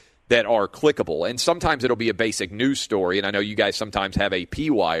things that are clickable. And sometimes it'll be a basic news story, and I know you guys sometimes have AP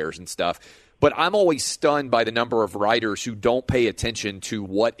wires and stuff. But I'm always stunned by the number of writers who don't pay attention to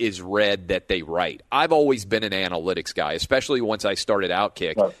what is read that they write. I've always been an analytics guy, especially once I started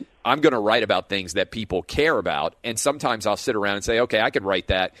Outkick. Right. I'm going to write about things that people care about, and sometimes I'll sit around and say, okay, I could write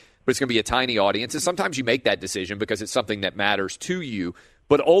that, but it's going to be a tiny audience. And sometimes you make that decision because it's something that matters to you.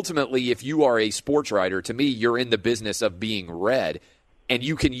 But ultimately, if you are a sports writer, to me, you're in the business of being read, and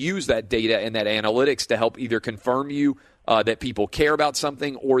you can use that data and that analytics to help either confirm you that people care about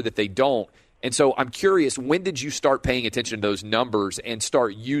something or that they don't. And so I'm curious, when did you start paying attention to those numbers and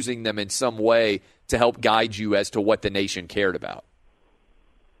start using them in some way to help guide you as to what the nation cared about?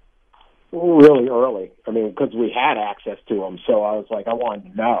 Really early. I mean, because we had access to them, so I was like, I wanted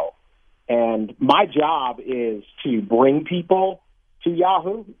to know. And my job is to bring people to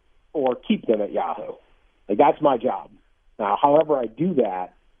Yahoo or keep them at Yahoo. Like, that's my job. Now, however I do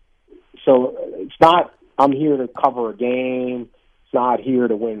that, so it's not I'm here to cover a game. It's not here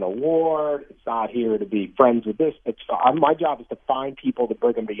to win an award. It's not here to be friends with this. My job is to find people to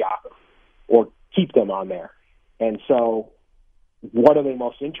bring them to Yahoo or keep them on there. And so what are they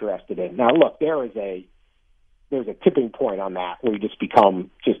most interested in? Now, look, there's a tipping point on that where you just become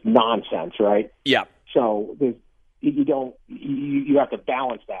just nonsense, right? Yeah. So you have to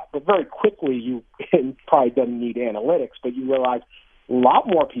balance that. But very quickly, you probably doesn't need analytics, but you realize a lot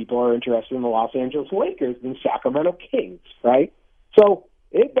more people are interested in the Los Angeles Lakers than Sacramento Kings, right? So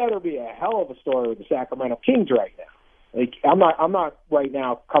it better be a hell of a story with the Sacramento Kings right now. Like, I'm not right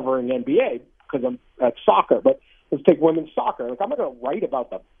now covering NBA because I'm at soccer, but let's take women's soccer. Like, I'm not going to write about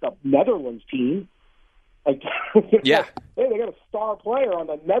the Netherlands team. Like, yeah, hey, they got a star player on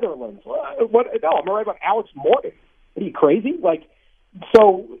the Netherlands. What? No, I'm going to write about Alex Morgan. Are you crazy? Like,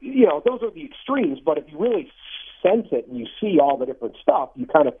 so those are the extremes. But if you really sense it and you see all the different stuff, you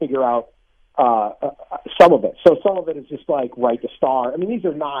kind of figure out some of it. So some of it is just like write the star. I mean, these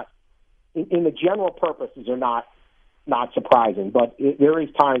are not in the general purpose. These are not surprising, but there is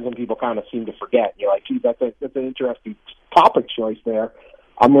times when people kind of seem to forget. You're like, gee, that's an interesting topic choice there.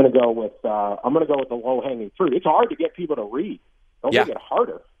 I'm going to go with the low hanging fruit. It's hard to get people to read. Don't make it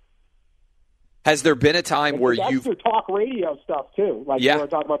harder. Has there been a time where you've talk radio stuff too? Like you were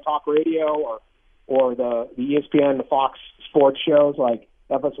talking about talk radio or the ESPN, the Fox Sports shows, like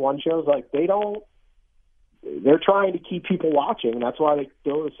FS1 shows. Like they're trying to keep people watching, and that's why they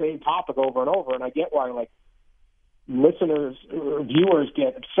do the same topic over and over. And I get why listeners or viewers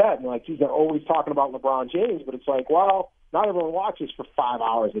get upset and like, geez, they're always talking about LeBron James, but it's like, well, not everyone watches for 5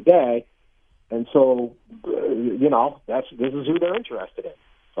 hours a day, and so this is who they're interested in.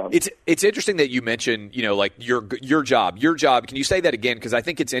 So. It's interesting that you mentioned, like your job. Can you say that again? Because I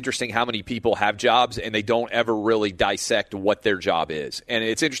think it's interesting how many people have jobs and they don't ever really dissect what their job is. And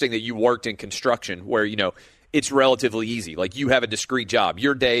it's interesting that you worked in construction where it's relatively easy. Like, you have a discrete job.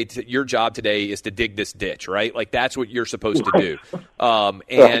 Your job today is to dig this ditch, right? Like, that's what you're supposed to do.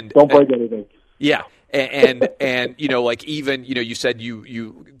 And don't break anything. Yeah. And like, even, you said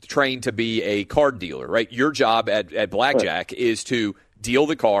you trained to be a card dealer, right? Your job at Blackjack is to deal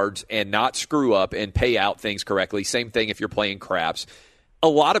the cards and not screw up and pay out things correctly. Same thing if you're playing craps. a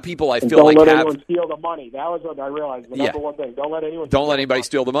lot of people I and feel don't like let have anyone steal the money. That was what I realized. The number one thing: don't let anybody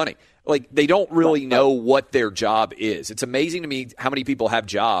steal the money. Like, they don't really know what their job is. It's amazing to me how many people have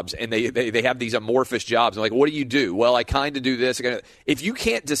jobs and they have these amorphous jobs. Like, what do you do? Well, I kind of do this. If you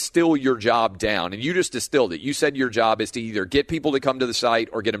can't distill your job down, and you just distilled it, you said your job is to either get people to come to the site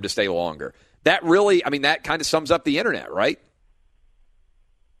or get them to stay longer. That really, that kind of sums up the internet, right?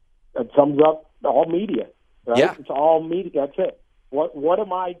 It sums up all media. Right? Yeah. It's all media. That's it. What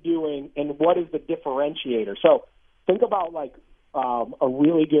am I doing, and what is the differentiator? So think about like a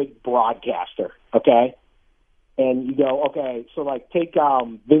really good broadcaster, okay? And you go, okay, so like take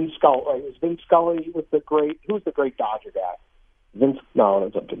Vin Scully. Is Vin Scully who's the great Dodger guy?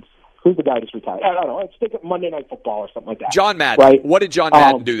 Who's the guy just retired? I don't know. Let's take it Monday Night Football or something like that. John Madden. Right? What did John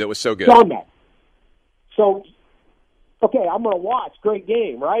Madden do that was so good? John Madden. So, okay, I'm going to watch. Great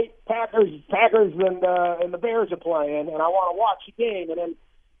game, right? Packers and the Bears are playing, and I want to watch the game. And then,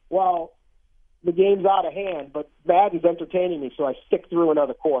 well, the game's out of hand, but Madden's entertaining me, so I stick through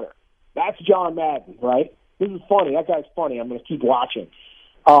another quarter. That's John Madden, right? This is funny. That guy's funny. I'm going to keep watching.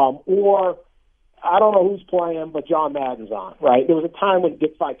 Or I don't know who's playing, but John Madden's on, right? There was a time when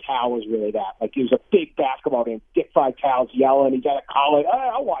Dick Vitale was really that. Like, he was a big basketball game. Dick Vitale's yelling. He's got to call it. Hey,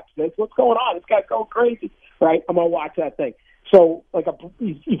 I'll watch this. What's going on? This guy's going crazy, right? I'm going to watch that thing. So, like,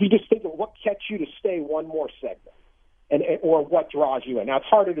 if you just think of what gets you to stay one more segment, or what draws you in. Now, it's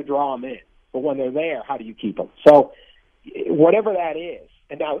harder to draw them in, but when they're there, how do you keep them? So, whatever that is,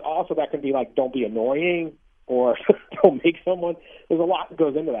 and now also that can be like, don't be annoying or don't make someone. There's a lot that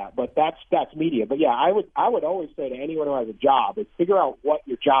goes into that, but that's media. But yeah, I would always say to anyone who has a job is figure out what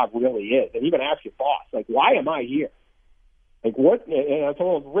your job really is, and even ask your boss, like, why am I here? Like, what? And it's a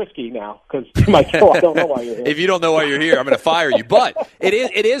little risky now because I don't know why you're here. If you don't know why you're here, I'm going to fire you. But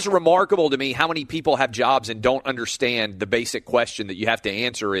it is remarkable to me how many people have jobs and don't understand the basic question that you have to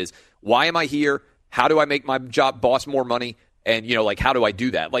answer is, why am I here? How do I make my job boss more money? And, like, how do I do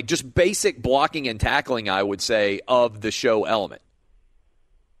that? Like, just basic blocking and tackling, I would say, of the show element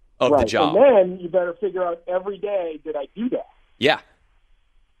of the job. And then you better figure out every day, did I do that? Yeah.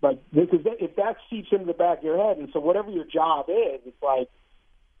 But because if that seeps into the back of your head, and so whatever your job is, it's like,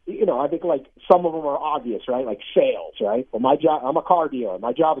 I think like some of them are obvious, right? Like sales, right? Well, my job, I'm a car dealer.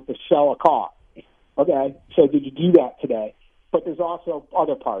 My job is to sell a car. Okay, so did you do that today? But there's also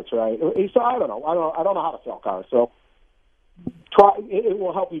other parts, right? So I don't know. I don't know how to sell cars. So try. It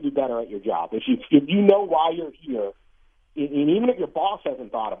will help you do better at your job if you know why you're here, and even if your boss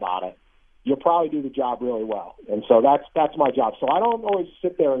hasn't thought about it, you'll probably do the job really well. And so that's my job. So I don't always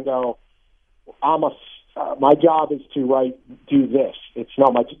sit there and go, my job is to do this. It's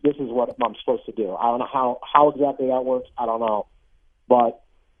no, this is what I'm supposed to do. I don't know how exactly that works. I don't know, but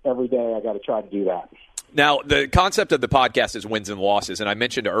every day I got to try to do that. Now, the concept of the podcast is wins and losses, and I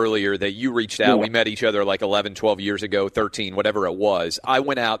mentioned earlier that you reached out. Yeah. We met each other like 11, 12 years ago, 13, whatever it was. I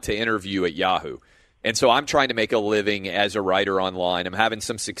went out to interview at Yahoo. And so I'm trying to make a living as a writer online. I'm having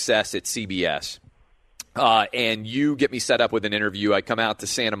some success at CBS. And you get me set up with an interview. I come out to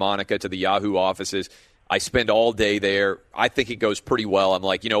Santa Monica to the Yahoo offices. I spend all day there. I think it goes pretty well. I'm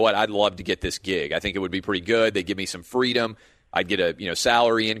like, you know what? I'd love to get this gig. I think it would be pretty good. They give me some freedom. I'd get a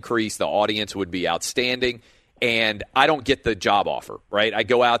salary increase. The audience would be outstanding. And I don't get the job offer, right? I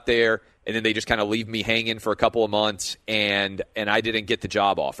go out there, and then they just kind of leave me hanging for a couple of months, and I didn't get the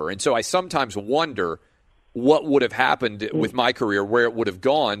job offer. And so I sometimes wonder what would have happened with my career, where it would have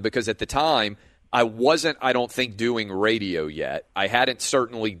gone, because at the time I wasn't, I don't think, doing radio yet. I hadn't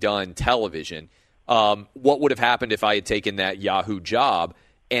certainly done television. What would have happened if I had taken that Yahoo job?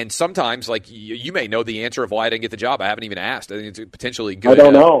 And sometimes, like, you may know the answer of why I didn't get the job. I haven't even asked. I think it's potentially good. I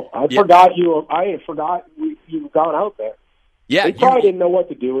don't know. I forgot you've gone out there. Yeah, they probably didn't know what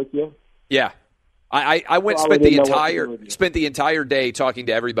to do with you. Yeah, I went spent the entire day talking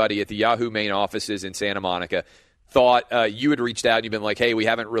to everybody at the Yahoo main offices in Santa Monica. Thought you had reached out and you've been like, hey, we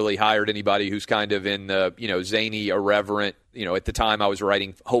haven't really hired anybody who's kind of in the zany, irreverent. At the time I was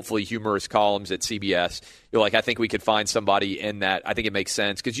writing hopefully humorous columns at CBS. You're like, I think we could find somebody in that. I think it makes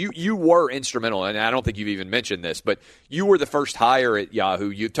sense because you were instrumental, and I don't think you've even mentioned this, but you were the first hire at Yahoo.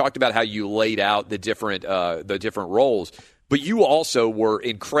 You talked about how you laid out the different roles. But you also were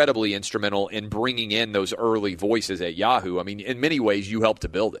incredibly instrumental in bringing in those early voices at Yahoo. I mean, in many ways, you helped to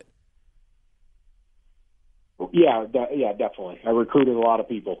build it. Yeah, definitely. I recruited a lot of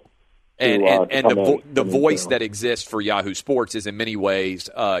people. And the voice that exists for Yahoo Sports is in many ways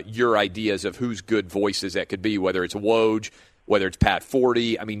your ideas of who's good voices that could be, whether it's Woj, whether it's Pat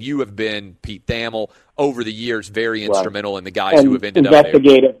Forty. I mean, you have been Pete Thamel over the years, very instrumental in the guys who have ended up there.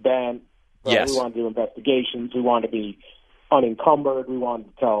 Investigative Ben. Yes. We wanted to do investigations. We wanted to be unencumbered. We wanted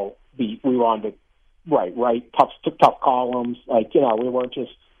to write tough columns. Like, you know, we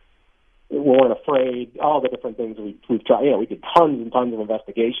weren't afraid. All the different things we've tried. You know, we did tons and tons of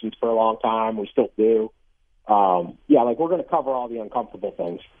investigations for a long time. We still do. Like we're going to cover all the uncomfortable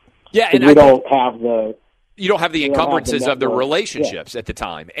things. Yeah, and we don't have the. You don't have the encumbrances of the relationships at the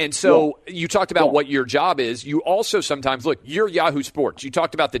time. And so you talked about what your job is. You also sometimes, look, you're Yahoo Sports. You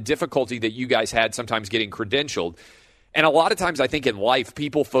talked about the difficulty that you guys had sometimes getting credentialed. And a lot of times I think in life,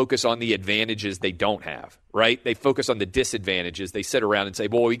 people focus on the advantages they don't have, right? They focus on the disadvantages. They sit around and say,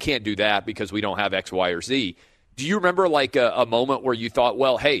 well, we can't do that because we don't have X, Y, or Z. Do you remember like a moment where you thought,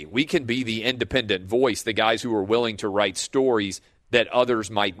 well, hey, we can be the independent voice, the guys who are willing to write stories that others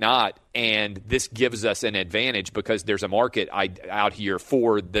might not, and this gives us an advantage because there's a market out here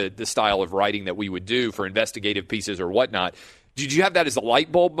for the style of writing that we would do for investigative pieces or whatnot. Did you have that as a light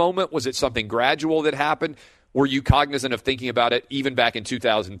bulb moment? Was it something gradual that happened? Were you cognizant of thinking about it even back in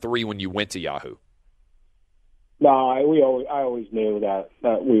 2003 when you went to Yahoo? No, I always knew that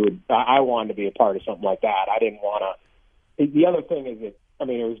we would. I wanted to be a part of something like that. I didn't want to. The other thing is that, I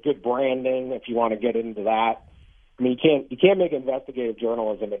mean, it was good branding. If you want to get into that, I mean, you can't make investigative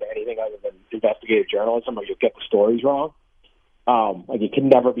journalism into anything other than investigative journalism, or you'll get the stories wrong. Like it can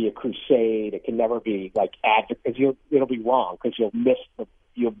never be a crusade. It can never be like advocates. It'll be wrong because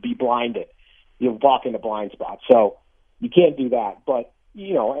you'll be blinded. You'll walk into blind spots. So you can't do that. But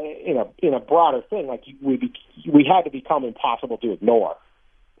you know, in a broader thing, like we had to become impossible to ignore.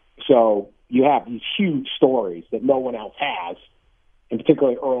 So you have these huge stories that no one else has, and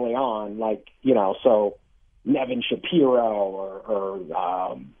particularly early on, like, you know, so Nevin Shapiro or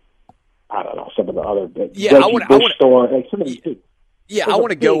I don't know, some of the other stories, like some of these I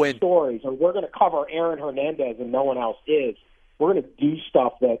want to go in stories, and we're going to cover Aaron Hernandez and no one else is. We're going to do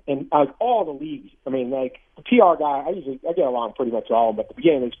stuff that, and all the leagues. I mean, like the PR guy, I get along pretty much with all of them. But at the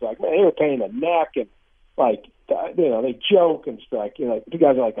beginning, it's like, man, they were pain in the neck, and like, you know, they joke and stuff. Like, you know, you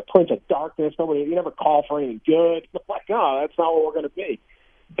guys are like the Prince of Darkness. You never call for anything good. I'm like, no, that's not what we're going to be.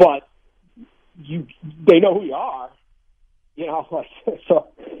 But they know who you are. You know, like, so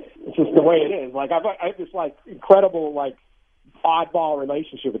it's just the way it is. Like, I have this like incredible like oddball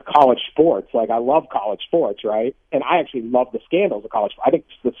relationship with college sports. Like, I love college sports, right? And I actually love the scandals of college. I think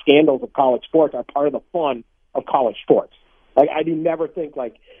the scandals of college sports are part of the fun of college sports. Like, I do never think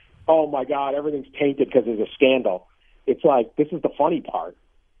like, oh my God, everything's tainted because there's a scandal. It's like, this is the funny part.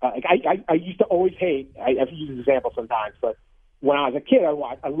 Like, I used to always hate. I've used this example sometimes, but when I was a kid,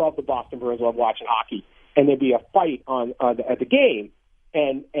 I loved the Boston Bruins. I loved watching hockey, and there'd be a fight at the game.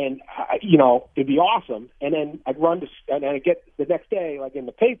 And you know, it'd be awesome. And then I'd and I'd get the next day, like in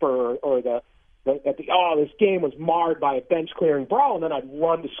the paper or this game was marred by a bench clearing brawl. And then I'd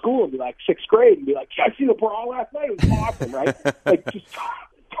run to school and be like sixth grade and be like, I see the brawl last night. It was awesome, right? Like, just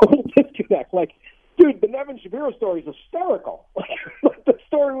total disconnect. Like, dude, the Nevin Shapiro story is hysterical. Like, the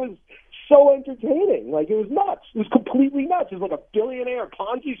story was so entertaining. Like, it was nuts. It was completely nuts. It was like a billionaire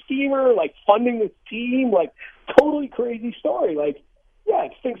Ponzi schemer, like funding this team, like totally crazy story. Like, yeah,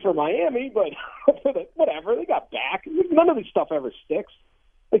 it stinks for Miami, but whatever, they got back. None of this stuff ever sticks.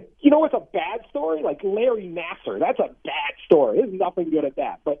 Like, you know what's a bad story? Like Larry Nassar. That's a bad story. There's nothing good at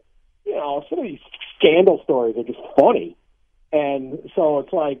that. But, you know, some of these scandal stories are just funny. And so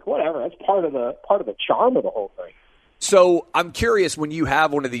it's like, whatever, that's part of the charm of the whole thing. So I'm curious, when you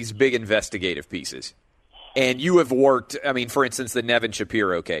have one of these big investigative pieces, and you have worked, I mean, for instance, the Nevin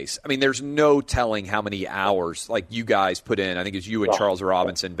Shapiro case. I mean, there's no telling how many hours like you guys put in. I think it was you and Charles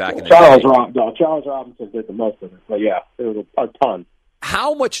Robinson back in the day. Charles Robinson did the most of it. But yeah, it was a ton.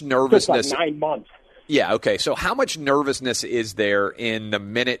 How much nervousness? Just like 9 months. Yeah, okay. So how much nervousness is there in the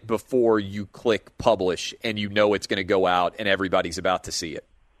minute before you click publish and you know it's going to go out and everybody's about to see it?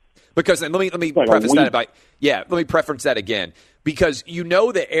 Because, and let me preface that let me preference that again. Because you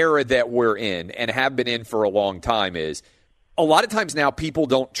know the era that we're in and have been in for a long time is a lot of times now people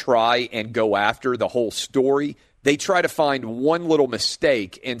don't try and go after the whole story. They try to find one little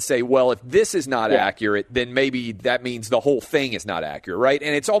mistake and say, well, if this is not accurate, then maybe that means the whole thing is not accurate, right?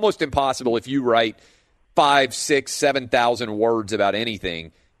 And it's almost impossible if you write 5, 6, 7,000 words about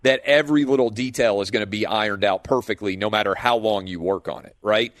anything that every little detail is going to be ironed out perfectly no matter how long you work on it,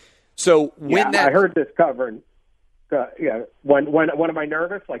 right? So when I heard this covered. When am I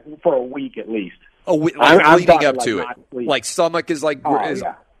nervous? Like for a week at least. I'm leading up to it. Like stomach is like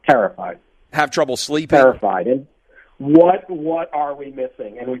terrified. Have trouble sleeping. Terrified. And what are we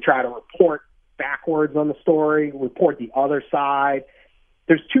missing? And we try to report backwards on the story, report the other side.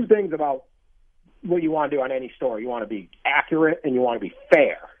 There's two things about what you want to do on any story. You want to be accurate and you want to be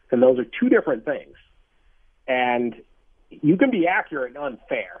fair. And those are two different things. And you can be accurate and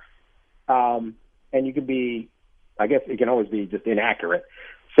unfair. And you can be, I guess it can always be just inaccurate.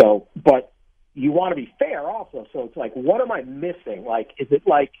 So, but you want to be fair also. So it's like, what am I missing? Like, is it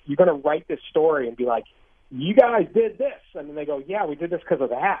like you're going to write this story and be like, you guys did this? And then they go, yeah, we did this because of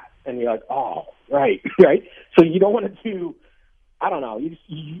that. And you're like, oh, right, right. So you don't want to do, I don't know,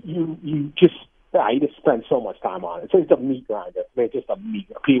 you just spend so much time on it. So it's a meat grinder. It's just a meat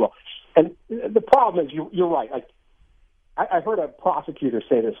grinder. People. And the problem is, you're right. Like, I heard a prosecutor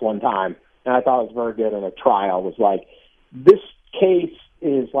say this one time, and I thought it was very good in a trial, was like, this case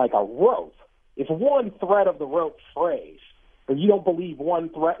is like a rope. If one thread of the rope frays, and you don't believe one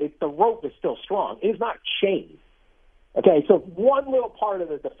thread, the rope is still strong. It is not chain. Okay, so if one little part of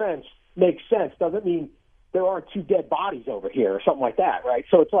the defense makes sense, doesn't mean there aren't two dead bodies over here or something like that, right?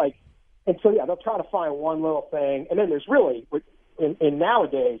 So it's like, and so, yeah, they'll try to find one little thing, and then there's really, in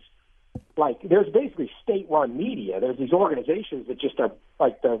nowadays, like, there's basically state-run media. There's these organizations that just are,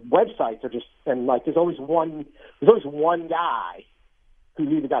 like, the websites are just, and, like, there's always one guy who's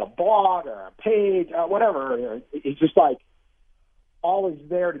either got a blog or a page, whatever. It's just like, all he's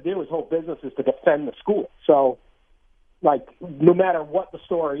there to do, his whole business is to defend the school. So, like, no matter what the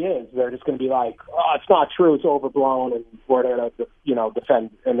story is, they're just going to be like, oh, it's not true, it's overblown, and we're there to,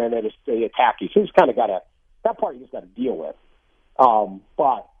 defend, and then they attack you. So you just kind of got to, that part you just got to deal with.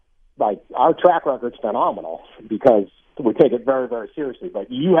 But, like, our track record's phenomenal because we take it very, very seriously.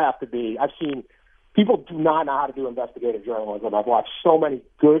 But you have to be, I've seen, people do not know how to do investigative journalism. I've watched so many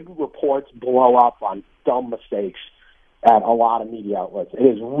good reports blow up on dumb mistakes at a lot of media outlets. It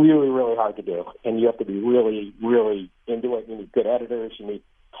is really, really hard to do, and you have to be really, really into it. You need good editors. You need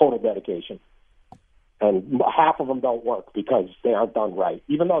total dedication. And half of them don't work because they aren't done right.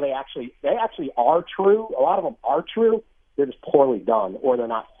 Even though they actually are true, a lot of them are true, they're just poorly done or they're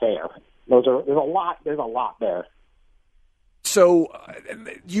not fair. There's a lot there. So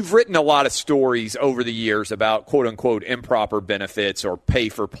you've written a lot of stories over the years about quote-unquote improper benefits or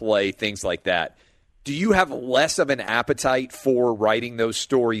pay-for-play, things like that. Do you have less of an appetite for writing those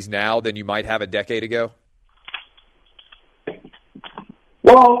stories now than you might have a decade ago?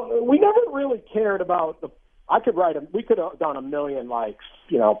 Well, we never really cared about we could have done a million,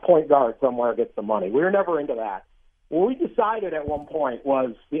 point guard somewhere gets the money. We were never into that. What we decided at one point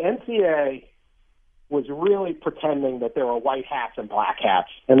was the NCAA was really pretending that there were white hats and black hats,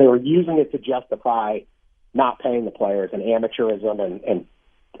 and they were using it to justify not paying the players and amateurism and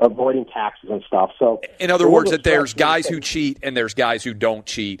avoiding taxes and stuff. So, in other words, that there's guys who cheat and there's guys who don't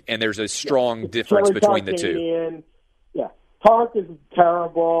cheat, and there's a strong difference between the two. Tark is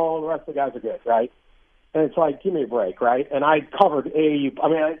terrible. The rest of the guys are good, right? And it's like, give me a break, right? And I covered AAU. I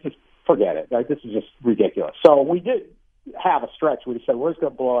mean, just forget it. Right? This is just ridiculous. So we did have a stretch where we said, we're just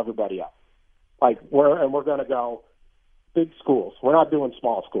going to blow everybody up. We're going to go big schools. We're not doing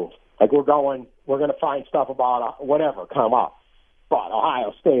small schools. We're going to find stuff about whatever come up. But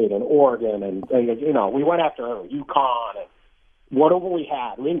Ohio State and Oregon and we went after UConn and whatever we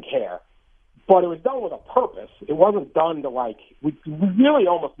had. We didn't care. But it was done with a purpose. It wasn't done to we really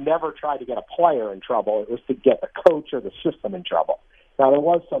almost never tried to get a player in trouble. It was to get the coach or the system in trouble. Now, there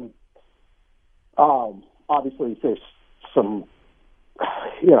was some, obviously there's some,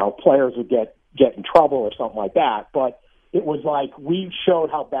 players would get in trouble or something like that. But it was like we showed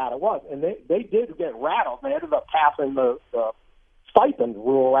how bad it was. And they did get rattled. They ended up passing the stipend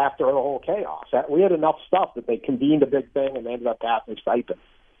rule after the whole chaos. We had enough stuff that they convened a big thing and they ended up passing stipend.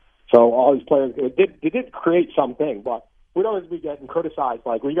 So all these players, they did create something, but we'd always be getting criticized,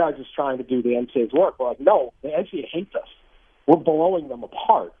 like, well, you guys are just trying to do the NCAA's work. We're like, no, the NCAA hates us. We're blowing them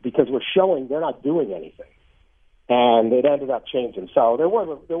apart because we're showing they're not doing anything. And it ended up changing. So there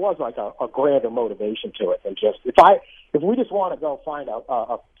was like a grander motivation to it than just, if we just want to go find a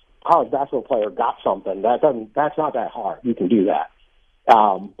college basketball player got something, that's not that hard. You can do that.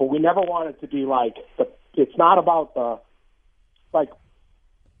 But we never wanted to be it's not about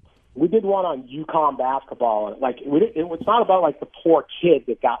we did one on UConn basketball, and it was not about the poor kid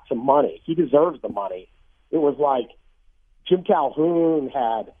that got some money. He deserves the money. It was like Jim Calhoun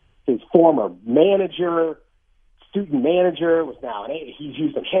had his former manager, student manager, was now he's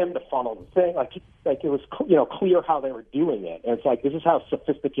using him to funnel the thing. It was clear how they were doing it, and it's this is how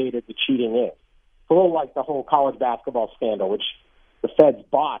sophisticated the cheating is. It's a little like the whole college basketball scandal, which the feds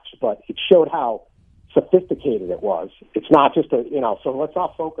botched, but it showed how sophisticated it was. It's not just so let's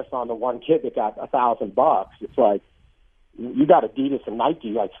not focus on the one kid that got $1,000. It's like you got Adidas and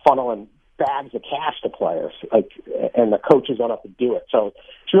Nike funneling bags of cash to players, and the coaches don't have to do it. So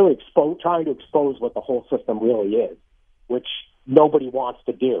it's really trying to expose what the whole system really is, which nobody wants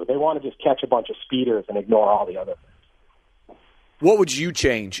to do. They want to just catch a bunch of speeders and ignore all the other things. What would you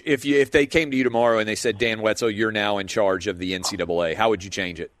change if they came to you tomorrow and they said, Dan Wetzel, you're now in charge of the NCAA? How would you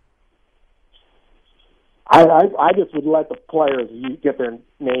change it? I just would let the players get their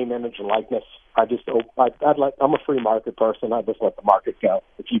name, image, and likeness. I'm a free market person. I just let the market go.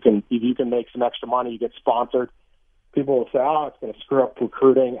 If you can make some extra money, you get sponsored. People will say, "Oh, it's going to screw up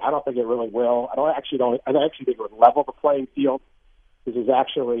recruiting." I don't think it really will. I actually think it would level the playing field. This is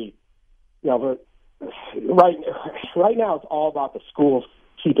actually, right now it's all about the schools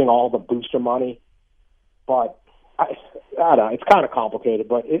keeping all the booster money. But I don't know. It's kind of complicated,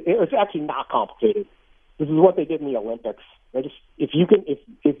 but it's actually not complicated. This is what they did in the Olympics. They just if you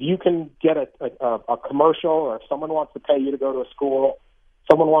can get a commercial, or if someone wants to pay you to go to a school,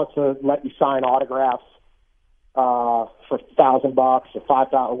 someone wants to let you sign autographs for $1,000 or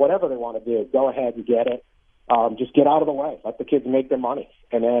 $5,000, whatever they want to do, go ahead and get it. Just get out of the way. Let the kids make their money,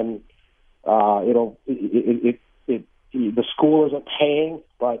 and then the school isn't paying,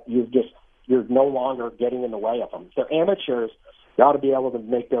 but you're no longer getting in the way of them. If they're amateurs, they ought to be able to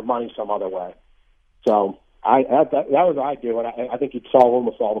make their money some other way. So that was what I do, and I think you'd solve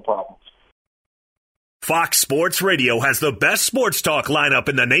almost all the problems. Fox Sports Radio has the best sports talk lineup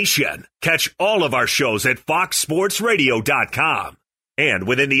in the nation. Catch all of our shows at foxsportsradio.com. And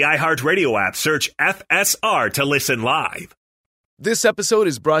within the iHeartRadio app, search FSR to listen live. This episode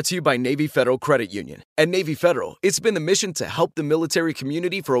is brought to you by Navy Federal Credit Union. At Navy Federal, it's been the mission to help the military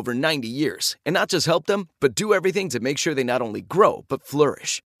community for over 90 years. And not just help them, but do everything to make sure they not only grow, but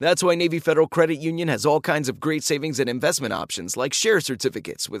flourish. That's why Navy Federal Credit Union has all kinds of great savings and investment options like share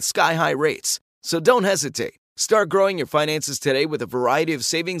certificates with sky-high rates. So don't hesitate. Start growing your finances today with a variety of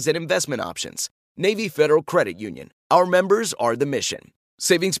savings and investment options. Navy Federal Credit Union. Our members are the mission.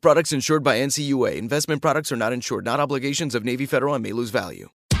 Savings products insured by NCUA. Investment products are not insured, not obligations of Navy Federal and may lose value.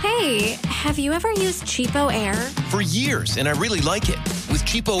 Hey, have you ever used Cheapo Air? For years, and I really like it. With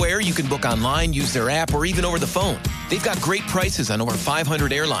Cheapo Air, you can book online, use their app, or even over the phone. They've got great prices on over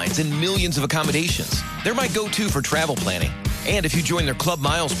 500 airlines and millions of accommodations. They're my go-to for travel planning. And if you join their Club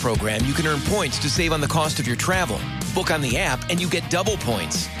Miles program, you can earn points to save on the cost of your travel. Book on the app, and you get double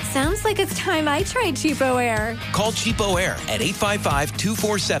points. Sounds like it's time I tried Cheapo Air. Call Cheapo Air at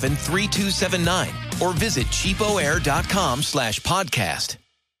 855-247-3279 or visit cheapoair.com/podcast.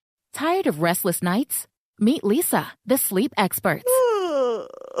 Tired of restless nights? Meet Leesa, the sleep experts.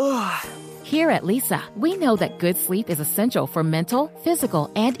 Here at Leesa, we know that good sleep is essential for mental, physical,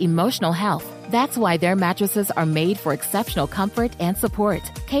 and emotional health. That's why their mattresses are made for exceptional comfort and support,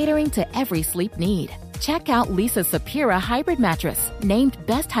 catering to every sleep need. Check out Leesa's Sapira Hybrid Mattress, named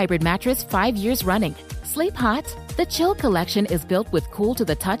Best Hybrid Mattress 5 years running. Sleep hot? The Chill Collection is built with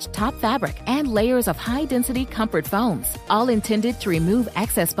cool-to-the-touch top fabric and layers of high-density comfort foams, all intended to remove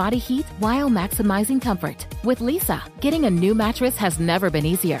excess body heat while maximizing comfort. With Leesa, getting a new mattress has never been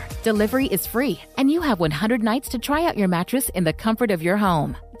easier. Delivery is free, and you have 100 nights to try out your mattress in the comfort of your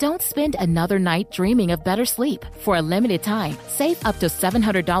home. Don't spend another night dreaming of better sleep. For a limited time, save up to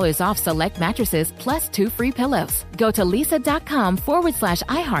 $700 off select mattresses plus 2 free pillows. Go to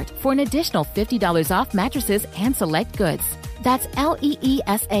leesa.com/iHeart for an additional $50 off mattresses and select goods. That's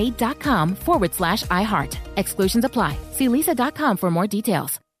LEESA.com/iHeart. Exclusions apply. See leesa.com for more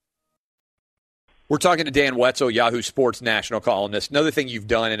details. We're talking to Dan Wetzel, Yahoo Sports national columnist. Another thing you've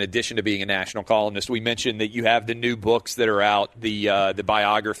done in addition to being a national columnist, we mentioned that you have the new books that are out, the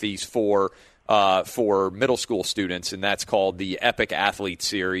biographies for middle school students, and that's called the Epic Athlete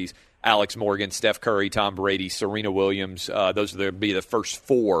Series. Alex Morgan, Steph Curry, Tom Brady, Serena Williams, those will be the first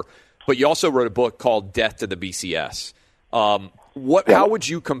 4. But you also wrote a book called Death to the BCS. How would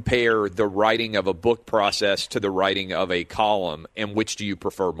you compare the writing of a book process to the writing of a column, and which do you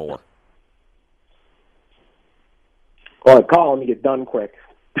prefer more? Well, a column, you get done quick.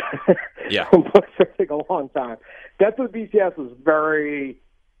 Yeah. Books take a long time. Death to the BCS was very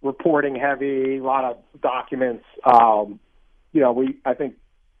reporting heavy, a lot of documents. I think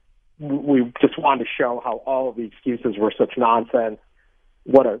we just wanted to show how all of the excuses were such nonsense.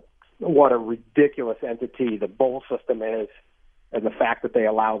 What a ridiculous entity the bowl system is, and the fact that they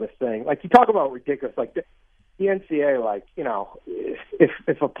allow this thing. Like, you talk about ridiculous, like the NCAA, like,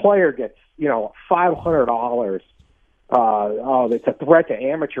 if a player gets, $500, it's a threat to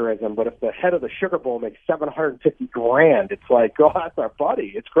amateurism, but if the head of the Sugar Bowl makes $750,000, it's like, oh, that's our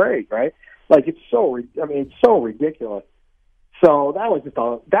buddy. It's great, right? Like, it's so ridiculous. So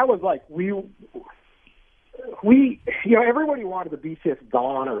everybody wanted the BCS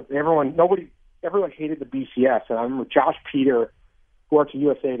gone, or everyone hated the BCS. And I remember Josh Peter, who works at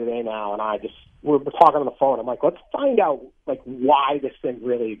USA Today now, and we're talking on the phone. I'm like, let's find out, like, why this thing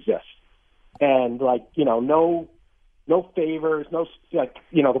really exists. And, like, no no favors, no, like,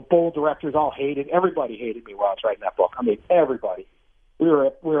 you know, the bowl directors all hated. Everybody hated me while I was writing that book. I mean, everybody. We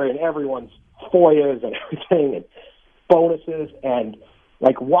were in everyone's FOIAs and everything and bonuses and,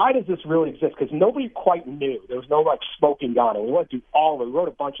 like, why does this really exist? Because nobody quite knew. There was no, like, smoking gun. And we went through we wrote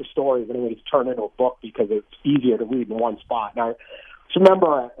a bunch of stories and then we just turned into a book because it's easier to read in one spot. And I just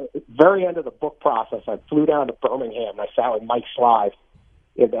remember at the very end of the book process, I flew down to Birmingham and I sat with Mike Slive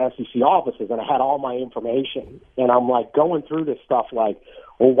in the SEC offices, and I had all my information. And I'm, like, going through this stuff like,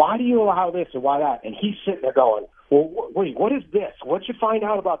 well, why do you allow this and why that? And he's sitting there going, well, wait, what is this? What'd you find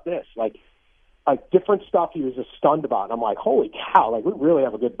out about this? Like different stuff he was just stunned about. And I'm like, holy cow, like, we really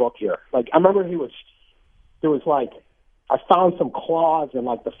have a good book here. Like, I remember there was like, I found some clause in,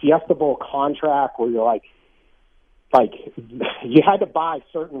 like, the Fiesta Bowl contract where you're like you had to buy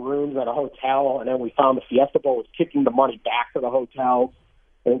certain rooms at a hotel, and then we found the Fiesta Bowl was kicking the money back to the hotels.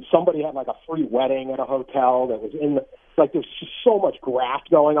 And somebody had, like, a free wedding at a hotel that was in the, like, there's just so much graft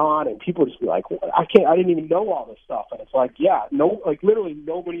going on, and people just be like, I didn't even know all this stuff. And it's like, yeah, literally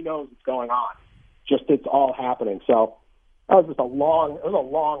nobody knows what's going on. Just it's all happening. So that was just a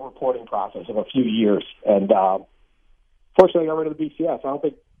long reporting process of a few years. And fortunately, I got rid of the BCS. I don't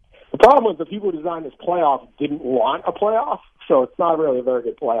think the problem was the people who designed this playoff didn't want a playoff, so it's not really a very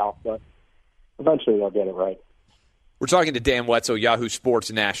good playoff. But eventually, they'll get it right. We're talking to Dan Wetzel, Yahoo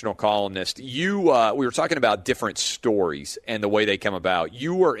Sports national columnist. We were talking about different stories and the way they come about.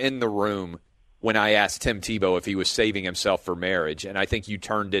 You were in the room when I asked Tim Tebow if he was saving himself for marriage, and I think you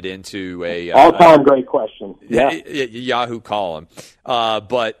turned it into a all-time great question. Yeah, Yahoo column.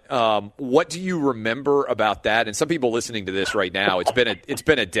 But what do you remember about that? And some people listening to this right now, it's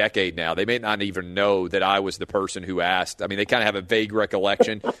been a decade now. They may not even know that I was the person who asked. I mean, they kind of have a vague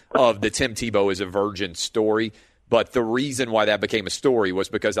recollection of the Tim Tebow is a virgin story. But the reason why that became a story was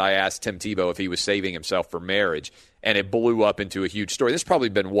because I asked Tim Tebow if he was saving himself for marriage, and it blew up into a huge story. This has probably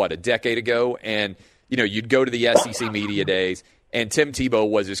been, a decade ago? And, you know, you'd go to the SEC Media Days, and Tim Tebow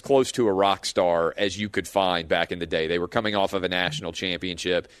was as close to a rock star as you could find back in the day. They were coming off of a national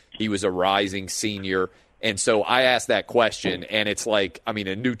championship. He was a rising senior. And so I asked that question, and it's like, I mean,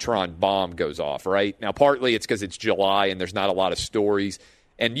 a neutron bomb goes off, right? Now, partly it's because it's July and there's not a lot of stories.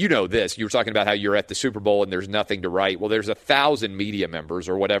 And you know this, you were talking about how you're at the Super Bowl and there's nothing to write. Well, there's 1,000 media members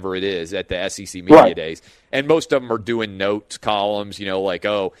or whatever it is at the SEC Media Days. And most of them are doing notes, columns, you know, like,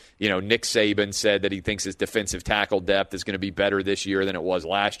 Nick Saban said that he thinks his defensive tackle depth is going to be better this year than it was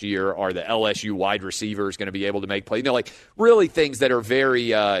last year. Or the LSU wide receiver is going to be able to make plays. You know, like really things that are very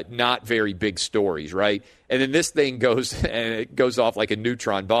not very big stories, right? And then this thing goes and it goes off like a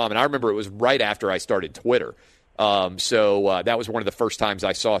neutron bomb. And I remember it was right after I started Twitter. So that was one of the first times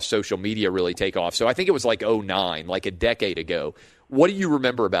I saw social media really take off. So I think it was like 2009, like a decade ago. What do you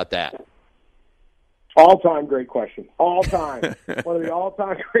remember about that? All-time great question. All-time. One of the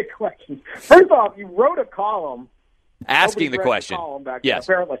all-time great questions. First off, you wrote a column. Asking the question. Yes.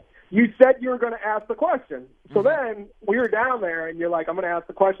 Apparently. You said you were going to ask the question. So then we were down there, and you're like, I'm going to ask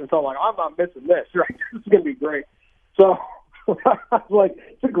the question. So I'm like, I'm not missing this. Right? This is going to be great. So I was like,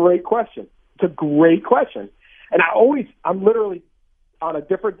 it's a great question. It's a great question. And I'm literally on a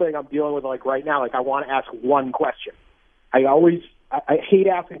different thing I'm dealing with like right now. Like I want to ask one question. I hate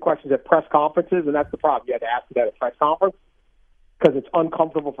asking questions at press conferences, and that's the problem. You have to ask it at a press conference because it's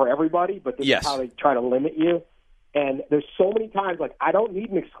uncomfortable for everybody, but this is how they try to limit you. And there's so many times, like, I don't need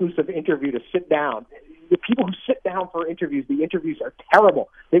an exclusive interview to sit down. The people who sit down for interviews, the interviews are terrible.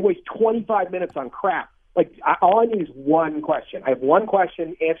 They waste 25 minutes on crap. Like, all I need is one question. I have one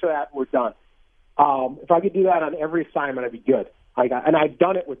question, answer that, and we're done. If I could do that on every assignment, I'd be good. And I've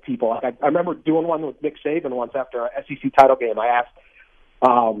done it with people. Like I remember doing one with Nick Saban once after an SEC title game. I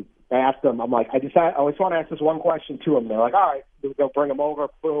asked them, I'm like, I just want to ask this one question to him. They're like, all right, they'll bring him over.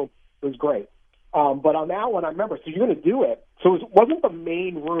 Boom. It was great. But on that one, I remember, so you're going to do it. So it wasn't the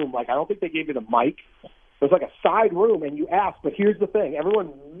main room. Like, I don't think they gave you the mic. It was like a side room, and you asked, but here's the thing.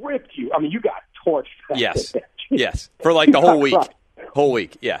 Everyone ripped you. I mean, you got torched. Yes. For like the whole week. Whole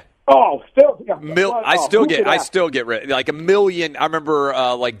week, yeah. Oh, still, yeah. I still get rid like a million. I remember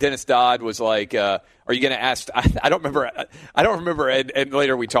like Dennis Dodd was like, "Are you going to ask?" I don't remember. And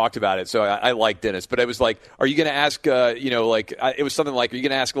later we talked about it, so I like Dennis. But it was like, "Are you going to ask?" It was something like, "Are you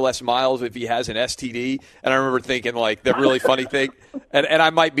going to ask Les Miles if he has an STD?" And I remember thinking like the really funny thing, and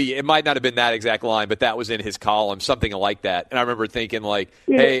it might not have been that exact line, but that was in his column, something like that. And I remember thinking like,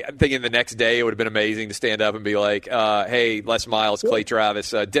 "Hey," I'm thinking the next day it would have been amazing to stand up and be like, "Hey, Les Miles, Clay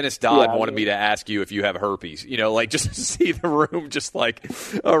Travis, Dennis Dodd wanted me to ask you if you have herpes," like just to see the room just like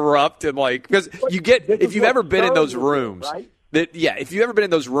erupt and like, because you get, if you've ever been in those rooms, If you've ever been in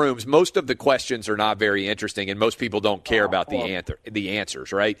those rooms, most of the questions are not very interesting, and most people don't care about the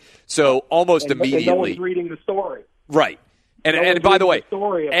answers, right? So almost immediately, no one's reading the story, right? And by the way,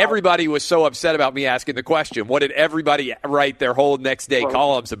 everybody was so upset about me asking the question. What did everybody write their whole next day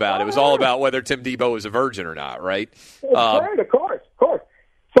columns about? It was all about whether Tim Tebow was a virgin or not, right? Right, of course.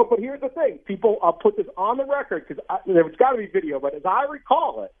 So, but here's the thing: people, I'll put this on the record because there's got to be video. But as I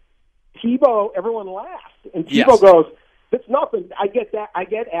recall it, Tebow, everyone laughed, and Tebow goes, "It's nothing." I get that. I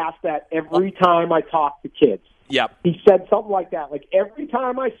get asked that every time I talk to kids. Yep. He said something like that. Like every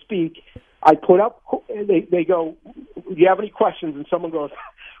time I speak, I put up. They go, "Do you have any questions?" And someone goes,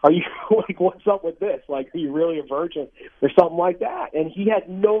 "Are you like, what's up with this? Like, are you really a virgin?" or something like that. And he had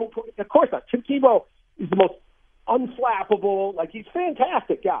no. Of course not. Tim Tebow is the most unflappable. Like, he's a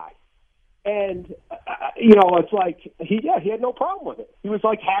fantastic guy. And it's like he had no problem with it. He was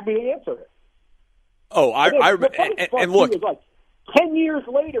like happy to answer it. Oh, and look. Was like 10 years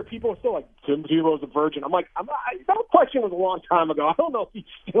later, people are still like, Tim Tebow's a virgin. I'm like, that question was a long time ago. I don't know if he's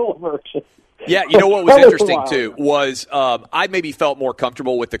still a virgin. Yeah, you know what was interesting, too, was I maybe felt more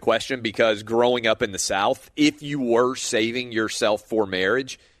comfortable with the question because growing up in the South, if you were saving yourself for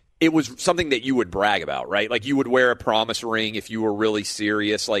marriage, it was something that you would brag about, right? Like you would wear a promise ring if you were really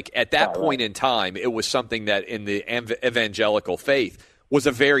serious. Like at that point in time, it was something that in the evangelical faith was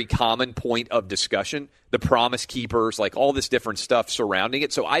a very common point of discussion. The promise keepers, like all this different stuff surrounding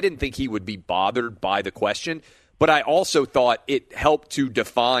it. So I didn't think he would be bothered by the question. But I also thought it helped to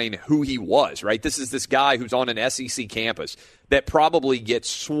define who he was, right? This is this guy who's on an SEC campus that probably gets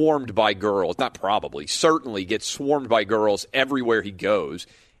swarmed by girls. Not probably, certainly gets swarmed by girls everywhere he goes.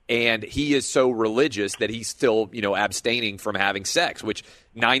 And he is so religious that he's still, abstaining from having sex, which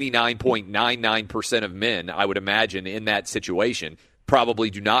 99.99% of men, I would imagine, in that situation probably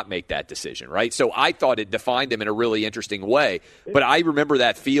do not make that decision, right? So I thought it defined him in a really interesting way. But I remember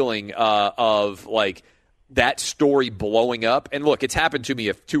that feeling of, like, that story blowing up. And, look, it's happened to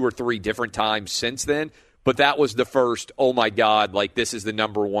me 2 or 3 different times since then. But that was the first, oh, my God, like, this is the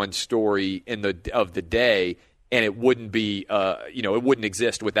number one story of the day. And it wouldn't be, it wouldn't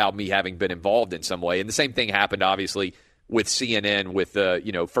exist without me having been involved in some way. And the same thing happened, obviously, with CNN, with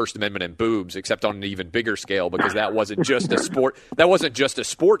First Amendment and boobs, except on an even bigger scale because that wasn't just a sport. That wasn't just a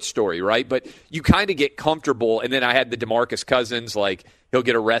sports story, right? But you kind of get comfortable. And then I had the DeMarcus Cousins, like he'll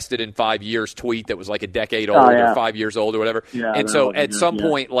get arrested in 5 years tweet that was like a decade old or 5 years old or whatever. Yeah, and so at some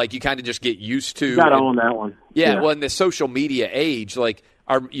point, like you kind of just get used to. You got to own that one. Yeah, well, in the social media age, like.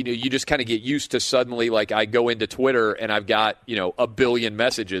 You just kind of get used to suddenly, like, I go into Twitter and I've got, 1 billion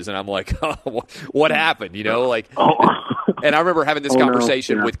messages and I'm like, oh, what happened? And I remember having this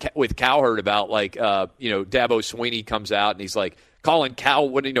conversation with Cowherd about, like, Dabo Swinney comes out and he's like, calling Cal,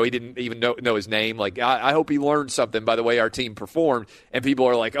 he didn't even know his name. Like, I hope he learned something by the way our team performed. And people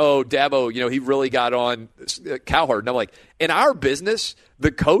are like, oh, Dabo, he really got on Cowherd. And I'm like, in our business,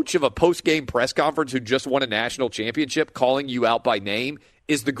 the coach of a post-game press conference who just won a national championship calling you out by name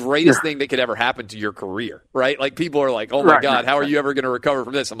is the greatest thing that could ever happen to your career, right? Like, people are like, oh, my God, how are you ever going to recover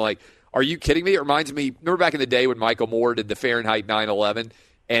from this? I'm like, are you kidding me? It reminds me, remember back in the day when Michael Moore did the Fahrenheit 9/11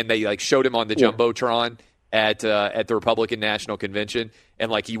 and they, like, showed him on the Jumbotron at the Republican National Convention, and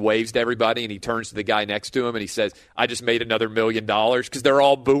like he waves to everybody and he turns to the guy next to him and he says, I just made another $1 million because they're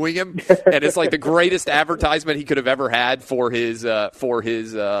all booing him. And it's like the greatest advertisement he could have ever had for his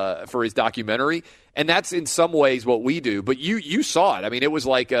documentary. And that's in some ways what we do. But you saw it. I mean, it was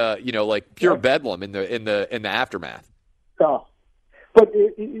like like pure bedlam in the aftermath. Oh. But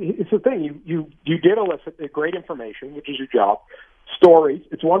it's the thing. You did elicit great information, which is your job. Stories.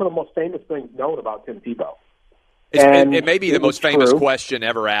 It's one of the most famous things known about Tim Tebow. It may be the most famous question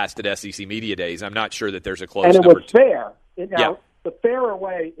ever asked at SEC Media Days. I'm not sure that there's a close number. And it was fair. Now, the fairer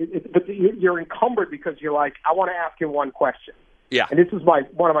way, but you're encumbered because you're like, I want to ask you one question. Yeah. And this is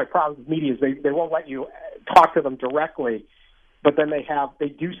one of my problems with media is they won't let you talk to them directly, but then they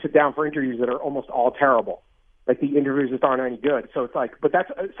do sit down for interviews that are almost all terrible. Like the interviews just aren't any good. So it's like, but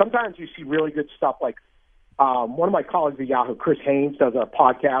that's sometimes you see really good stuff like. One of my colleagues at Yahoo, Chris Haynes, does a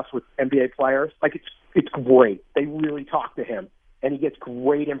podcast with NBA players. Like it's great. They really talk to him, and he gets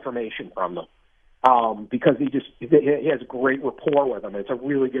great information from them because he has great rapport with them. It's a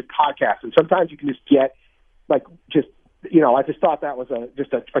really good podcast, and sometimes you can just get I just thought that was a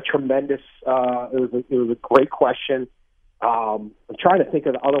tremendous. It was a great question. I'm trying to think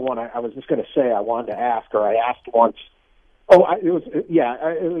of the other one. I was just going to say I wanted to ask, or I asked once. It was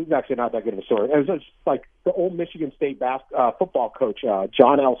actually not that good of a story. It was just like the old Michigan State football coach,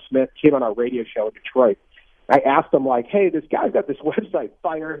 John L. Smith, came on our radio show in Detroit. I asked him, like, hey, this guy's got this website,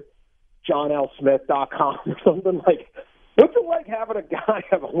 firejohnlsmith.com or something. Like, What's it like having a guy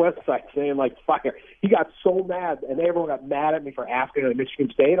have a website saying, like, fire? He got so mad, and everyone got mad at me for asking at Michigan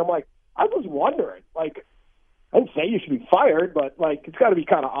State. I'm like, I was wondering. Like, I didn't say you should be fired, but, like, it's got to be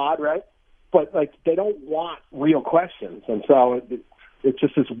kind of odd, right? But, like, they don't want real questions. And so it's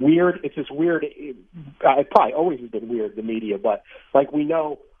just this weird – it's this weird – it probably always has been weird, the media. But, like, we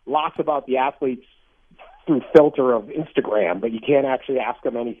know lots about the athletes through filter of Instagram, but you can't actually ask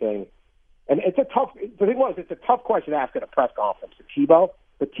them anything. And it's a tough question to ask at a press conference to Tebow,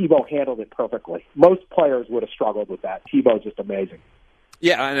 but Tebow handled it perfectly. Most players would have struggled with that. Tebow's just amazing.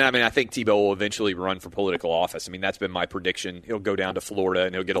 Yeah, and I mean, I think Tebow will eventually run for political office. I mean, that's been my prediction. He'll go down to Florida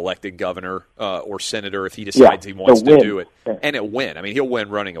and he'll get elected governor or senator if he decides he wants to do it. And he'll win. I mean, he'll win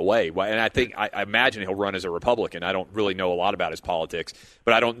running away. And I imagine he'll run as a Republican. I don't really know a lot about his politics,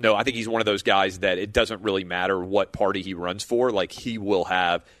 but I don't know. I think he's one of those guys that it doesn't really matter what party he runs for. Like, he will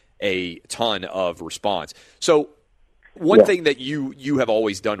have a ton of response. So one thing that you have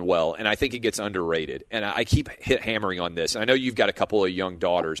always done well, and I think it gets underrated, and I keep hammering on this. I know you've got a couple of young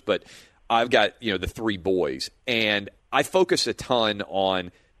daughters, but I've got the 3 boys, and I focus a ton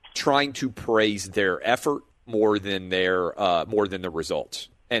on trying to praise their effort more than the results.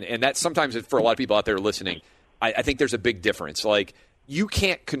 And that sometimes for a lot of people out there listening, I think there's a big difference. Like, you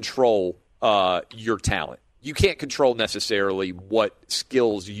can't control your talent. You can't control necessarily what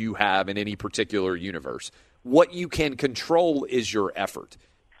skills you have in any particular universe. What you can control is your effort.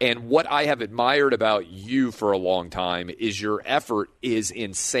 And what I have admired about you for a long time is your effort is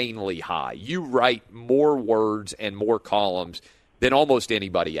insanely high. You write more words and more columns than almost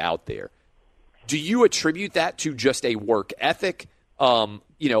anybody out there. Do you attribute that to just a work ethic?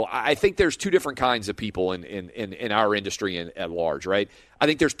 I think there's 2 different kinds of people in our industry at large, right? I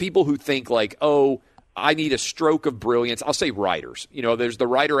think there's people who think like, oh, I need a stroke of brilliance. I'll say writers. There's the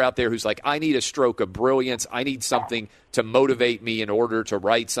writer out there who's like, I need a stroke of brilliance. I need something to motivate me in order to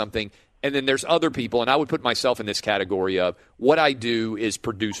write something. And then there's other people, and I would put myself in this category of what I do is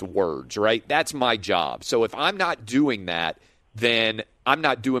produce words, right? That's my job. So if I'm not doing that, then I'm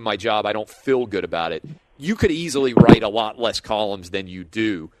not doing my job. I don't feel good about it. You could easily write a lot less columns than you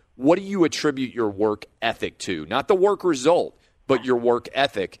do. What do you attribute your work ethic to? Not the work result, but your work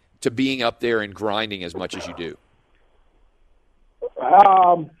ethic to being up there and grinding as much as you do?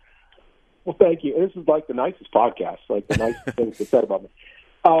 Well, thank you. This is like the nicest podcast, like the nicest things they said about me.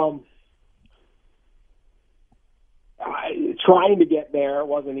 Trying to get there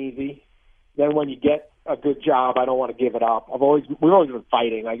wasn't easy. Then when you get a good job, I don't want to give it up. We've always been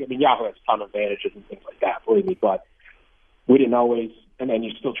fighting. I mean, Yahoo has a ton of advantages and things like that, believe me, but we didn't always. And then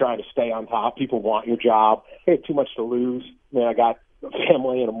you're still trying to stay on top. People want your job. They had too much to lose. I mean, I got a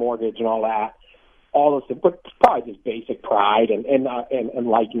family and a mortgage and all that, all those things, but probably just basic pride and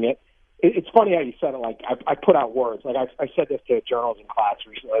liking it. It's funny how you said it. Like, I put out words. Like, I said this to journals in class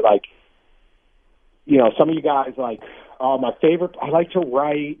recently. Like, some of you guys like, oh, my favorite. I like to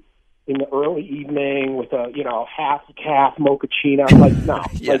write in the early evening with a half mochaccino. I'm like, no,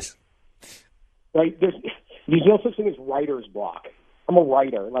 yes, like, right. There's no such thing as writer's block. I'm a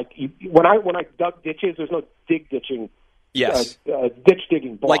writer. Like, when I dug ditches, there's no ditching. Yes. Ditch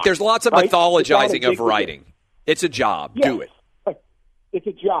digging block. Like, there's lots of mythologizing of writing. It's a job. Yes. Do it. It's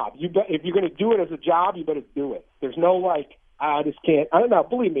a job. If you're going to do it as a job, you better do it. There's no like, I just can't. I don't know.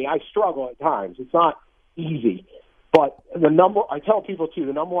 Believe me, I struggle at times. It's not easy. But I tell people too,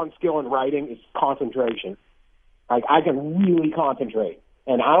 the number one skill in writing is concentration. Like, I can really concentrate.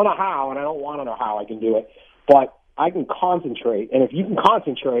 And I don't know how, and I don't want to know how I can do it, but I can concentrate. And if you can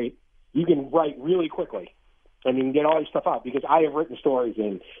concentrate, you can write really quickly. And you can get all your stuff out, because I have written stories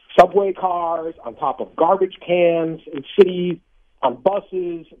in subway cars, on top of garbage cans, in cities, on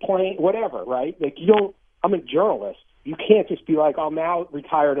buses, planes, whatever, right? Like, I'm a journalist. You can't just be like, I'm now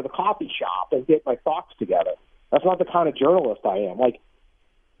retired at a coffee shop and get my thoughts together. That's not the kind of journalist I am. Like,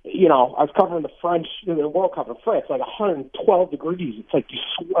 I was covering the World Cup in France, like 112 degrees. It's like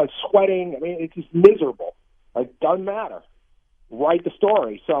you're sweating. I mean, it's just miserable. Like, doesn't matter. Write the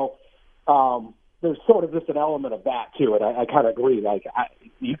story. So, there's sort of just an element of that too, and I kind of agree. Like,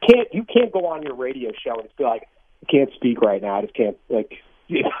 you can't go on your radio show and just be like, I can't speak right now. I just can't. Like,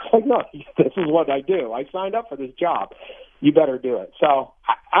 it's like, no, this is what I do. I signed up for this job. You better do it. So,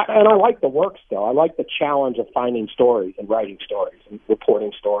 I like the work still. I like the challenge of finding stories and writing stories and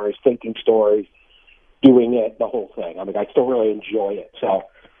reporting stories, thinking stories, doing it, the whole thing. I mean, I still really enjoy it. So,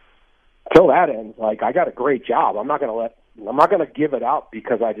 until that ends, like, I got a great job. I'm not gonna give it up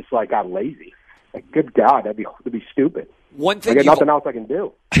because I just got lazy. Like, good God, that'd be stupid. One thing, I got nothing else I can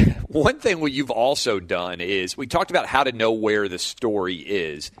do. One thing you've also done is, we talked about how to know where the story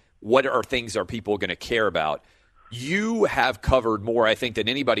is. What are things are people going to care about? You have covered more, I think, than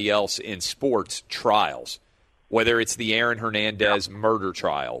anybody else in sports trials. Whether it's the Aaron Hernandez murder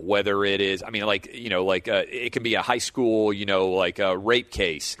trial, whether it is, it can be a high school, a rape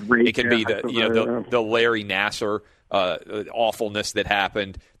case. It can be the Larry Nassar awfulness that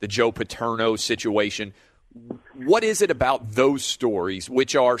happened, the Joe Paterno situation. What is it about those stories,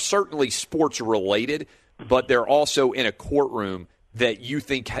 which are certainly sports related, but they're also in a courtroom, that you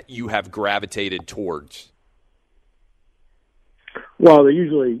think you have gravitated towards? Well, they're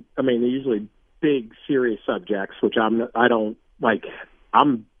usually big, serious subjects, which I think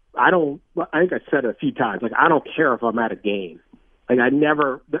I said it a few times. Like, I don't care if I'm at a game. Like,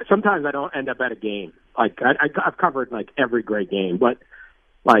 sometimes I don't end up at a game. Like, I've covered like every great game, but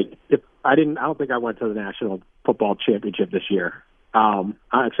like, I don't think I went to the National Football Championship this year.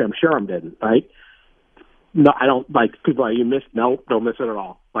 Actually, I'm sure I didn't. Right? No, I don't. Like, people like, you missed. No, don't miss it at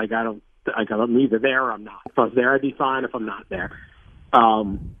all. Like, I don't. Like, I'm either there or I'm not. If I was there, I'd be fine. If I'm not there.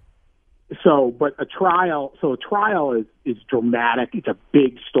 But a trial is dramatic. It's a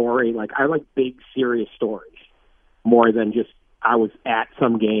big story. Like, I like big, serious stories more than just I was at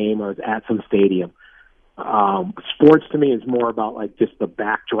some game or I was at some stadium. Sports to me is more about like just the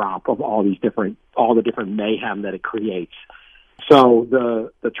backdrop of all the different mayhem that it creates. So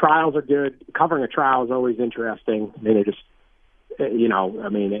the trials are good. Covering a trial is always interesting. I mean, it just,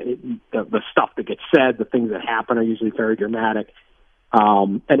 the stuff that gets said, the things that happen are usually very dramatic.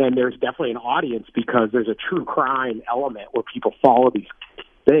 And then there's definitely an audience because there's a true crime element where people follow these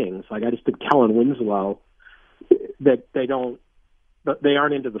things. Like, I just did Kellen Winslow, that they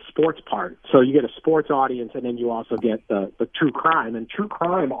aren't into the sports part. So you get a sports audience, and then you also get the true crime. And true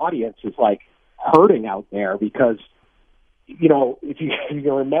crime audience is like hurting out there because, if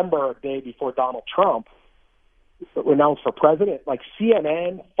you remember a day before Donald Trump announced for president, like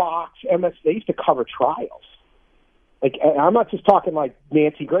CNN, Fox, MS, they used to cover trials. Like, I'm not just talking like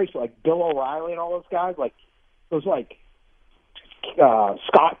Nancy Grace, but like Bill O'Reilly and all those guys. Like, those like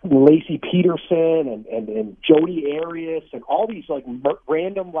Scott and Lacey Peterson and Jodi Arias and all these like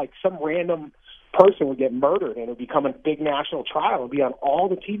some random person would get murdered and it would become a big national trial and be on all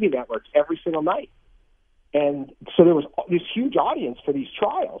the TV networks every single night. And so there was this huge audience for these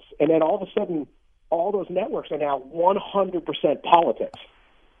trials. And then all of a sudden, all those networks are now 100% politics.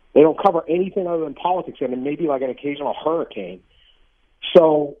 They don't cover anything other than politics and then maybe like an occasional hurricane.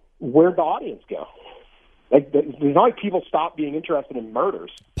 So where'd the audience go? Like, it's not like people stop being interested in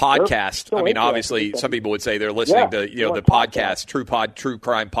murders. Podcast. I mean, obviously, some people would say they're listening to the podcast, true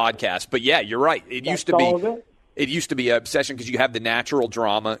crime podcast. But yeah, you're right. It used to be an obsession because you have the natural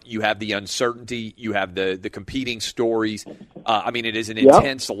drama, you have the uncertainty, you have the competing stories. It is an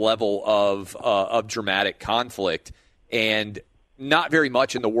intense level of dramatic conflict, and not very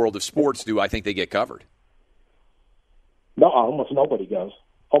much in the world of sports do I think they get covered. No, almost nobody goes.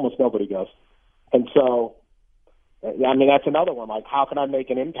 And so, that's another one. Like, how can I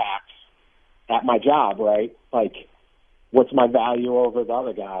make an impact at my job, right? Like, what's my value over the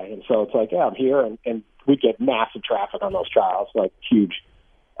other guy? And so it's like, I'm here, and we get massive traffic on those trials, like huge.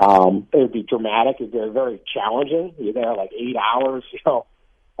 It would be dramatic. They're very challenging. You're there like 8 hours,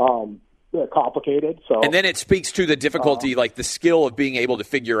 they're complicated. So, and then it speaks to the difficulty, like the skill of being able to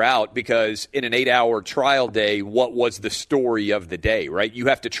figure out, because in an 8-hour trial day, what was the story of the day, right? You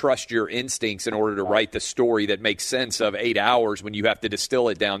have to trust your instincts in order to write the story that makes sense of 8 hours. When you have to distill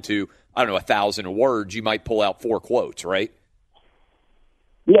it down to, 1,000 words, you might pull out 4 quotes, right?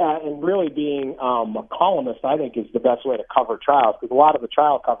 Yeah, and really being a columnist, I think, is the best way to cover trials, because a lot of the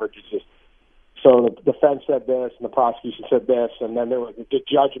trial coverage is just, so the defense said this and the prosecution said this, and then the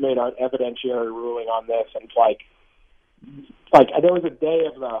judge made an evidentiary ruling on this, and it's like there was a day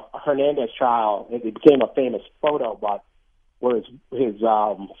of the Hernandez trial, it became a famous photo, but where his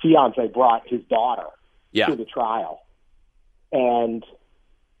fiance brought his daughter to the trial, and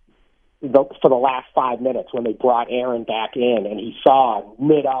for the last 5 minutes when they brought Aaron back in, and he saw her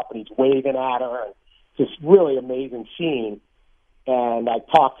lit up and he's waving at her, and just really amazing scene. And I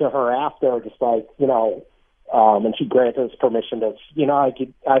talked to her after, just like, and she granted us permission to,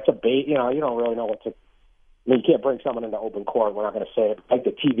 it's a bait, you don't really know what to, you can't bring someone into open court. We're not going to say it. Like,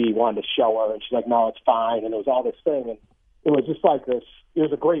 the TV wanted to show her, and she's like, no, it's fine. And there was all this thing, and it was just like this, it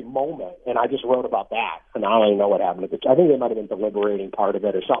was a great moment. And I just wrote about that. And I don't even know what happened to it. I think they might have been deliberating part of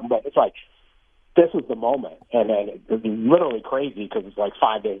it or something, but it's like, this was the moment. And then it was literally crazy because it's like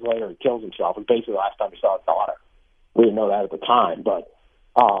 5 days later he kills himself, and basically the last time he saw his daughter. We didn't know that at the time, but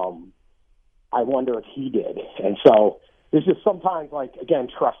I wonder if he did. And so there's just sometimes, like, again,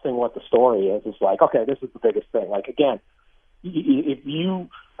 trusting what the story is. It's like, okay, this is the biggest thing. Like, again, if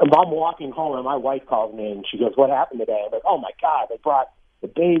I'm walking home and my wife calls me and she goes, "What happened today?" I'm like, "Oh my God, they brought the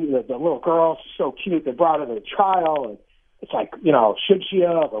baby, the little girl, she's so cute. They brought her to the trial, and it's like, should she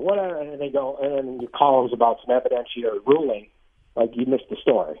have or whatever?" And they go, and then the columns about some evidentiary ruling, like you missed the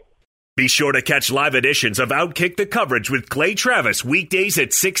story. Be sure to catch live editions of Outkick the Coverage with Clay Travis weekdays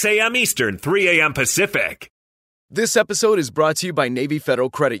at 6 a.m. Eastern, 3 a.m. Pacific. This episode is brought to you by Navy Federal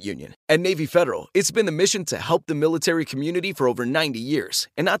Credit Union. At Navy Federal, it's been the mission to help the military community for over 90 years.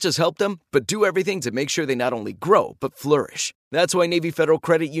 And not just help them, but do everything to make sure they not only grow, but flourish. That's why Navy Federal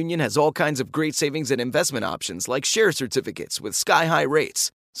Credit Union has all kinds of great savings and investment options like share certificates with sky-high rates.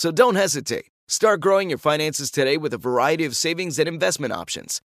 So don't hesitate. Start growing your finances today with a variety of savings and investment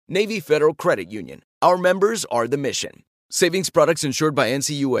options. Navy Federal Credit Union. Our members are the mission. Savings products insured by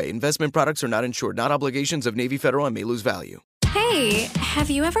NCUA. Investment products are not insured, not obligations of Navy Federal and may lose value. Hey, have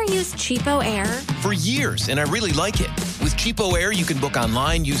you ever used Cheapo Air? For years, and I really like it. With Cheapo Air, you can book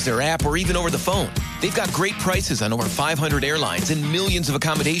online, use their app, or even over the phone. They've got great prices on over 500 airlines and millions of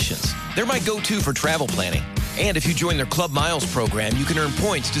accommodations. They're my go-to for travel planning. And if you join their Club Miles program, you can earn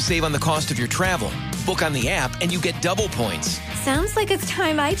points to save on the cost of your travel. Book on the app, and you get double points. Sounds like it's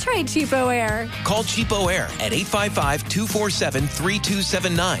time I tried Cheapo Air. Call Cheapo Air at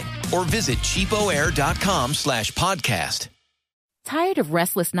 855-247-3279 or visit cheapoair.com/podcast. Tired of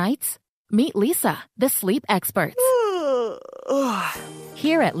restless nights? Meet Lisa, the sleep experts.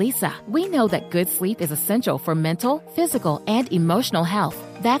 Here at Lisa, we know that good sleep is essential for mental, physical, and emotional health.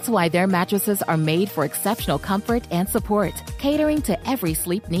 That's why their mattresses are made for exceptional comfort and support, catering to every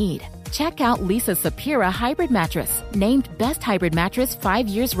sleep need. Check out Lisa's Sapira Hybrid Mattress, named Best Hybrid Mattress 5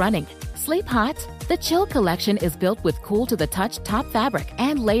 years running. Sleep hot? The Chill Collection is built with cool-to-the-touch top fabric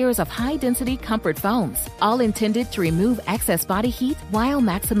and layers of high-density comfort foams, all intended to remove excess body heat while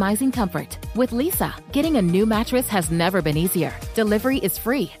maximizing comfort. With Lisa, getting a new mattress has never been easier. Delivery is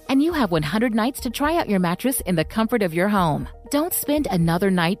free, and you have 100 nights to try out your mattress in the comfort of your home. Don't spend another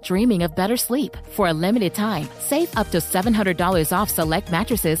night dreaming of better sleep. For a limited time, save up to $700 off select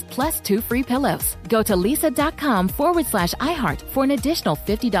mattresses plus 2 free pillows. Go to lisa.com/iHeart for an additional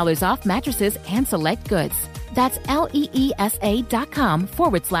 $50 off mattresses and select goods. That's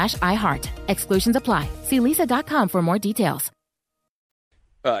LEESA.com/iHeart. Exclusions apply. See lisa.com for more details.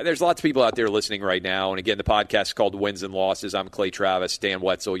 There's lots of people out there listening right now. And again, the podcast is called Wins and Losses. I'm Clay Travis, Dan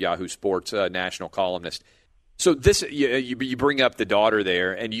Wetzel, Yahoo Sports national columnist. So this, you bring up the daughter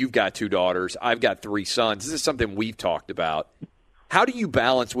there, and you've got 2 daughters. I've got 3 sons. This is something we've talked about. How do you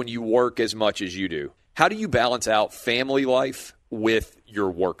balance when you work as much as you do? How do you balance out family life with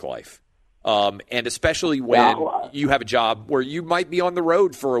your work life? And especially when you have a job where you might be on the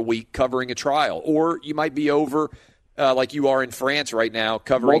road for a week covering a trial, or you might be over like you are in France right now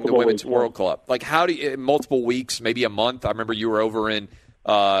covering the Women's World Cup. Like, how do you, multiple weeks, maybe a month? I remember you were over in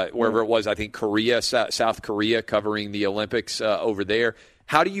wherever it was, I think Korea, South Korea, covering the Olympics over there.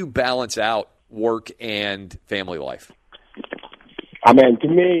 How do you balance out work and family life? I mean, to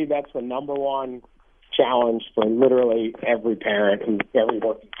me, that's the number one challenge for literally every parent and every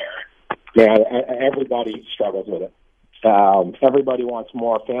working parent. Yeah, everybody struggles with it. Everybody wants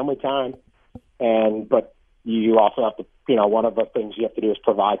more family time, but you also have to, one of the things you have to do is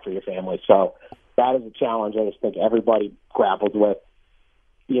provide for your family. So that is a challenge I just think everybody grapples with.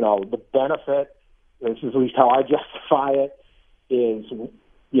 The benefit, this is at least how I justify it, is,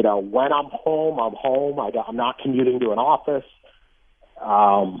 when I'm home, I'm home. I'm not commuting to an office.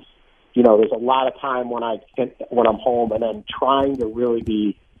 There's a lot of time when I'm home, and then trying to really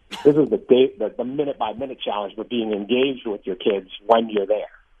be, this is the minute-by-minute challenge, but being engaged with your kids when you're there.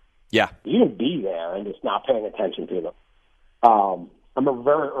 Yeah. You can be there and just not paying attention to them. I remember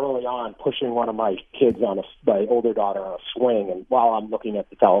very early on pushing one of my kids my older daughter on a swing, and while I'm looking at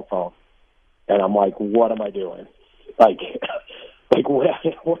the telephone, and I'm like, what am I doing? Like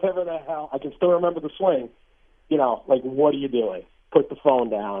whatever the hell. I can still remember the swing. What are you doing? Put the phone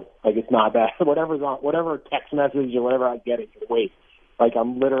down. Like, it's not that. Whatever text message or whatever I get, it can wait. Like,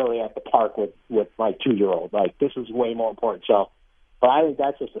 I'm literally at the park with my 2-year-old. Like, this is way more important. So, but I think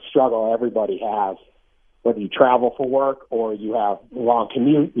that's just a struggle everybody has. Whether you travel for work or you have a long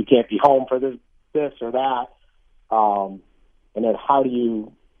commute, you can't be home for this or that. And then how do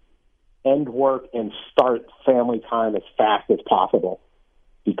you end work and start family time as fast as possible?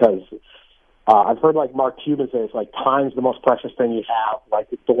 Because I've heard Mark Cuban say, it's like time's the most precious thing you have.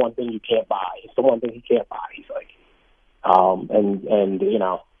 Like, it's the one thing you can't buy. It's the one thing you can't buy. He's like,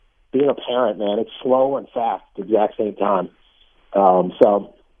 being a parent, man, it's slow and fast at the exact same time.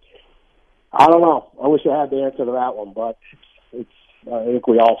 So I don't know. I wish I had the answer to that one, but I think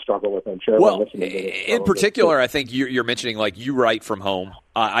we all struggle with it. I'm sure. Well, in particular, I think you're mentioning, like, you write from home.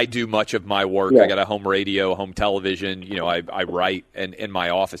 I do much of my work. Yeah. I got a home radio, home television. I write in my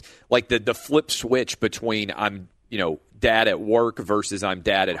office. Like the flip switch between I'm dad at work versus I'm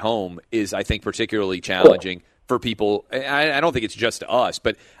dad at home is, I think, particularly challenging for people. I don't think it's just us,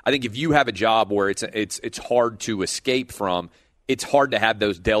 but I think if you have a job where it's hard to escape from, it's hard to have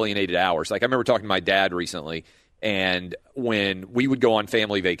those delineated hours. Like, I remember talking to my dad recently, and when we would go on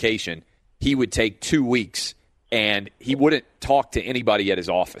family vacation, he would take 2 weeks and he wouldn't talk to anybody at his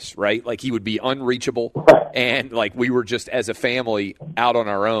office, right? Like, he would be unreachable, and like we were just as a family out on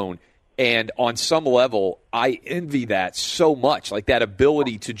our own. And on some level, I envy that so much, like that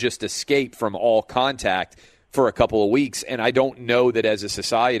ability to just escape from all contact for a couple of weeks. And I don't know that as a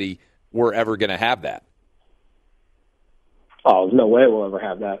society we're ever going to have that. Oh, there's no way we'll ever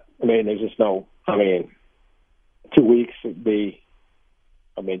have that. I mean, there's just no. 2 weeks would be.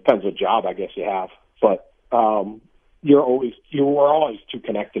 Depends what job I guess you have, but you were always too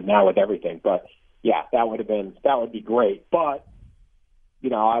connected now with everything. But yeah, that would be great. But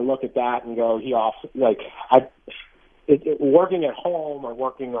I look at that and go, working at home or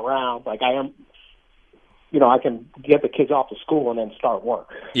working around, like I am. I can get the kids off to school and then start work.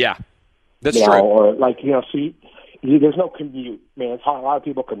 Yeah, that's true. Or there's no commute. Man, it's hard. A lot of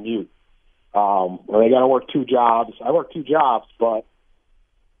people commute. Or they got to work 2 jobs. I work 2 jobs, but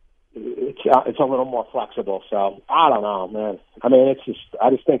it's a little more flexible. So I don't know, man. I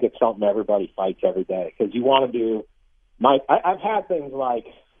just think it's something everybody fights every day because you want to do. I've had things like,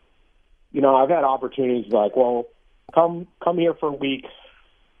 I've had opportunities like, well, come here for a week,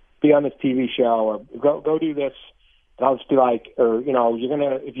 be on this TV show, or go do this. And I'll just be like, or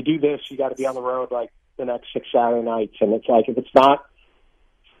if you do this, you got to be on the road like the next 6 Saturday nights. And it's like, if it's not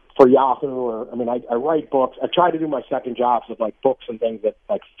for Yahoo, or I write books. I try to do my second jobs with like books and things that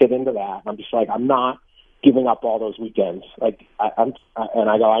like fit into that. And I'm just like, I'm not giving up all those weekends. Like I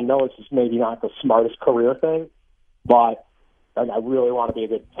know it's just maybe not the smartest career thing, but I really want to be a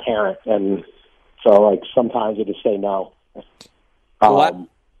good parent, and so like sometimes I just say no. I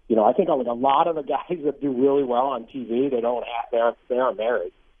think like a lot of the guys that do really well on TV, they aren't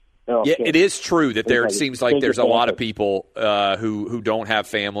married. Yeah, it is true that it seems like there's a lot of people who don't have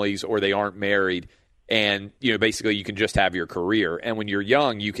families or they aren't married, and basically you can just have your career. And when you're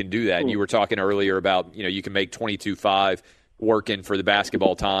young, you can do that. And you were talking earlier about you can make $22,500 working for the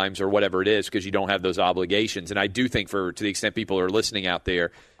Basketball Times or whatever it is because you don't have those obligations. And I do think to the extent people are listening out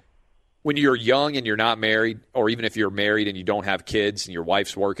there, when you're young and you're not married, or even if you're married and you don't have kids and your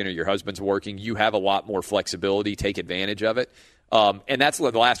wife's working or your husband's working, you have a lot more flexibility. Take advantage of it. And that's the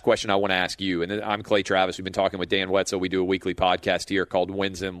last question I want to ask you. And I'm Clay Travis. We've been talking with Dan Wetzel. We do a weekly podcast here called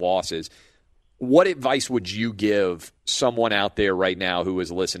Wins and Losses. What advice would you give someone out there right now who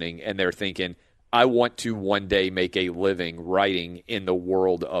is listening and they're thinking, I want to one day make a living writing in the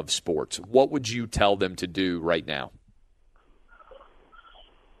world of sports? What would you tell them to do right now?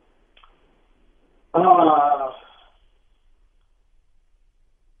 I don't know.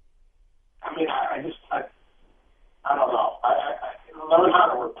 I learn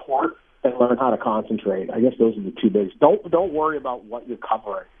how to report and learn how to concentrate. I guess those are the two biggest. Don't worry about what you're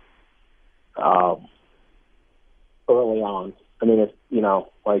covering early on.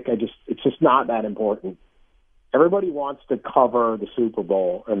 It's just not that important. Everybody wants to cover the Super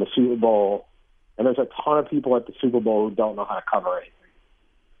Bowl, and there's a ton of people at the Super Bowl who don't know how to cover anything.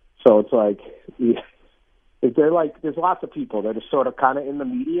 So it's like, there's lots of people that are sort of kind of in the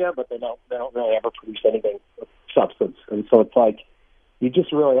media, but they don't really ever produce anything of substance. And so it's like, you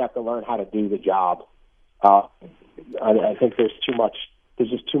just really have to learn how to do the job. I think there's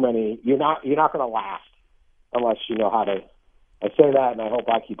just too many. You're not going to last unless you know how to. I say that, and I hope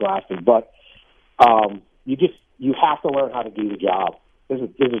I keep lasting. But you have to learn how to do the job.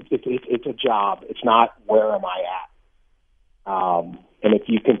 It's a job. It's not where am I at. And if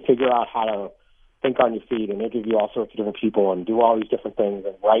you can figure out how to think on your feet and interview all sorts of different people and do all these different things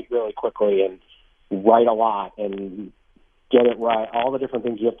and write really quickly and write a lot and get it right, all the different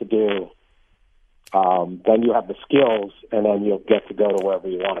things you have to do, then you have the skills, and then you'll get to go to wherever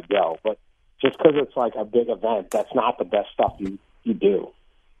you want to go. But just because it's like a big event, that's not the best stuff you do.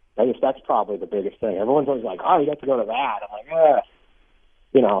 I guess that's probably the biggest thing. Everyone's always like, oh, you got to go to that. I'm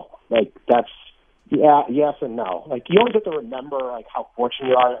like, that's, yeah, yes and no. Like, you always have to remember, like, how fortunate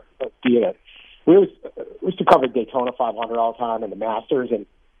you are to be in it. We used to cover Daytona 500 all the time and the Masters, and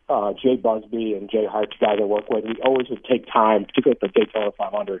Jay Busby and Jay Hart, the guys I work with, we always would take time, particularly at the Daytona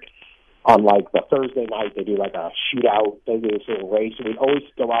 500, on, like, the Thursday night, they do, like, a shootout, they do this little race, and we'd always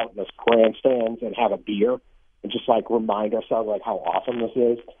go out in the grandstands and have a beer and just like remind ourselves like how awesome this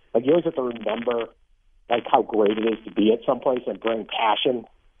is. Like you always have to remember like how great it is to be at someplace and bring passion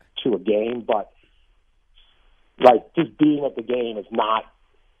to a game, but like just being at the game is not.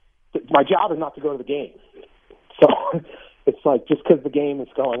 My job is not to go to the game, so it's like just because the game is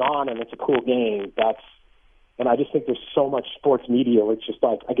going on and it's a cool game. And I just think there's so much sports media. It's just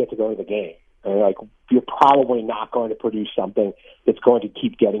like I get to go to the game, and like you're probably not going to produce something that's going to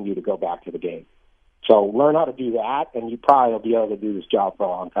keep getting you to go back to the game. So learn how to do that, and you probably will be able to do this job for a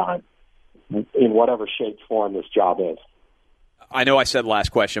long time in whatever shape, form this job is. I know I said last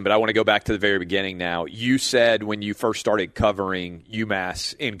question, but I want to go back to the very beginning now. You said when you first started covering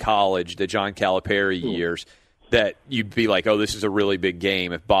UMass in college, the John Calipari years, that you'd be like, oh, this is a really big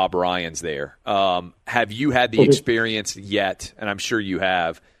game if Bob Ryan's there. Have you had the experience yet, and I'm sure you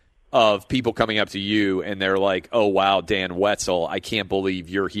have, of people coming up to you and they're like, oh, wow, Dan Wetzel, I can't believe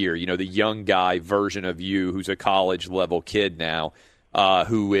you're here. You know, the young guy version of you who's a college-level kid now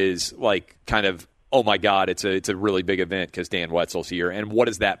who is like kind of, oh, my God, it's a really big event because Dan Wetzel's here. And what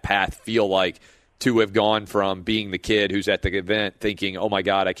does that path feel like to have gone from being the kid who's at the event thinking, oh, my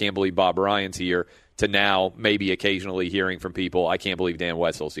God, I can't believe Bob Ryan's here, to now maybe occasionally hearing from people, I can't believe Dan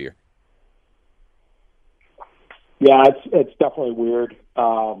Wetzel's here? Yeah, it's definitely weird.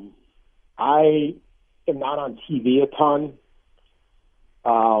 I am not on TV a ton.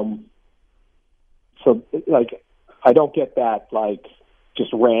 So, like, I don't get that, like, just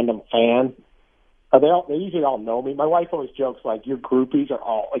random fan. They usually all know me. My wife always jokes, like, your groupies are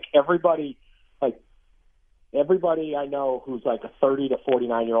all, like, everybody I know who's like a 30 to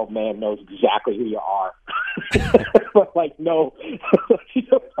 49-year-old man knows exactly who you are. But, like, no.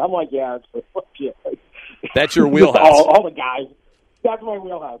 I'm like, yeah, that's your wheelhouse. all the guys. That's my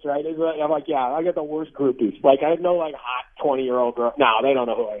wheelhouse, right? I'm like, yeah, I got the worst groupies. Like, I have no, like, hot 20-year-old girl. No, they don't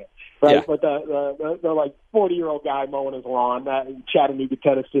know who I am. Right? Yeah. But the like 40-year-old guy mowing his lawn in Chattanooga,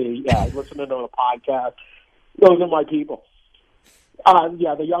 Tennessee, listening to a podcast. Those are my people.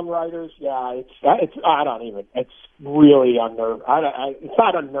 Yeah, the young writers, it's really unnerving. It's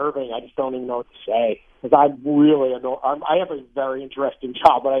not unnerving. I just don't even know what to say because I'm really I have a very interesting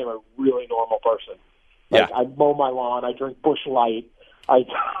job, but I am a really normal person. Like, I mow my lawn. I drink Busch Light. I'm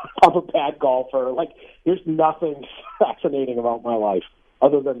a bad golfer. Like, there's nothing fascinating about my life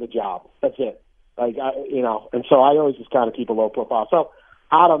other than the job. That's it. Like, and so I always just kind of keep a low profile. So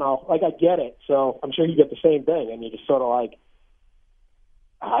I don't know. Like, I get it. So I'm sure you get the same thing, and you just sort of like,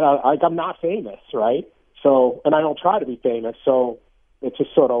 I'm not famous, right? So, and I don't try to be famous. So it's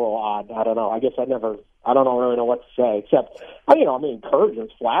just sort of a little odd. I don't know. I guess I don't really know what to say except, I mean, encouraging,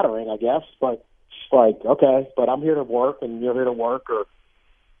 it's flattering, I guess, but. Like, okay, but I'm here to work, and you're here to work. Or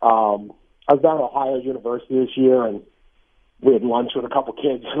I was down at Ohio University this year, and we had lunch with a couple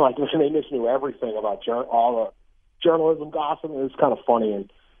kids, and like, they just knew everything about all the journalism gossip. It was kind of funny,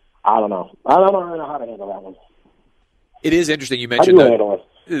 and I don't know. I don't really know how to handle that one. It is interesting you mentioned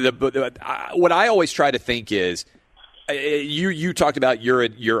what I always try to think is, you talked about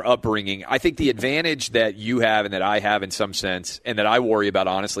your upbringing. I think the advantage that you have and that I have in some sense, and that I worry about,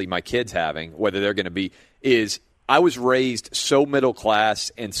 honestly, my kids having, whether they're going to be, is I was raised so middle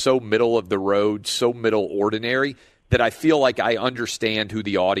class and so middle of the road, so middle ordinary, that I feel like I understand who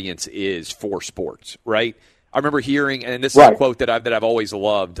the audience is for sports, right? I remember hearing, and this is a quote that I've always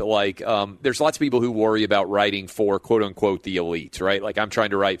loved, like, there's lots of people who worry about writing for, quote-unquote, the elites, right? Like, I'm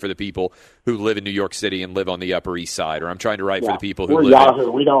trying to write for the people who live in New York City and live on the Upper East Side, or I'm trying to write for the people who live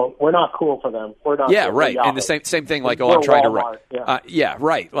Yahoo. We're not cool for them. We're not cool right. For and the same thing, like, I'm trying Walmart. To write.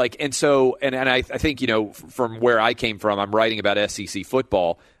 Right. Like, and so, and I think, from where I came from, I'm writing about SEC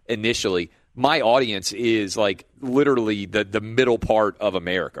football initially. My audience is like literally the middle part of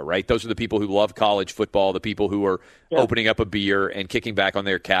America, right? Those are the people who love college football, the people who are opening up a beer and kicking back on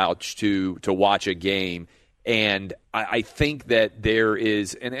their couch to watch a game. And I think that there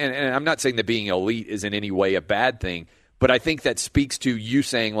is, and I'm not saying that being elite is in any way a bad thing, but I think that speaks to you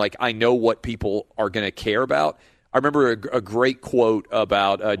saying, like, I know what people are going to care about. I remember a great quote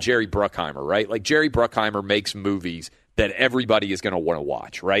about Jerry Bruckheimer, right? Like, Jerry Bruckheimer makes movies that everybody is going to want to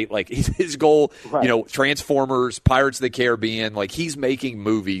watch, right? Like, his goal, Transformers, Pirates of the Caribbean, like, he's making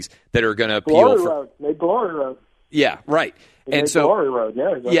movies that are going to appeal. Glory Road. Yeah, right. And so, Glory Road,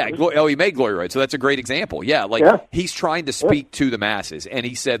 he made Glory Road, so that's a great example. Yeah, he's trying to speak to the masses, and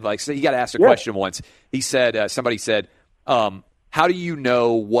he said, like, so he got asked a question once. He said, somebody said, how do you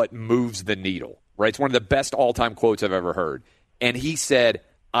know what moves the needle? Right? It's one of the best all-time quotes I've ever heard. And he said,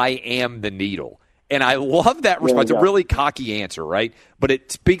 I am the needle. And I love that response. It's a really cocky answer, right? But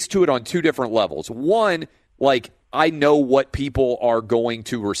it speaks to it on two different levels. One, like, I know what people are going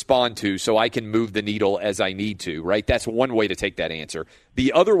to respond to, so I can move the needle as I need to, right? That's one way to take that answer.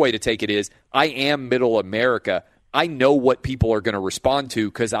 The other way to take it is, I am middle America. I know what people are going to respond to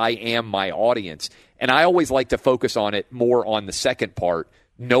because I am my audience. And I always like to focus on it more on the second part,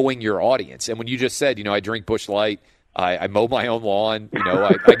 knowing your audience. And when you just said, I drink Busch Light, I mow my own lawn,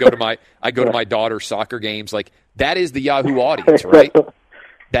 I go to my daughter's soccer games, like that is the Yahoo audience, right?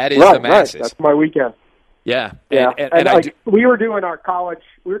 That is the masses. Right. That's my weekend. Yeah. And we were doing our college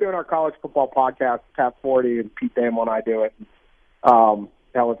football podcast, Tap 40, and Pete Thamel and I do it.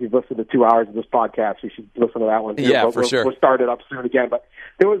 Now, if you've listened to 2 hours of this podcast, you should listen to that one too. Yeah, for sure. We'll start it up soon again. But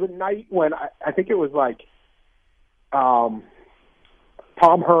there was a night when I think it was like Tom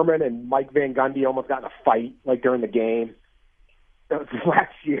Herman and Mike Van Gundy almost got in a fight like during the game. That was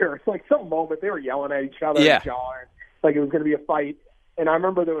last year. It's like some moment they were yelling at each other and jawing, like it was going to be a fight. And I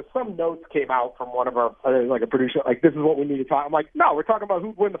remember there was some notes came out from one of our, like a producer, like, this is what we need to talk. I'm like, no, we're talking about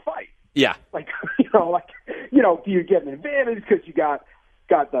who'd win the fight. Yeah. Like, do you get an advantage because you got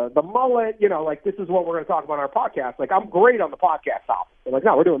the mullet? Like, this is what we're going to talk about on our podcast. Like, I'm great on the podcast topic. They're like,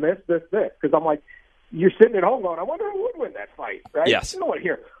 no, we're doing this. Because I'm like, you're sitting at home going, I wonder who would win that fight, right? Yes. You don't want to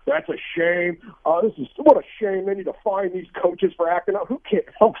hear, that's a shame. What a shame. They need to fine these coaches for acting out. Who can't?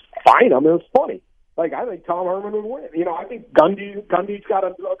 Folks, fine them. It was funny. Like, I think Tom Herman would win. I think Gundy's got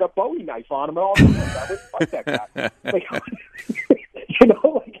a Bowie knife on him and all that. I wouldn't fight that guy. Like,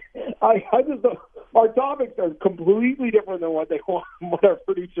 I just our topics are completely different than what our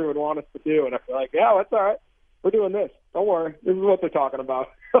producer would want us to do. And I feel like, yeah, that's all right. We're doing this. Don't worry. This is what they're talking about.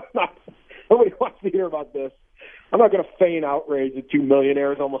 Nobody wants to hear about this. I'm not going to feign outrage that two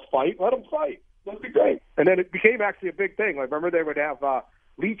millionaires almost fight. Let them fight. That'd be great. And then it became actually a big thing. Like, remember they would have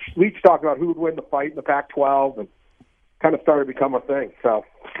Leach talking about who would win the fight in the Pac-12, and kind of started to become a thing. So,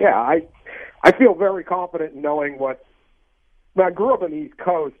 yeah, I feel very confident in knowing what. I grew up in the East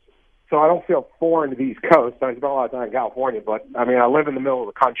Coast, so I don't feel foreign to the East Coast. I spent a lot of time in California, but I live in the middle of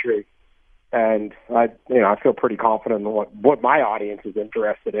the country, and I feel pretty confident in what my audience is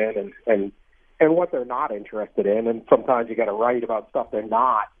interested in, and what they're not interested in. And sometimes you got to write about stuff they're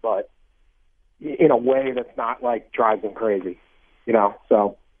not, but in a way that's not like drives them crazy.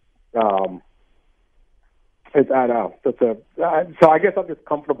 So I don't know. So I guess I'm just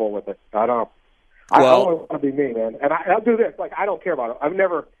comfortable with it. I don't know. I don't want to be me, man. And I'll do this. Like, I don't care about it. I've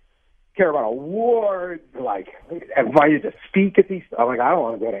never cared about awards, like invited to speak at these. I'm like, I don't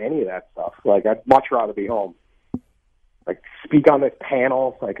want to go to any of that stuff. Like, I'd much rather be home. Like, speak on this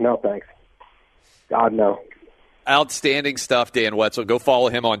panel. Like, no, thanks. God, no. Outstanding stuff, Dan Wetzel. Go follow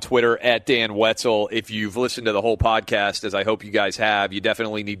him on Twitter at Dan Wetzel. If you've listened to the whole podcast, as I hope you guys have, you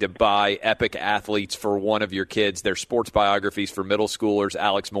definitely need to buy Epic Athletes for one of your kids. They're sports biographies for middle schoolers.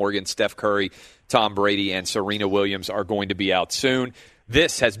 Alex Morgan, Steph Curry, Tom Brady, and Serena Williams are going to be out soon.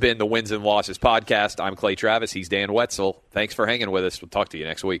 This has been the Wins and Losses podcast. I'm Clay Travis. He's Dan Wetzel. Thanks for hanging with us. We'll talk to you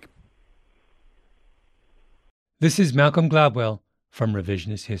next week. This is Malcolm Gladwell from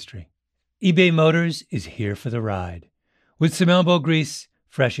Revisionist History. eBay Motors is here for the ride. With some elbow grease,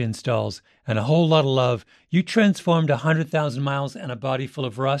 fresh installs, and a whole lot of love, you transformed 100,000 miles and a body full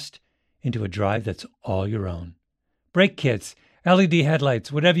of rust into a drive that's all your own. Brake kits, LED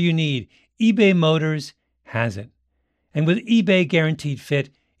headlights, whatever you need, eBay Motors has it. And with eBay Guaranteed Fit,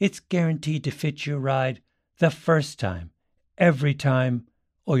 it's guaranteed to fit your ride the first time, every time,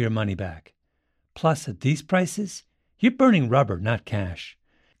 or your money back. Plus, at these prices, you're burning rubber, not cash.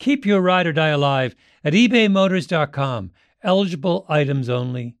 Keep your ride or die alive at ebaymotors.com. Eligible items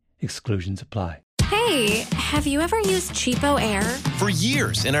only. Exclusions apply. Hey, have you ever used Cheapo Air? For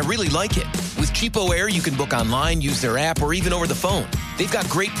years, and I really like it. With Cheapo Air, you can book online, use their app, or even over the phone. They've got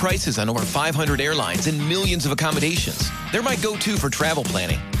great prices on over 500 airlines and millions of accommodations. They're my go-to for travel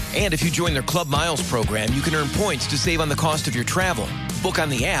planning. And if you join their Club Miles program, you can earn points to save on the cost of your travel. Book on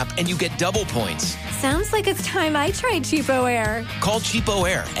the app, and you get double points. Sounds like it's time I tried Cheapo Air. Call Cheapo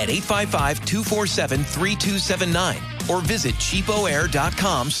Air at 855-247-3279 or visit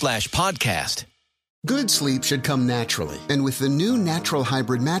cheapoair.com/podcast. Good sleep should come naturally, and with the new Natural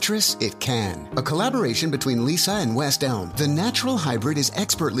Hybrid mattress, it can. A collaboration between Lisa and West Elm, the Natural Hybrid is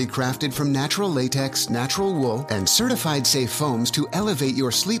expertly crafted from natural latex, natural wool, and certified safe foams to elevate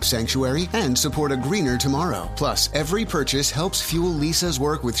your sleep sanctuary and support a greener tomorrow. Plus, every purchase helps fuel Lisa's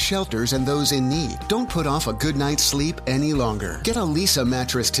work with shelters and those in need. Don't put off a good night's sleep any longer. Get a Lisa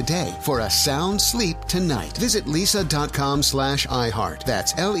mattress today for a sound sleep tonight. Visit lisa.com/iHeart.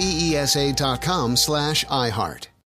 That's LEESA.com/iHeart.